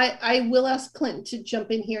that. I will ask Clint to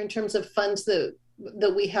jump in here in terms of funds that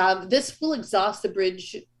we have. This will exhaust the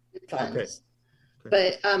bridge funds. Okay.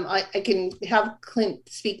 But I can have Clint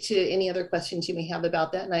speak to any other questions you may have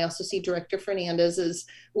about that. And I also see Director Fernandez is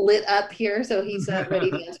lit up here, so he's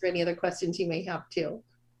ready to answer any other questions you may have too.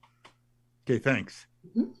 Okay, thanks.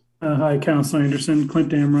 Hi, Councilor Anderson,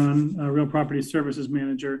 Clint Dameron, Real Property Services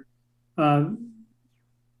Manager.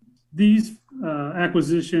 These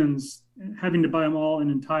acquisitions, having to buy them all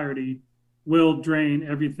in entirety, will drain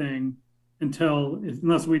everything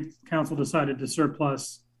unless council decided to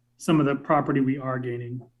surplus some of the property we are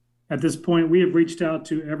gaining. At this point, we have reached out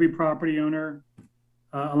to every property owner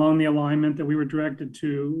along the alignment that we were directed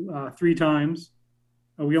to 3 times.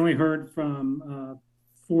 We only heard from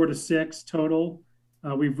 4 to 6 total.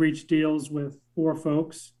 We've reached deals with 4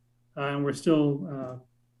 folks, and we're still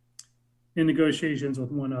in negotiations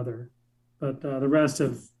with 1 other. But the rest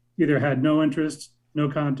have either had no interest, no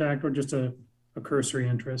contact, or just a cursory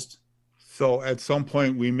interest. So at some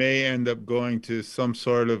point, we may end up going to some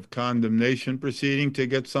sort of condemnation proceeding to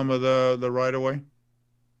get some of the right of way?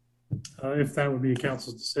 If that would be a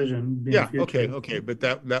council's decision. Yeah, okay. But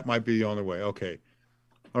that might be the only way. Okay.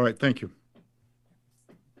 All right, thank you.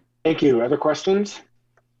 Thank you. Other questions?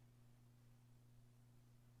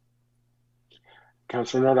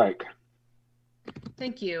 Councilor Nordyke.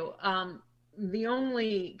 Thank you. The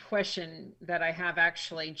only question that I have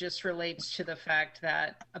actually just relates to the fact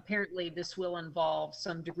that apparently this will involve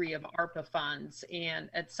some degree of ARPA funds. And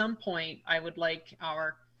at some point, I would like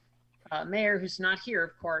our mayor, who's not here,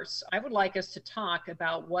 of course, I would like us to talk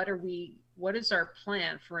about what is our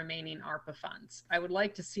plan for remaining ARPA funds. I would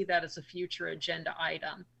like to see that as a future agenda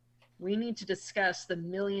item. We need to discuss the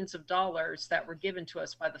millions of dollars that were given to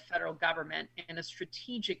us by the federal government and a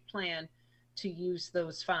strategic plan to use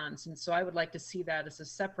those funds. And so I would like to see that as a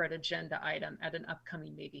separate agenda item at an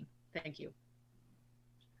upcoming meeting. Thank you.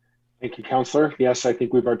 Thank you, Councilor. Yes, I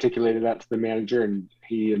think we've articulated that to the manager, and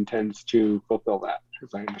he intends to fulfill that, as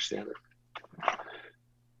I understand it.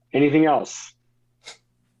 Anything else?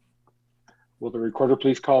 Will the recorder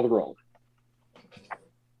please call the roll?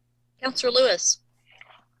 Councilor Lewis.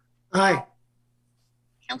 Aye.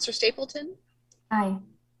 Councilor Stapleton. Aye.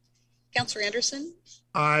 Councilor Anderson.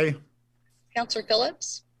 Aye. Councilor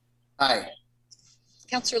Phillips. Aye.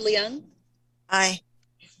 Councilor Leung. Aye.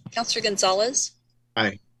 Councilor Gonzalez.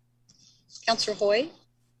 Aye. Councilor Hoy.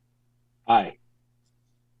 Aye.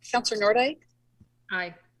 Councilor Nordyke.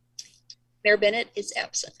 Aye. Mayor Bennett is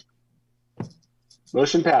absent.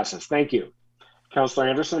 Motion passes. Thank you. Councilor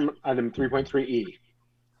Anderson, item 3.3E.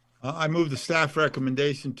 I move the staff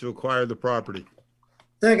recommendation to acquire the property.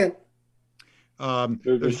 Second. Moved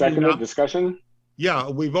and seconded. Discussion? Yeah,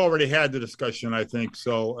 we've already had the discussion, I think.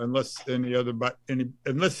 So unless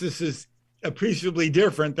unless this is appreciably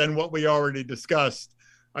different than what we already discussed,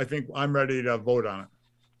 I think I'm ready to vote on it.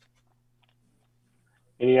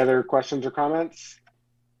 Any other questions or comments?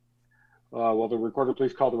 Will the recorder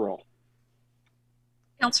please call the roll?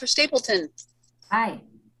 Councilor Stapleton. Aye.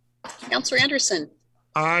 Councilor Anderson.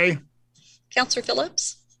 Aye. Councilor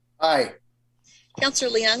Phillips. Aye.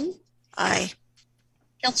 Councilor Leung. Aye.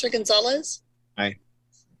 Councilor Gonzalez. Aye.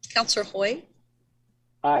 Councilor Hoy.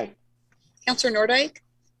 Aye. Councilor Nordyke.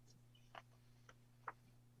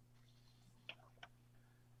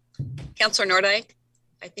 Councilor Nordyke.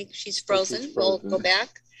 I think she's frozen. We'll go back.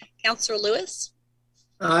 Councilor Lewis.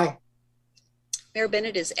 Aye. Mayor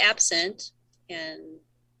Bennett is absent, and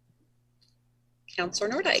Councilor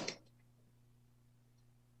Nordyke.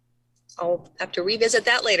 I'll have to revisit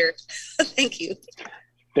that later. Thank you.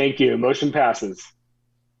 Thank you. Motion passes.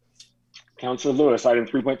 Councilor Lewis, item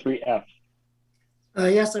 3.3F.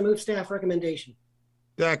 Yes, I move staff recommendation.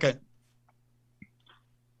 Second.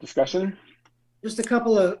 Discussion? Just a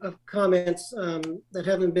couple of comments that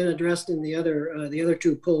haven't been addressed in the other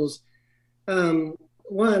 2 polls.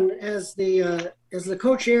 One, as the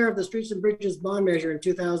co-chair of the Streets and Bridges bond measure in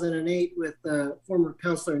 2008 with former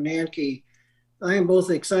Councilor Nanke, I am both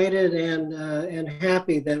excited and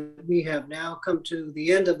happy that we have now come to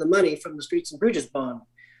the end of the money from the Streets and Bridges bond.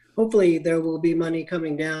 Hopefully there will be money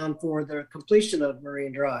coming down for the completion of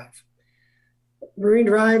Marine Drive. Marine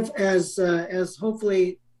Drive, as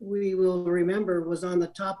hopefully we will remember, was on the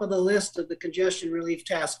top of the list of the Congestion Relief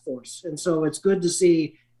Task Force. And so it's good to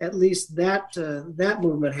see at least that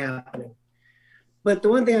movement happening. But the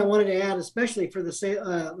one thing I wanted to add, especially for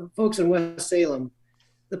the folks in West Salem,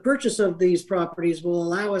 the purchase of these properties will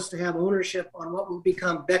allow us to have ownership on what will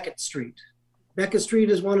become Beckett Street. Beckett Street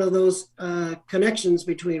is one of those connections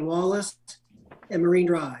between Wallace and Marine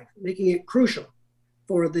Drive, making it crucial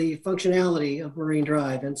for the functionality of Marine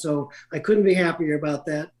Drive. And so I couldn't be happier about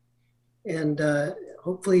that. And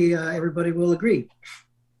hopefully everybody will agree.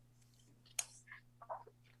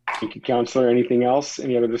 Thank you, Councilor. Anything else?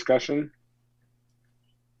 Any other discussion?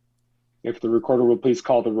 If the recorder will please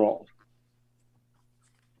call the roll.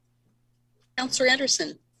 Councilor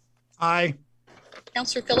Anderson. Aye.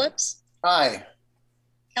 Councilor Phillips. Aye.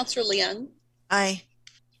 Councilor Leung. Aye.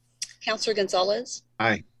 Councilor Gonzalez.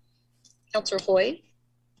 Aye. Councilor Hoy.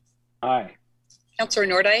 Aye. Councilor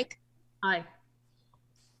Nordyke. Aye.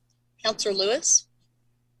 Councilor Lewis.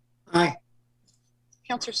 Aye.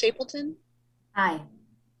 Counselor Stapleton, Aye.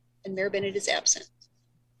 and Mayor Bennett is absent.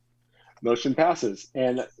 Motion passes.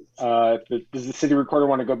 And does the city recorder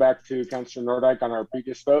want to go back to Councilor Nordyke on our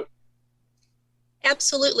previous vote?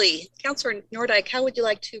 Absolutely. Counselor Nordyke, how would you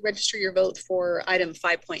like to register your vote for item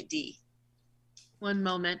 5.D? One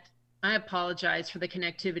moment. I apologize for the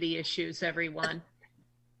connectivity issues, everyone.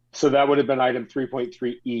 So that would have been item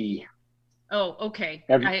 3.3E. Oh, okay.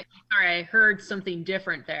 Sorry, I heard something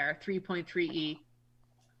different there. 3.3E.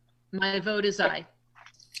 My vote is aye.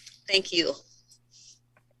 Thank you.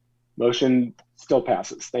 Motion still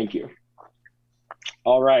passes. Thank you.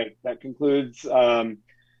 All right, that concludes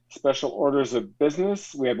special orders of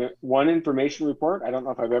business. We have one information report. I don't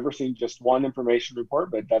know if I've ever seen just one information report,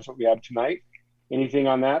 but that's what we have tonight. Anything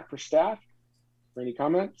on that for staff? Or any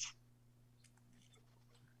comments?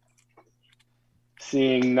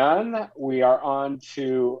 Seeing none, we are on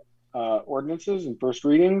to ordinances and first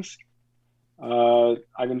readings.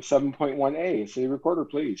 Item 7.1A, City Recorder,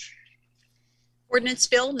 please. Ordinance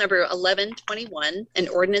Bill number 1121, an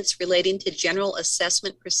ordinance relating to general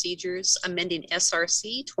assessment procedures, amending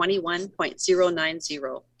SRC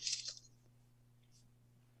 21.090.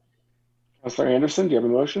 Councilor Anderson, do you have a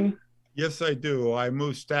motion? Yes, I do. I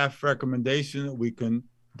move staff recommendation that we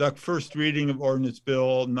conduct first reading of ordinance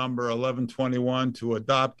bill number 1121 to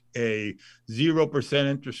adopt a 0%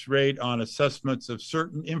 interest rate on assessments of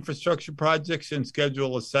certain infrastructure projects and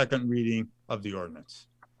schedule a second reading of the ordinance.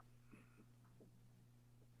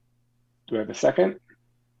 Do we have a second?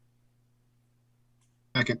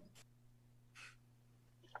 Second.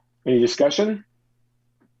 Any discussion?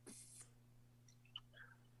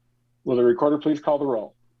 Will the recorder please call the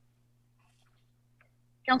roll?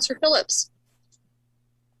 Counselor Phillips.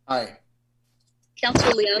 Aye.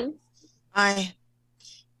 Counselor Leung. Aye.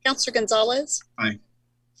 Counselor Gonzalez. Aye.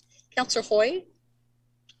 Counselor Hoy.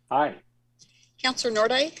 Aye. Counselor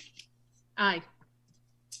Nordyke. Aye.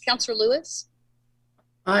 Counselor Lewis.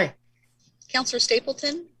 Aye. Counselor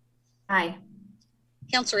Stapleton. Aye.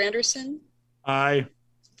 Counselor Anderson. Aye.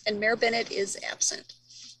 And Mayor Bennett is absent.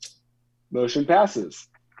 Motion passes.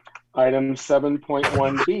 Item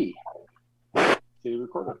 7.1B, City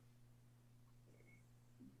Recorder.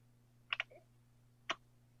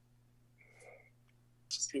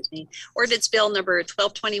 Excuse me. Ordinance Bill number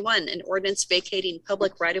 1221, an ordinance vacating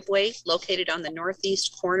public right-of-way located on the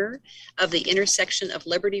northeast corner of the intersection of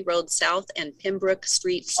Liberty Road South and Pembroke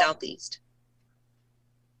Street Southeast.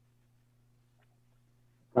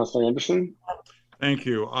 Councilor Anderson. Thank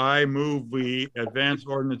you. I move we advance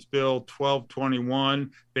ordinance bill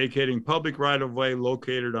 1221, vacating public right-of-way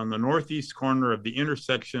located on the northeast corner of the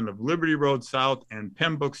intersection of Liberty Road South and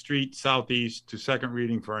Pembroke Street Southeast to second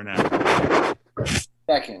reading for enactment.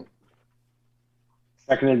 Second.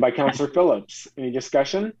 Seconded by Councilor Phillips. Any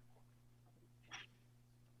discussion?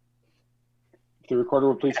 If the recorder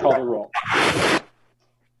would please call the roll.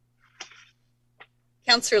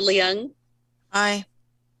 Counselor Leung. Aye.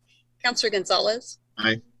 Counselor Gonzalez.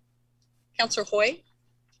 Aye. Counselor Hoy.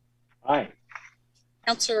 Aye.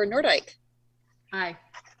 Counselor Nordyke. Aye.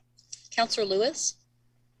 Counselor Lewis.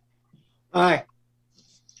 Aye.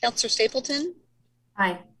 Counselor Stapleton.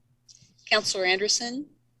 Aye. Counselor Anderson.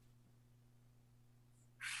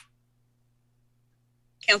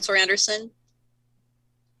 Counselor Anderson.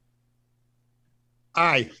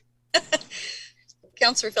 Aye.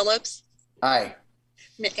 Counselor Phillips. Aye.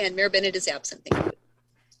 And Mayor Bennett is absent. Thank you.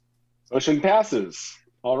 Motion passes.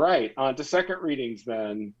 All right, on to second readings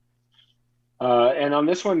then. And on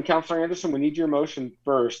this one, Councilor Anderson, we need your motion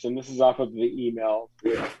first, and this is off of the email.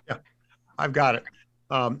 Yeah, I've got it.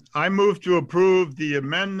 I move to approve the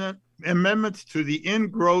amendments to the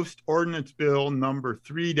engrossed ordinance bill number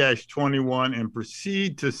 3-21 and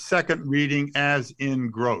proceed to second reading as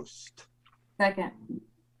engrossed. Second.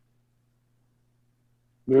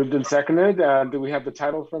 Moved and seconded. Do we have the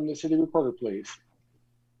title from the city recorder, please?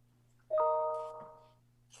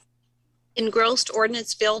 Engrossed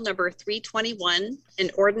Ordinance Bill number 321,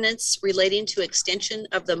 an ordinance relating to extension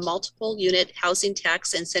of the multiple unit housing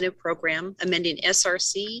tax incentive program, amending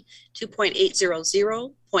SRC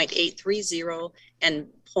 2.800, 0.830, and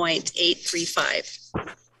 0.835.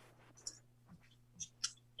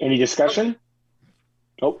 Any discussion?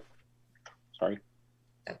 Oh, sorry.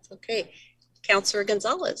 That's okay. Counselor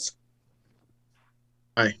Gonzalez.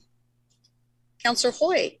 Aye. Counselor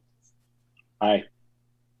Hoy. Aye.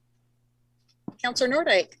 Counselor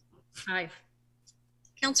Nordyke. Aye.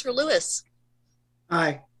 Counselor Lewis.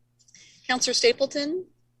 Aye. Counselor Stapleton.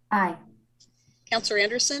 Aye. Counselor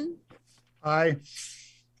Anderson. Aye.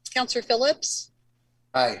 Counselor Phillips.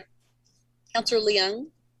 Aye. Counselor Leung.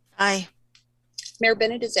 Aye. Mayor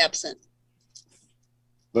Bennett is absent.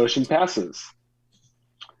 Motion passes.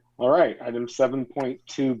 All right, item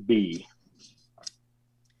 7.2B.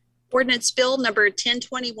 Ordinance Bill number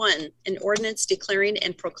 1021, an ordinance declaring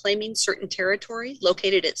and proclaiming certain territory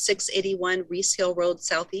located at 681 Reese Hill Road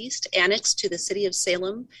Southeast, annexed to the city of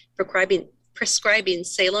Salem, prescribing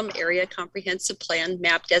Salem Area Comprehensive Plan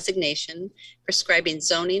map designation, prescribing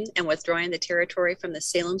zoning, and withdrawing the territory from the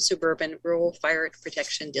Salem Suburban Rural Fire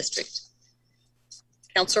Protection District.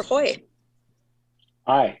 Councillor Hoy.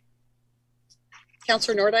 Aye.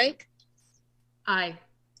 Councillor Nordike. Aye.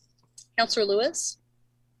 Councillor Lewis.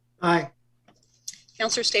 Aye.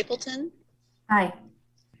 Councillor Stapleton. Aye.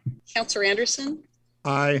 Councillor Anderson.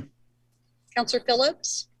 Aye. Councillor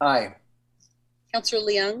Phillips. Aye. Councillor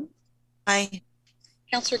Leung. Aye.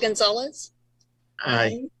 Councillor Gonzalez.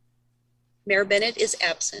 Aye. Mayor Bennett is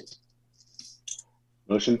absent.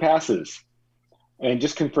 Motion passes. And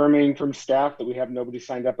just confirming from staff that we have nobody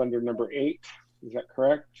signed up under number 8. Is that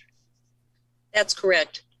correct? That's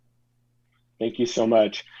correct. Thank you so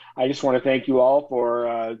much. I just want to thank you all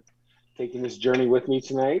for taking this journey with me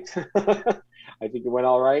tonight. I think it went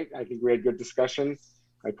all right. I think we had good discussion.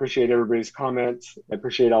 I appreciate everybody's comments. I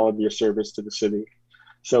appreciate all of your service to the city.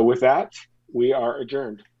 So with that, we are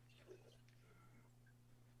adjourned.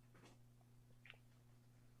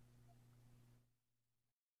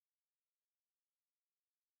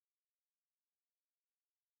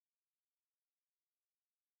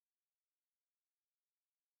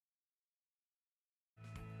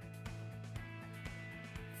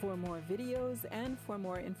 For more videos and for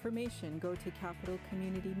more information, go to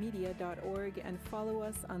capitalcommunitymedia.org and follow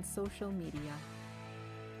us on social media.